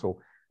they're also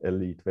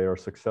elite. They are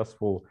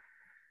successful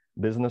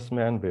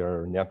businessmen.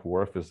 Their net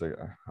worth is,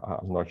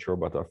 I'm not sure,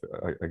 but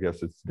I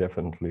guess it's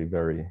definitely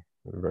very,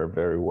 very,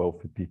 very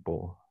wealthy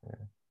people.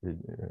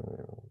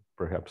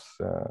 Perhaps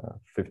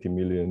 $50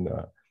 million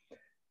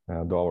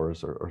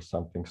or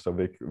something. So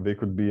they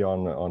could be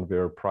on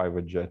their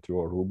private jet to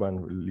Aruba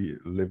and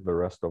live the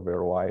rest of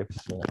their lives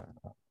on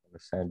a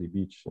sandy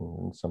beach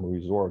in some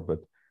resort, but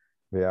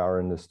they are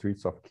in the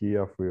streets of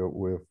Kiev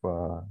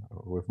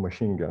with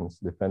machine guns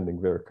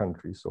defending their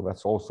country. So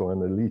that's also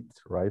an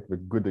elite, right? A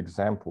good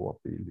example of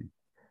the elite.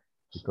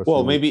 Because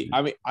well, maybe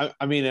I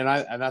mean,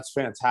 and that's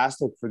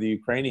fantastic for the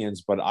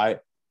Ukrainians, but I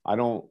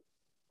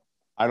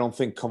don't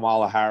think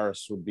Kamala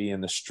Harris would be in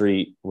the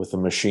street with a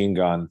machine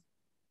gun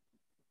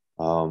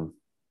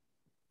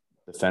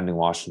defending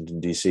Washington,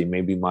 D.C.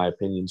 Maybe my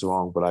opinion's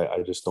wrong, but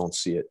I just don't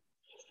see it.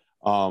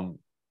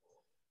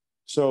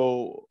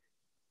 So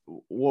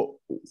what?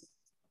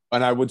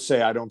 And I would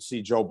say I don't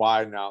see Joe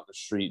Biden out in the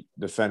street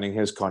defending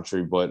his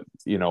country, but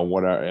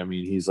I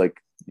mean, he's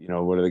like,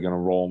 what are they going to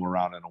roll him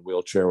around in a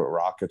wheelchair with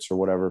rockets or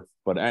whatever?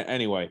 But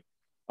anyway,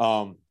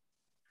 I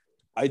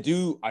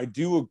do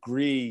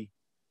agree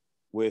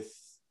with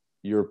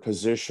your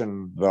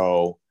position,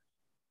 though.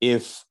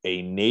 If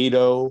a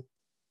NATO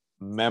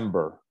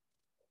member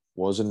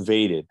was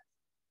invaded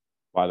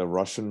by the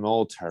Russian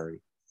military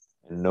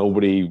and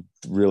nobody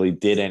really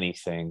did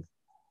anything,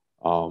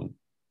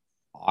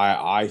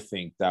 I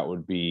think that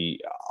would be,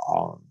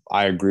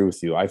 I agree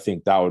with you. I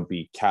think that would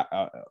be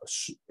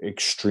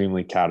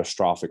extremely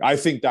catastrophic. I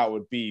think that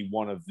would be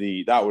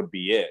that would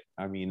be it.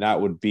 I mean,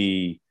 that would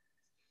be,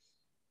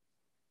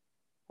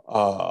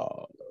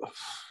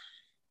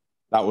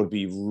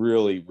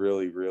 really,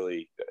 really,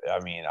 really, I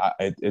mean,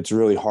 it's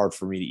really hard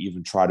for me to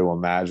even try to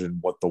imagine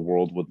what the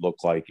world would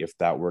look like if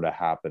that were to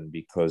happen,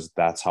 because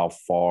that's how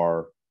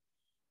far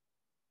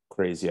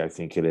crazy I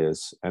think it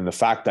is. And the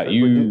fact that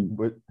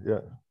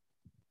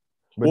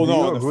But well, do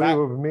you agree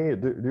with me?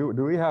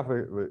 Do we have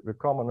a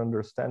common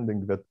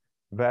understanding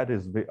that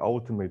is the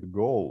ultimate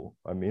goal?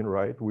 I mean,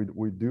 right?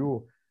 We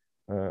do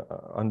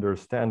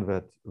understand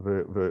that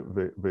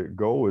the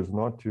goal is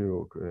not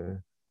to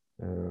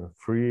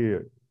free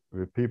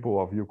the people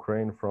of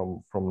Ukraine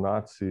from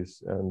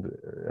Nazis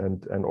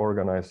and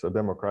organize a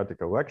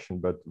democratic election,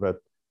 but that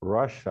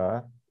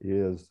Russia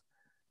is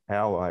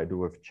allied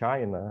with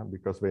China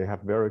because they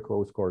have very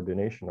close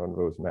coordination on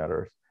those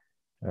matters.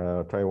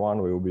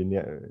 Taiwan will be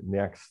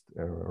next.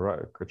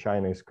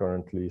 China is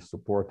currently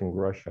supporting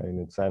Russia in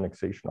its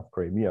annexation of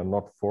Crimea,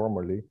 not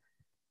formally,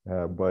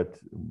 but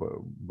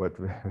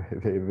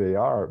they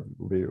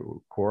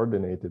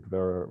coordinated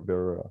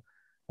their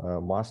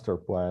master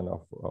plan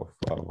of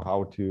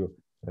how to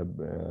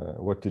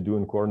what to do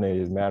in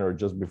coordinated manner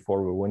just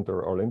before the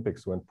Winter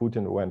Olympics when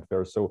Putin went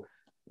there. So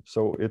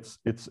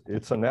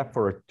it's an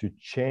effort to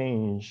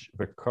change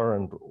the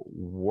current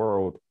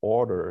world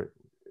order.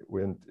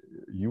 When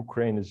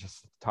Ukraine is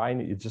just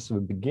tiny, it's just the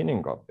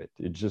beginning of it.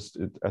 It's just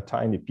a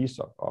tiny piece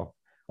of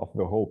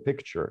the whole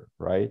picture,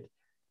 right?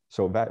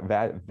 So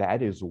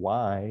that is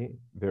why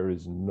there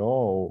is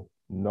no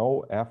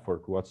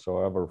effort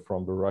whatsoever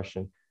from the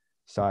Russian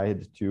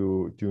side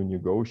to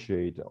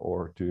negotiate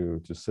or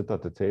to sit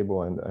at the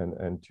table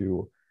and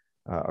to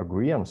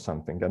agree on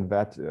something. And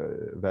that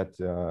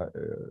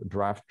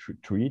draft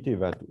treaty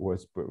that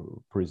was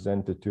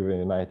presented to the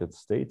United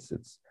States,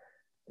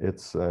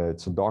 it's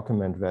a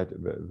document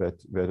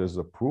that is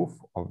a proof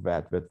of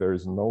that there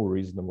is no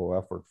reasonable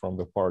effort from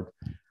the part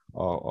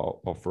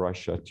of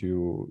Russia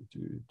to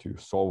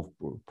solve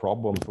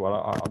problems. Well,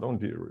 I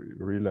don't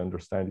really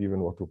understand even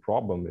what the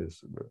problem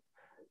is,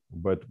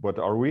 but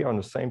are we on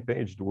the same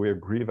page? Do we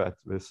agree that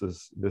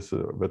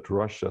that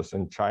Russia's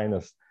and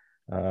China's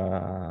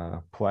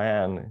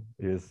plan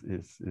is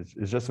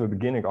just the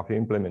beginning of the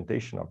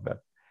implementation of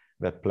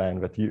that plan,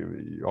 that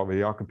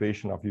the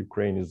occupation of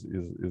Ukraine is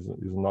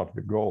not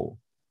the goal,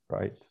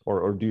 right?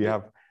 Or do you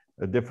have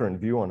a different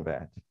view on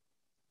that?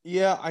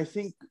 Yeah, I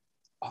think,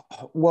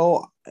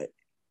 well,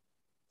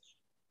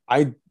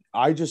 I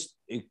just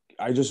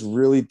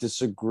really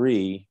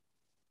disagree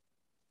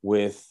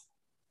with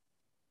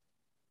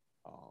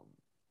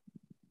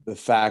the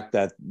fact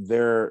that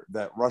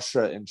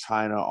Russia and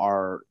China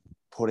are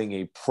putting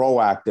a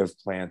proactive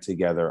plan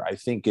together. I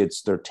think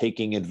they're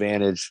taking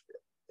advantage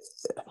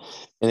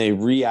in a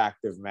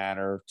reactive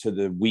manner to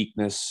the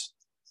weakness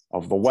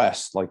of the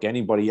West, like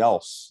anybody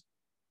else,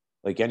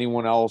 like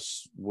anyone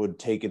else would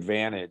take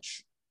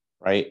advantage,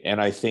 right? And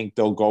I think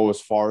they'll go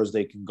as far as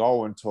they can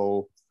go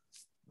until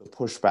the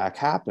pushback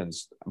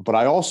happens. But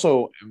I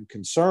also am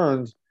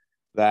concerned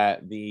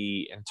that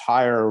the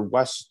entire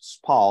West's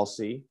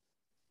policy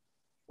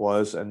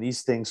was, and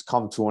these things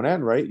come to an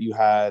end, right? You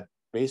had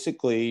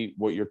basically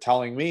what you're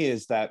telling me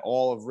is that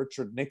all of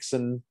Richard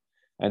Nixon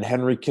and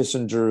Henry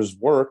Kissinger's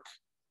work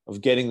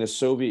of getting the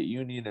Soviet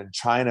Union and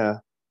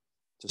China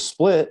to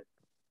split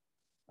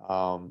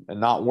and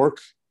not work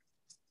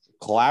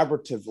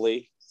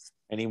collaboratively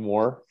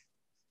anymore.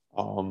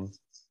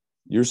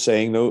 You're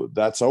saying though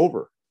that's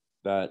over,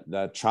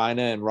 that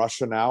China and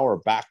Russia now are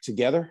back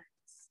together.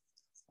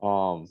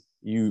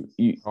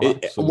 Absolutely,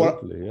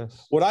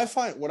 yes. What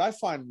I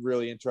find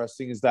really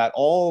interesting is that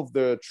all of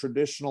the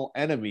traditional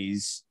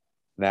enemies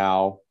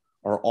now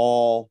are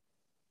all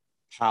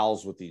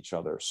pals with each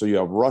other. So you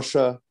have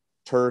Russia,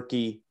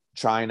 Turkey,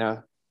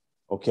 China,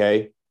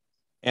 okay?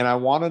 And I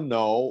want to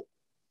know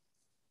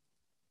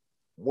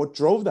what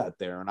drove that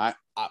there. And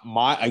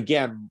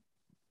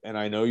and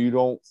I know you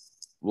don't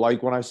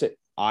like when I say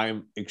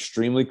I'm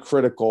extremely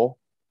critical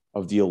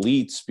of the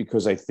elites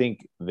because I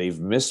think they've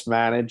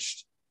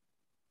mismanaged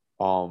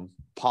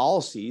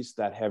policies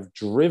that have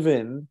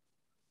driven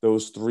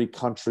those three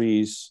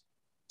countries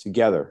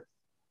together,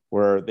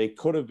 where they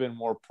could have been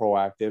more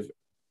proactive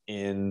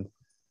in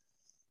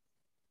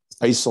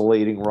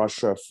isolating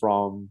Russia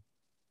from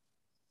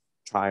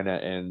China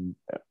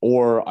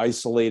or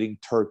isolating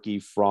Turkey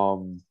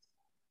from,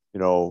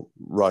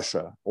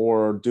 Russia,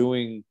 or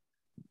doing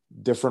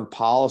different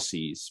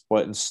policies.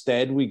 But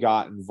instead we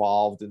got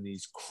involved in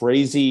these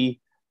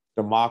crazy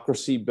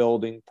democracy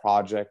building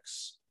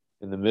projects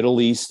in the Middle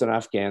East and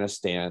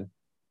Afghanistan,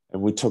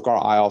 and we took our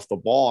eye off the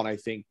ball. And I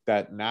think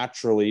that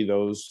naturally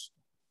those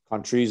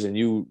countries, and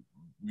you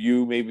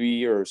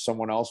maybe or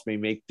someone else may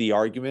make the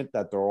argument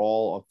that they're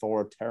all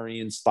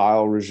authoritarian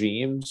style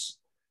regimes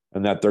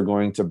and that they're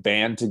going to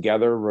band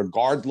together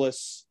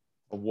regardless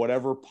of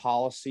whatever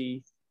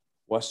policy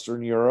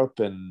Western Europe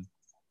and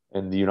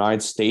the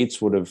United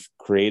States would have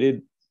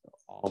created.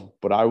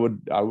 But I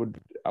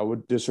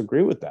would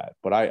disagree with that.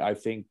 But I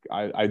think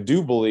I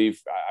do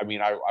believe,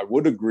 I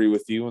would agree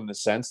with you in the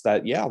sense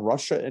that, yeah,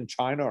 Russia and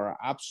China are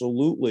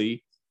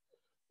absolutely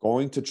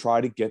going to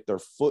try to get their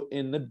foot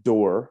in the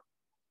door.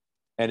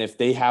 And if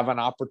they have an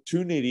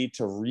opportunity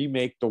to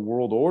remake the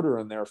world order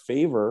in their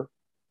favor,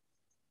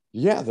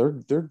 yeah,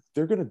 they're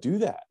going to do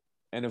that.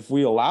 And if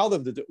we allow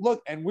them to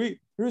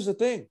here's the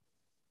thing.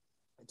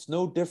 It's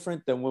no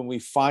different than when we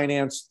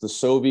financed the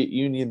Soviet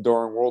Union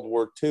during World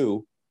War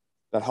II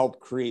that helped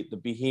create the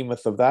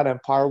behemoth of that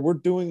empire. We're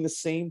doing the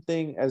same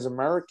thing as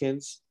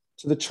Americans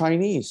to the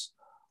Chinese.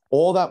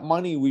 All that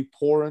money we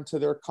pour into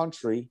their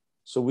country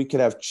so we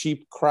could have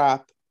cheap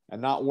crap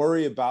and not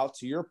worry about,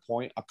 to your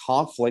point, a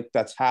conflict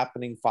that's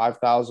happening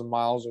 5,000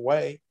 miles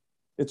away.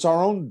 It's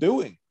our own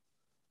doing.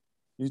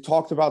 You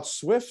talked about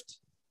SWIFT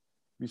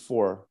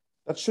before.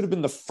 That should have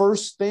been the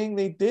first thing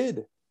they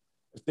did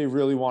if they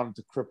really wanted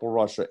to cripple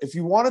Russia. If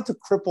you wanted to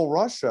cripple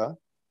Russia,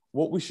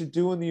 what we should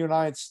do in the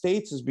United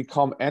States is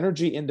become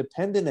energy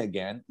independent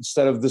again,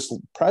 instead of this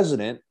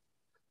president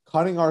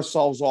cutting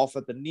ourselves off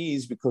at the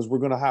knees because we're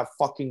going to have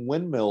fucking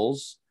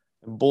windmills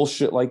and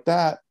bullshit like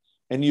that.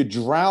 And you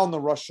drown the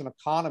Russian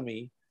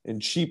economy in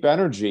cheap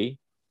energy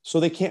so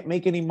they can't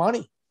make any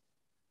money.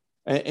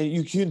 And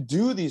you can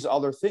do these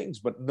other things,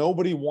 but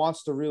nobody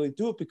wants to really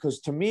do it because,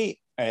 to me,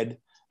 Ed,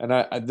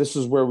 and this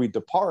is where we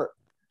depart,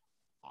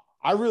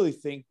 I really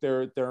think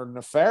they're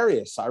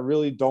nefarious. I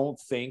really don't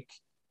think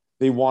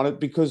they want it,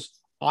 because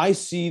I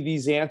see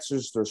these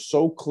answers. They're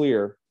so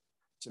clear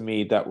to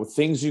me that with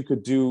things you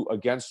could do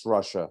against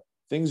Russia,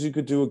 things you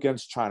could do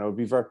against China would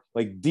be very,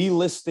 like,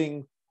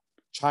 delisting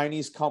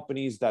Chinese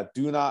companies that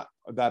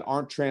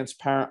aren't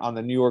transparent on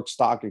the New York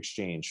Stock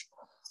Exchange,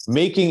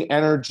 making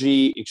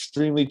energy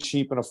extremely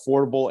cheap and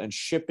affordable, and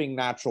shipping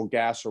natural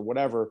gas or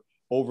whatever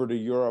over to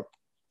Europe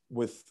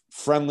with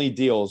friendly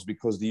deals,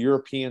 because the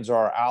Europeans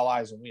are our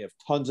allies and we have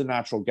tons of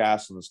natural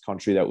gas in this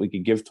country that we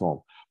could give to them.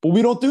 But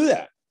we don't do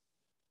that.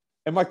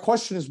 And my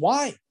question is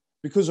why?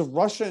 Because of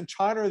Russia and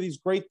China are these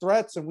great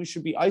threats, and we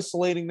should be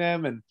isolating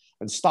them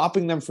and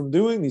stopping them from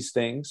doing these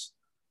things,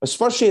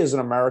 especially as an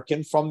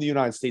American from the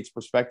United States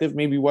perspective.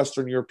 Maybe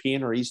Western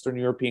European or Eastern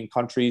European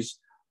countries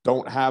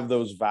don't have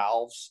those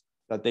valves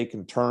that they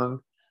can turn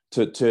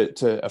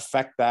to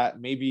affect that.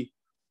 Maybe,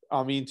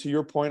 to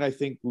your point, I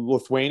think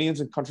Lithuanians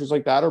and countries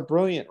like that are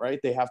brilliant, right?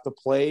 They have to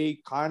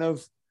play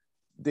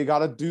they got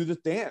to do the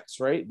dance,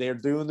 right? They're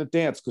doing the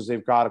dance because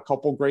they've got a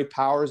couple great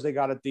powers they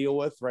got to deal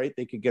with, right?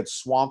 They could get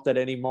swamped at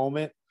any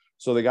moment.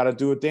 So they got to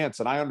do a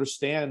dance. And I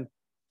understand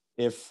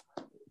if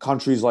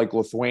countries like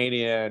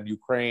Lithuania and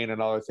Ukraine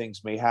and other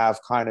things may have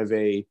kind of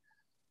a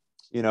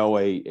in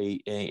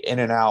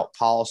and out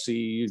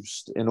policy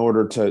just in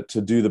order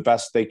to do the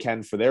best they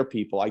can for their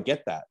people. I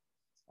get that.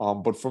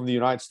 But from the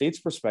United States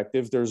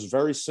perspective, there's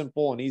very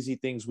simple and easy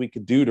things we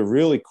could do to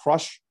really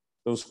crush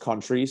those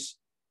countries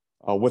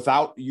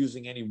without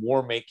using any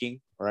war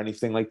making or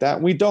anything like that.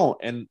 We don't.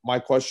 And my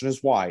question is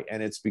why?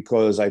 And it's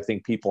because I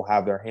think people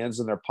have their hands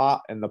in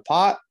the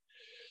pot,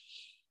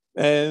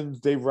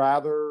 and they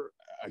rather,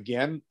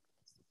 again,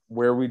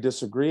 where we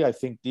disagree. I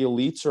think the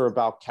elites are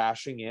about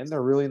cashing in.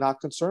 They're really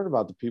not concerned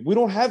about the people. We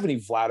don't have any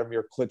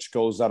Vladimir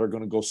Klitschko's that are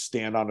going to go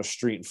stand on a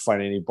street and fight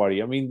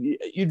anybody. I mean,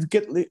 you'd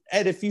get,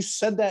 Ed, if you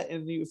said that,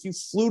 and if you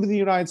flew to the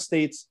United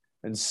States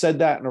and said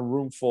that in a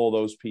room full of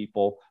those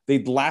people,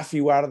 they'd laugh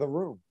you out of the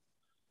room.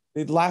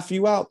 They'd laugh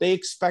you out. They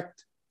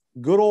expect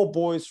good old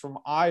boys from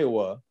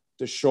Iowa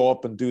to show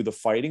up and do the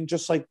fighting,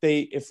 just like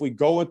if we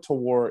go into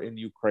war in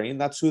Ukraine,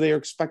 that's who they are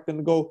expecting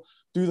to go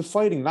do the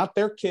fighting, not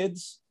their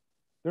kids.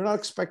 They're not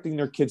expecting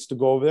their kids to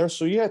go over there.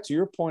 So yeah, to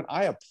your point,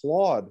 I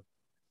applaud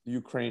the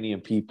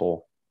Ukrainian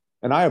people,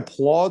 and I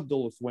applaud the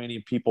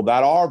Lithuanian people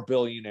that are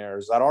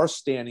billionaires, that are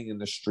standing in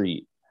the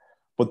street.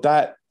 But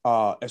that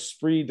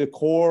esprit de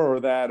corps, or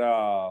that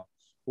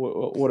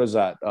what is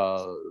that?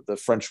 The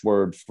French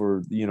word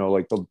for,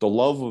 like the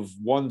love of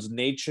one's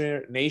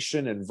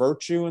nation and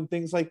virtue and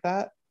things like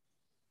that.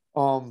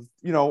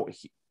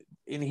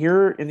 In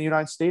here in the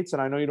United States,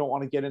 and I know you don't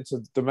want to get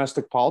into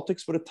domestic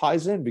politics, but it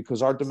ties in,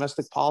 because our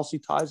domestic policy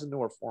ties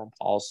into our foreign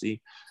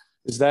policy,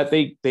 is that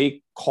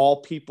they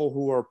call people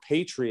who are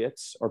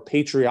patriots or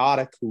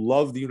patriotic, who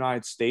love the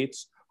United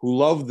States, who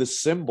love the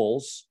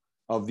symbols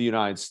of the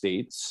United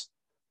States,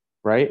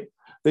 right?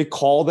 They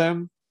call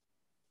them,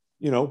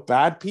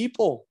 bad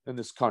people in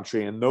this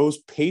country. And those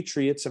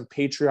patriots and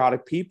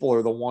patriotic people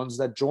are the ones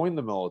that join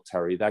the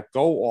military, that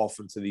go off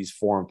into these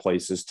foreign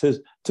places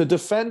to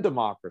defend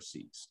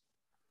democracies.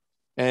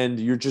 And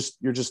you're just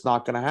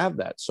not going to have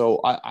that.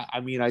 So I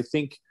mean, I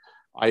think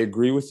I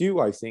agree with you.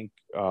 I think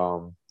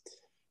to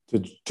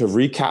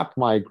recap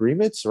my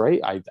agreements, right?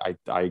 I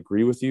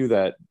agree with you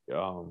that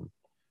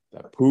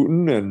that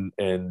Putin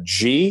and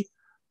Xi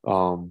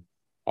have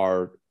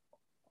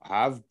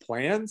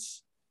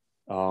plans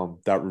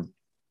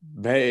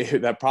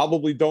that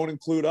probably don't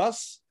include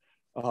us.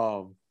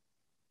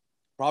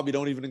 Probably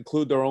don't even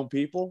include their own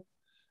people.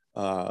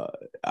 I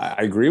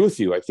agree with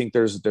you. I think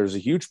there's a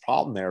huge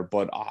problem there,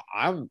 but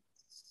I'm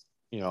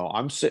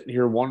sitting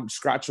here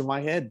scratching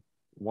my head,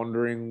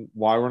 wondering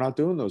why we're not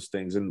doing those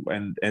things.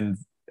 And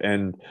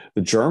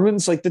the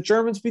Germans, be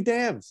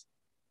damned.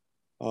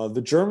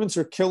 The Germans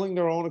are killing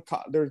their own.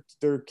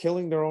 They're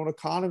killing their own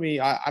economy.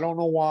 I don't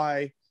know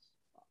why.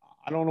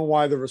 I don't know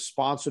why the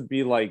response would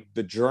be like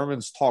the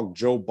Germans talk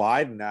Joe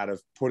Biden out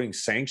of putting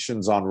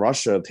sanctions on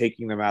Russia,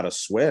 taking them out of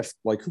SWIFT.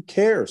 Like, who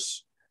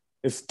cares?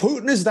 If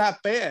Putin is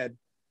that bad,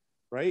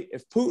 right?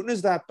 If Putin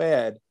is that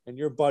bad and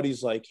your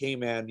buddy's like, hey,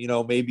 man,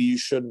 maybe you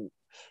shouldn't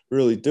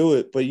really do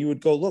it, but you would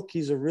go, look,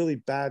 he's a really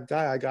bad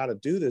guy, I got to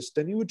do this.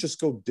 Then you would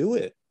just go do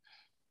it.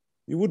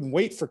 You wouldn't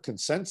wait for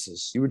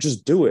consensus. You would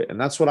just do it. And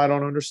that's what I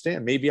don't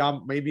understand. Maybe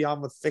I'm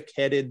a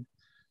thick-headed,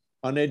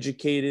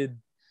 uneducated,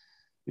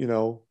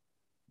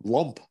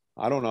 lump.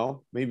 I don't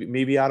know.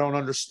 Maybe I don't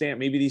understand.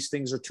 Maybe these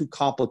things are too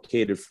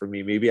complicated for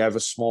me. Maybe I have a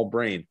small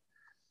brain.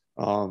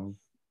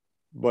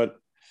 But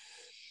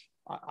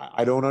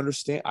I don't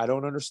understand. I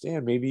don't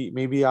understand.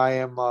 Maybe I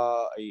am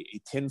a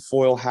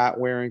tinfoil hat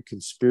wearing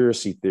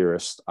conspiracy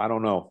theorist. I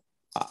don't know.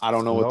 I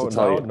don't know what to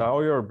tell you.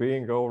 Now you're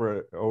being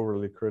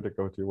overly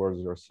critical towards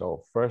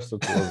yourself. First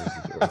it was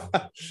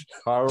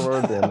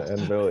Harvard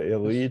and the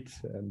elite,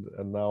 and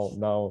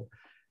now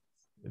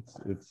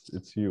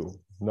it's you.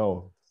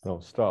 No,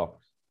 stop.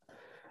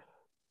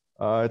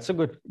 It's a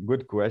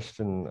good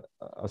question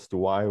as to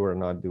why we're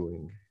not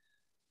doing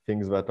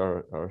things that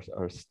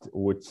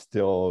would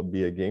still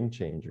be a game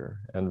changer,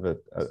 and that,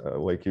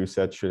 like you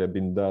said, should have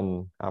been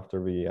done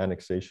after the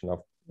annexation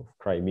of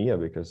Crimea,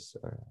 because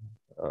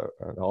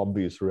an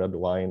obvious red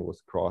line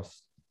was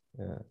crossed.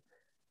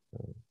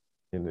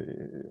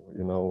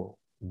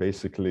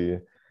 Basically,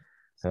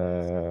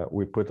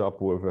 we put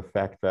up with the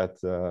fact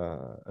that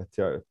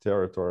a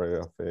territory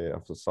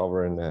of a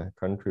sovereign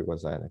country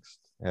was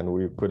annexed, and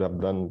we could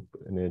have done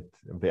it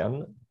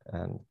then.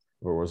 And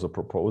there was a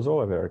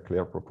proposal, a very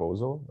clear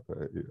proposal.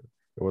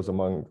 It was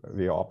among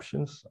the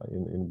options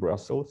in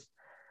Brussels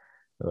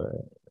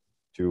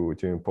to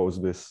impose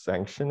this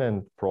sanction,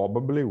 and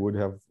probably we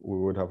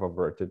would have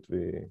averted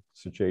the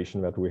situation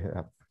that we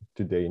have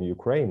today in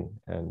Ukraine,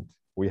 and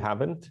we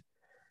haven't.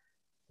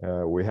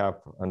 We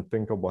have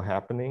unthinkable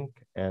happening,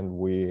 and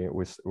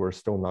we're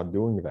still not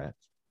doing that.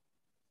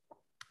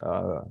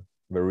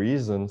 The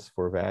reasons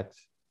for that,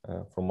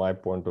 from my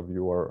point of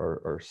view,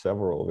 are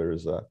several. There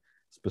is a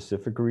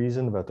specific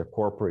reason that a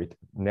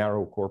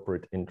narrow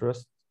corporate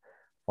interest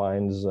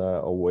finds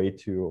a way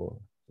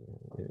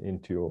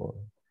into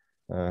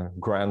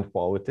grand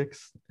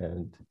politics,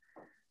 and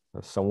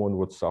someone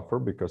would suffer,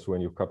 because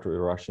when you cut the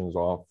Russians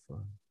off,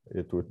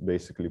 it would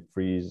basically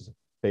freeze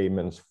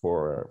payments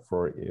for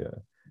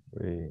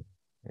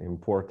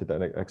imported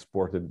and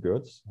exported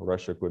goods.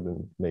 Russia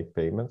couldn't make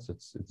payments.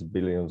 It's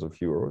billions of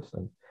euros,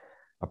 and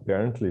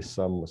apparently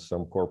some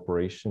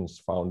corporations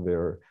found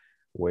their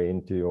way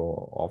into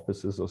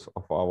offices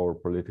of our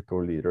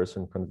political leaders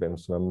and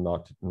convinced them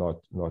not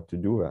to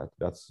do that.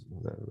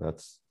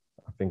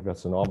 I think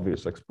that's an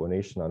obvious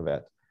explanation on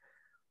that.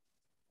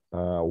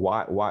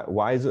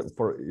 Why is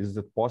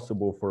it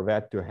possible for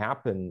that to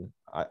happen?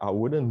 I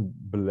wouldn't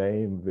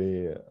blame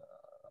the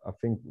I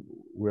think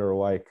we're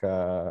like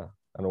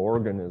an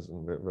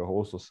organism. The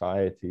whole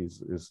society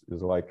is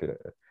like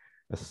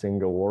a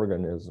single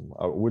organism.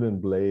 I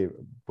wouldn't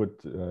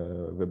put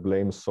the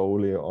blame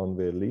solely on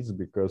the elites,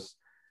 because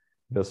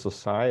the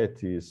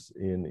societies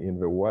in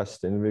the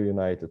West, in the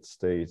United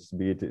States,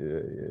 be it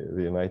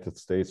the United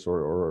States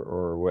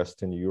or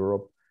Western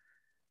Europe,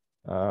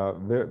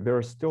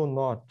 they're still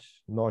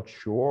not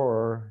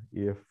sure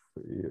if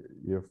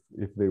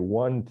they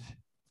want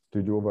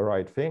to do the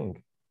right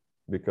thing,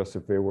 because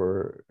if they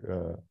were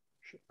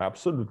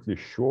absolutely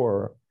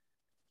sure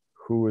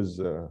who is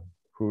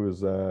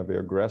the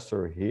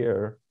aggressor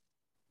here,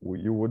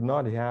 you would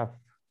not have,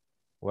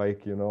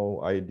 like, you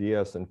know,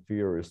 ideas and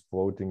theories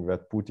floating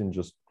that Putin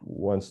just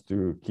wants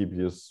to keep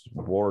his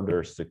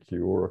borders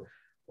secure,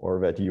 or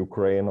that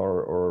Ukraine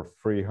or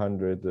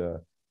 300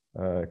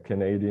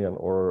 Canadian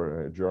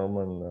or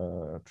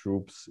German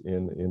troops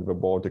in the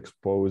Baltics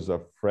pose a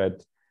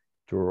threat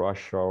to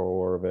Russia,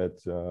 or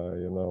that,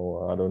 you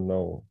know, I don't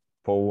know,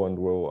 Poland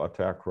will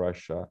attack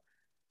Russia.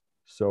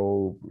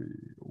 So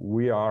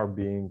we are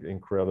being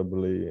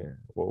incredibly,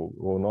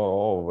 well, not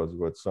all of us,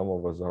 but some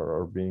of us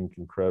are being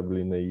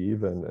incredibly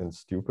naive and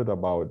stupid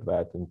about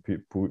that. And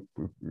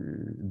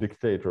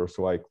dictators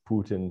like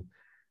Putin,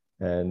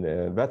 and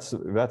that's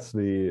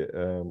the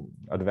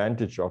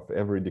advantage of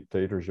every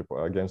dictatorship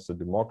against a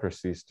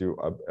democracy, is to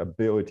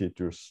ability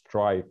to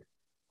strike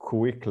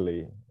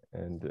quickly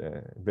and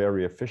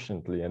very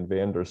efficiently, and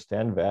they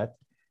understand that,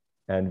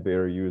 and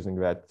they're using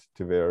that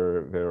to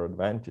their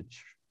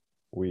advantage.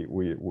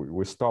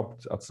 We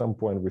stopped at some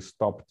point. We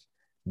stopped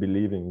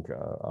believing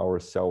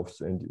ourselves,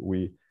 and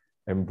we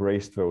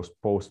embraced those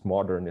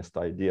postmodernist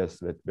ideas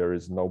that there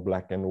is no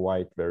black and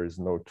white, there is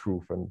no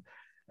truth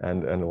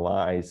and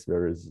lies,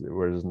 there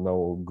is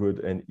no good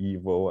and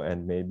evil,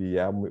 and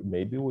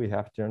maybe we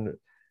have to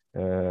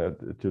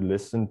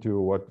listen to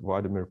what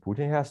Vladimir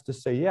Putin has to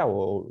say. Yeah,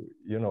 well,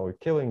 you know,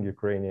 killing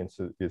Ukrainians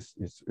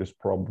is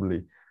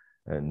probably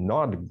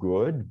not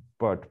good,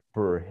 but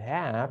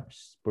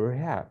perhaps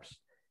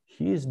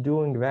he's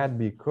doing that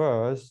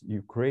because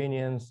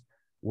Ukrainians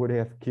would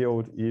have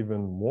killed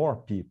even more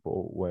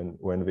people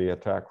when they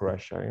attack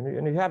Russia.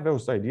 And you have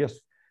those ideas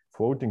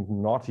floating,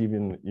 not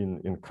even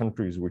in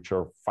countries which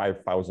are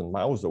 5,000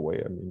 miles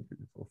away. I mean,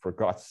 for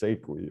God's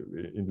sake,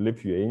 in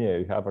Lithuania,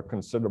 you have a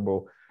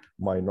considerable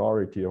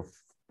minority of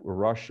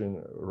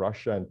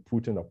Russia and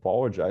Putin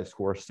apologize,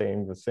 who are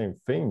saying the same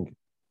thing.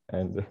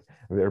 And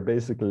they're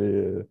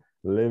basically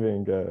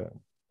living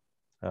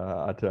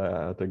at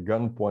a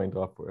gunpoint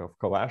of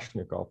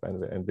Kalashnikov,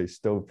 and they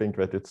still think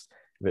that it's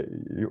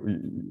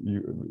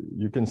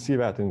you can see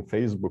that in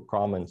Facebook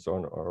comments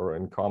or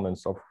in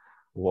comments of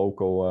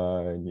local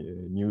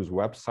news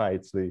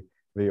websites.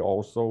 They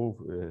also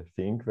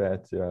think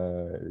that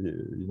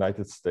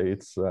United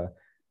States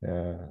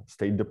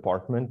State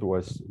Department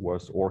was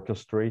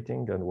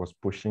orchestrating and was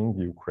pushing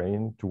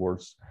Ukraine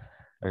towards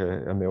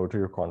a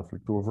military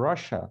conflict with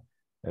Russia.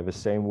 The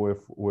same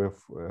with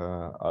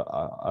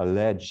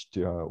alleged,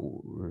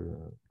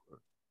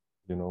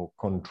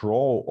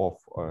 control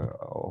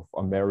of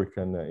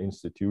American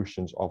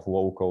institutions, of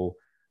local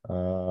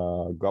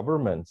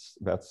governments.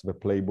 That's the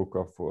playbook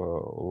of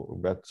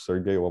that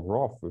Sergei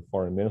Lavrov, the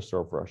foreign minister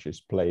of Russia,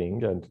 is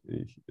playing, and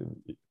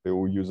they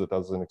will use it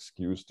as an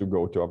excuse to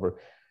go to other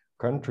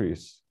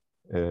countries.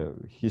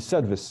 He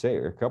said the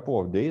same a couple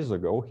of days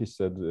ago. He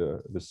said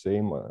the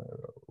same,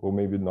 or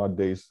maybe not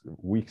days,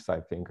 weeks, I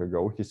think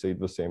ago. He said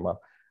the same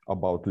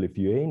about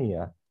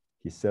Lithuania.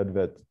 He said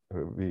that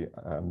the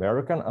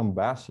American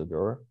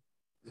ambassador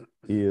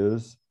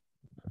is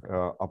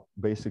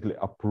basically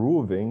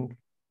approving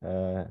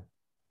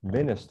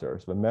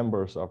ministers, the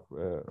members of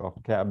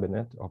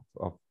cabinet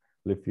of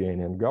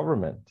Lithuanian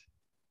government.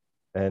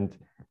 And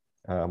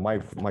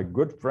my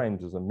good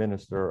friend is a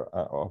minister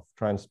of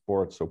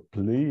transport. So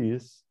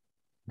please,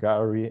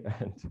 Gary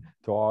and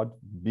Todd,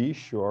 be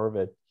sure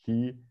that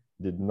he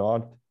did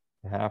not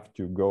have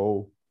to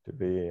go to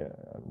the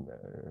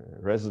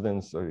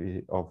residence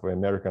of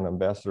American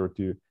ambassador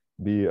to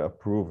be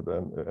approved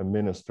a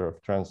minister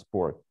of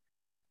transport.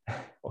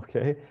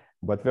 Okay,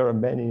 but there are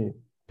many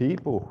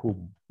people who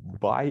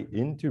buy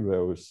into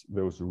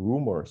those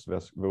rumors,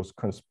 those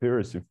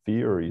conspiracy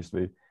theories.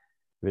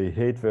 They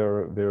hate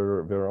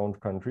their own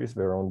countries,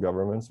 their own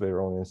governments, their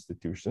own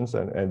institutions,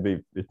 and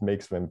it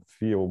makes them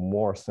feel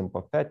more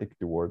sympathetic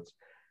towards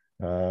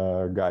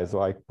guys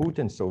like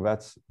Putin. So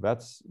that's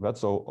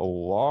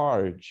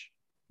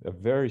a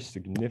very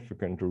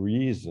significant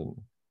reason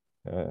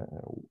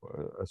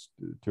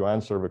to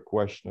answer the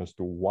question as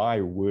to why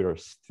we're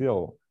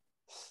still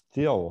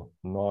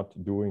not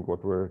doing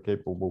what we're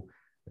capable,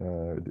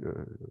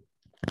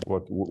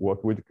 what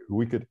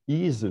we could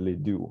easily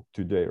do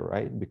today,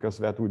 right? Because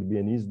that would be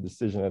an easy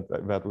decision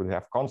that would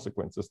have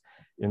consequences.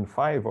 In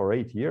 5 or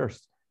 8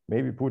 years,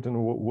 maybe Putin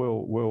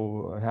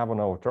will have an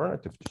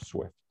alternative to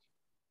SWIFT,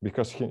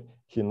 because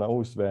he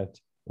knows that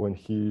when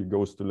he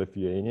goes to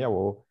Lithuania,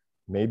 well,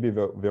 maybe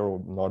there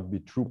will not be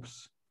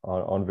troops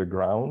on the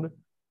ground.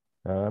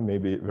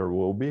 Maybe there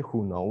will be,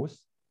 who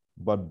knows?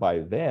 But by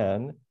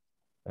then,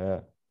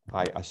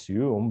 I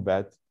assume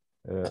that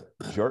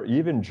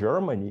even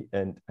Germany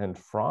and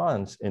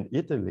France and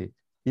Italy,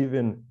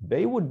 even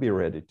they would be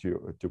ready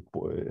to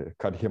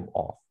cut him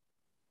off.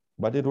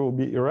 But it will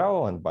be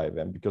irrelevant by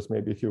then, because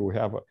maybe he will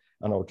have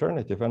an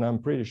alternative. And I'm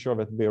pretty sure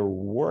that they're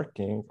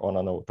working on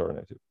an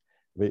alternative.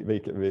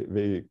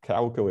 They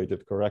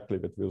calculated correctly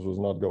that this was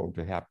not going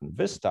to happen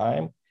this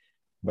time,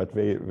 but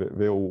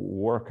they'll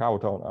work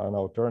out on an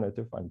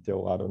alternative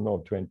until, I don't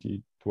know,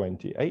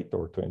 2028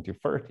 or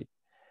 2030.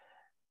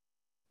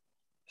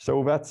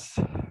 So that's,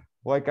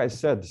 like I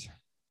said,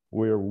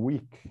 we're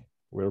weak.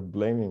 We're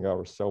blaming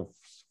ourselves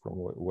from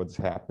what's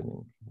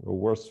happening. The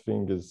worst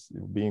thing is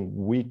being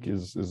weak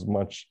is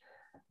much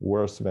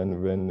worse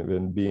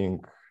than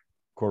being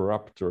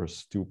corrupt or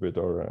stupid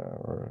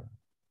or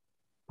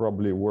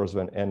probably worse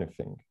than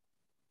anything.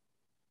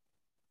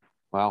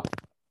 Wow.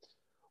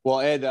 Well,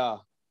 Ed, I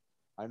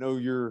know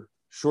you're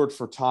short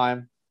for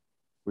time.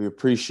 We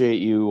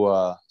appreciate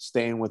you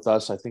staying with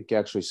us. I think you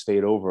actually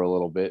stayed over a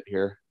little bit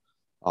here.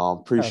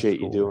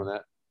 Appreciate you doing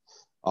that.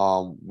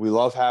 We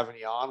love having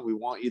you on. We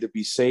want you to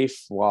be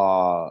safe.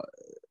 And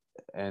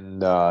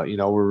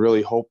we're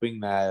really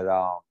hoping that,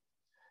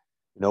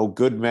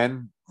 good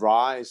men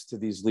rise to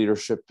these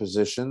leadership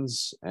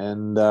positions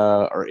and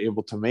are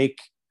able to make,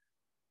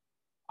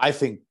 I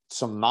think,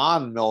 some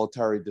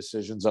non-military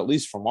decisions, at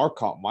least from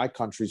my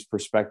country's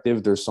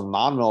perspective. There's some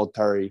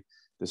non-military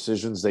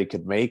decisions they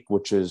could make,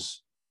 which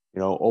is,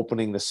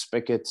 opening the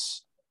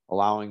spigots,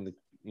 allowing the,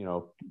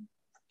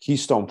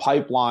 Keystone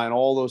Pipeline,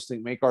 all those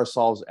things, make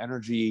ourselves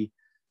energy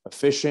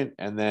efficient,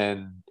 and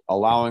then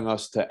allowing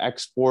us to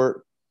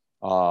export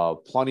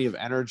plenty of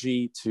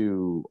energy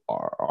to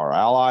our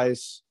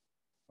allies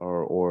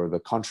or the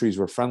countries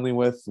we're friendly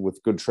with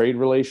good trade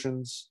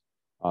relations,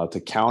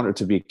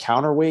 to be a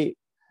counterweight.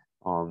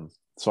 So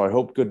I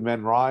hope good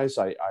men rise.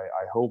 I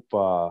hope,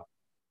 I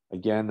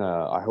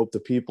hope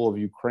the people of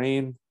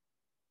Ukraine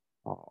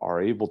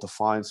are able to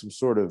find some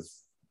sort of,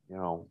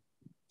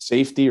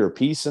 safety or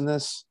peace in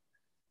this.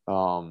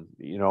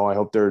 I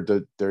hope they're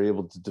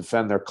able to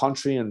defend their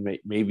country and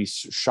maybe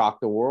shock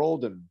the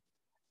world and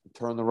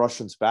turn the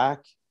Russians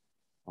back.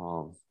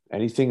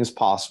 Anything is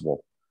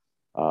possible.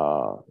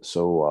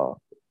 We'll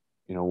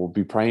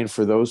be praying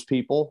for those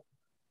people.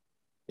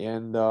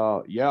 And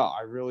I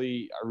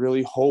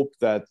really hope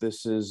that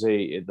this is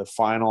the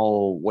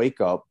final wake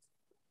up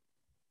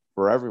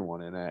for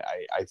everyone. And I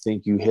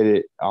think you hit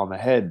it on the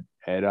head,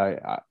 Ed.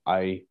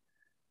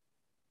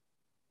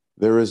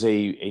 There is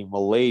a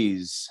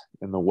malaise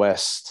in the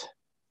West,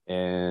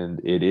 and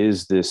it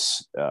is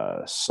this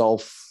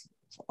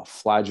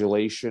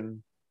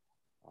self-flagellation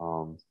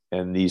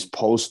and these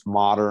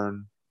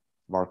postmodern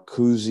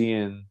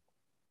Marcusian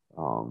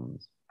kind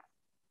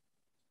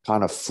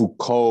of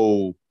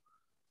Foucault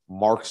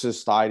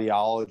Marxist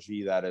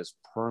ideology that has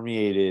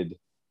permeated,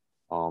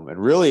 and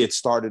really it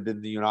started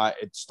in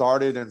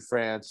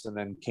France and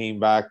then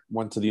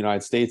went to the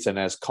United States and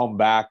has come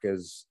back.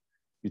 As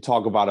you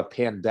talk about a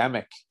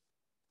pandemic,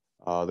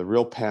 the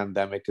real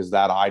pandemic is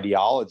that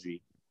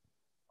ideology.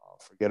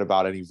 Forget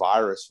about any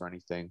virus or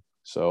anything.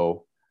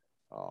 So,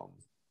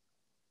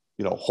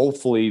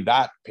 hopefully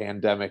that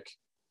pandemic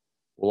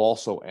will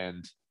also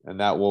end, and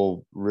that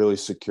will really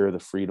secure the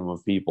freedom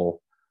of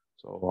people.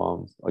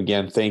 So,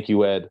 again, thank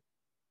you, Ed.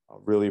 I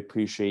really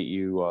appreciate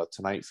you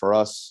tonight for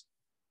us,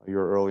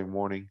 your early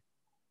morning.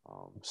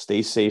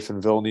 Stay safe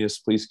in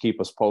Vilnius. Please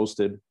keep us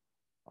posted.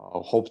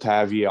 Hope to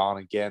have you on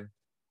again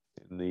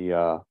in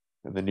the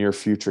near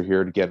future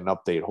here to get an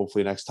update.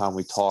 Hopefully next time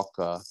we talk,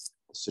 the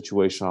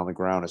situation on the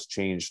ground has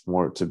changed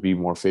more to be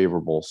more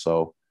favorable.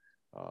 So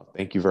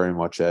thank you very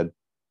much, Ed.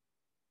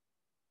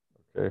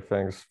 Okay,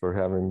 thanks for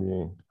having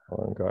me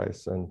on,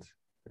 guys. And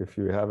if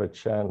you have a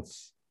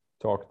chance,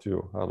 talk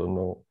to, I don't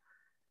know,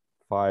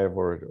 5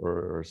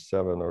 or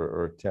 7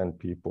 or 10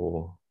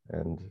 people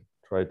and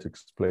try to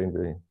explain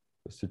the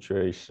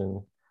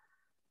situation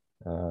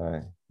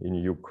in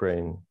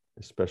Ukraine,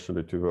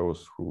 especially to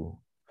those who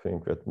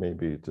think that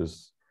maybe it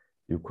is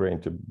Ukraine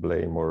to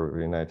blame or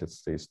the United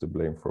States to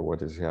blame for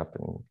what is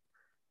happening.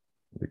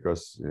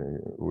 Because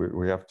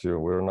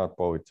we're not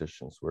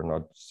politicians, we're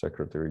not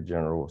secretary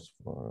generals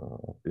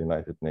of the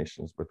United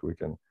Nations, but we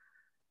can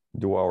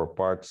do our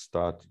part,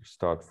 start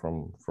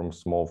from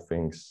small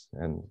things,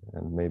 and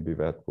maybe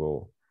that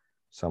will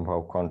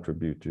somehow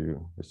contribute to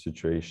the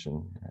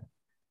situation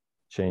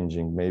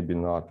changing. Maybe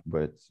not,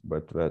 but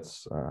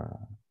that's a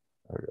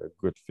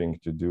good thing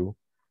to do.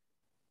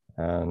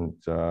 And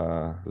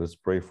let's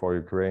pray for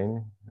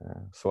Ukraine.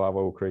 Slava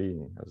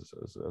Ukraini, as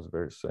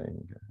they're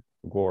saying.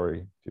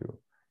 Glory to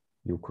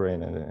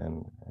Ukraine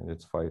and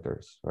its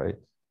fighters, right,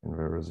 in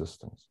their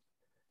resistance.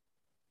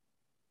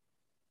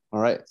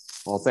 All right.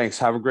 Well, thanks.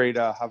 Have a great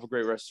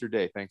rest of your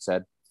day. Thanks,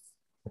 Ed.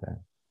 Yeah.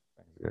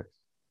 Thanks, guys.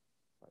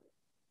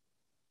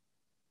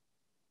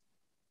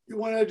 You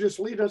want to just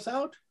lead us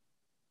out?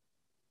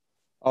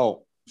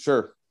 Oh,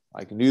 sure.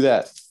 I can do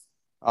that.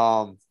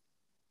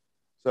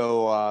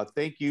 So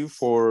thank you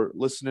for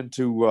listening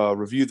to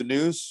Review the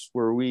News,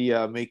 where we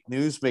make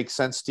news make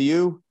sense to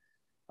you.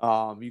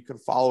 You can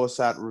follow us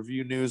at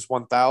Review News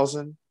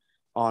 1000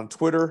 on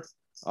Twitter.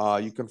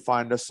 You can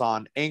find us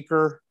on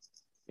Anchor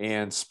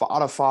and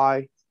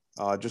Spotify.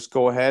 Just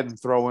go ahead and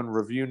throw in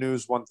Review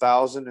News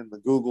 1000 in the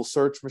Google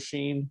search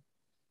machine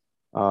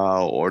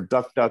or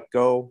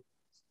DuckDuckGo,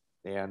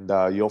 and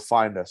you'll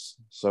find us.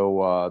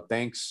 So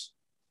thanks.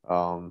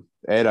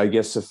 Ed, I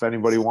guess if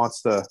anybody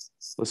wants to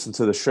listen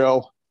to the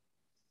show,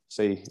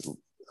 say,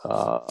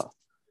 go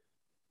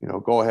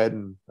ahead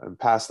and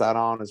pass that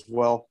on as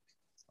well.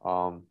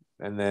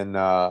 And then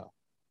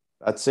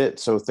that's it.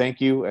 So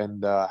thank you,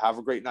 and have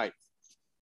a great night.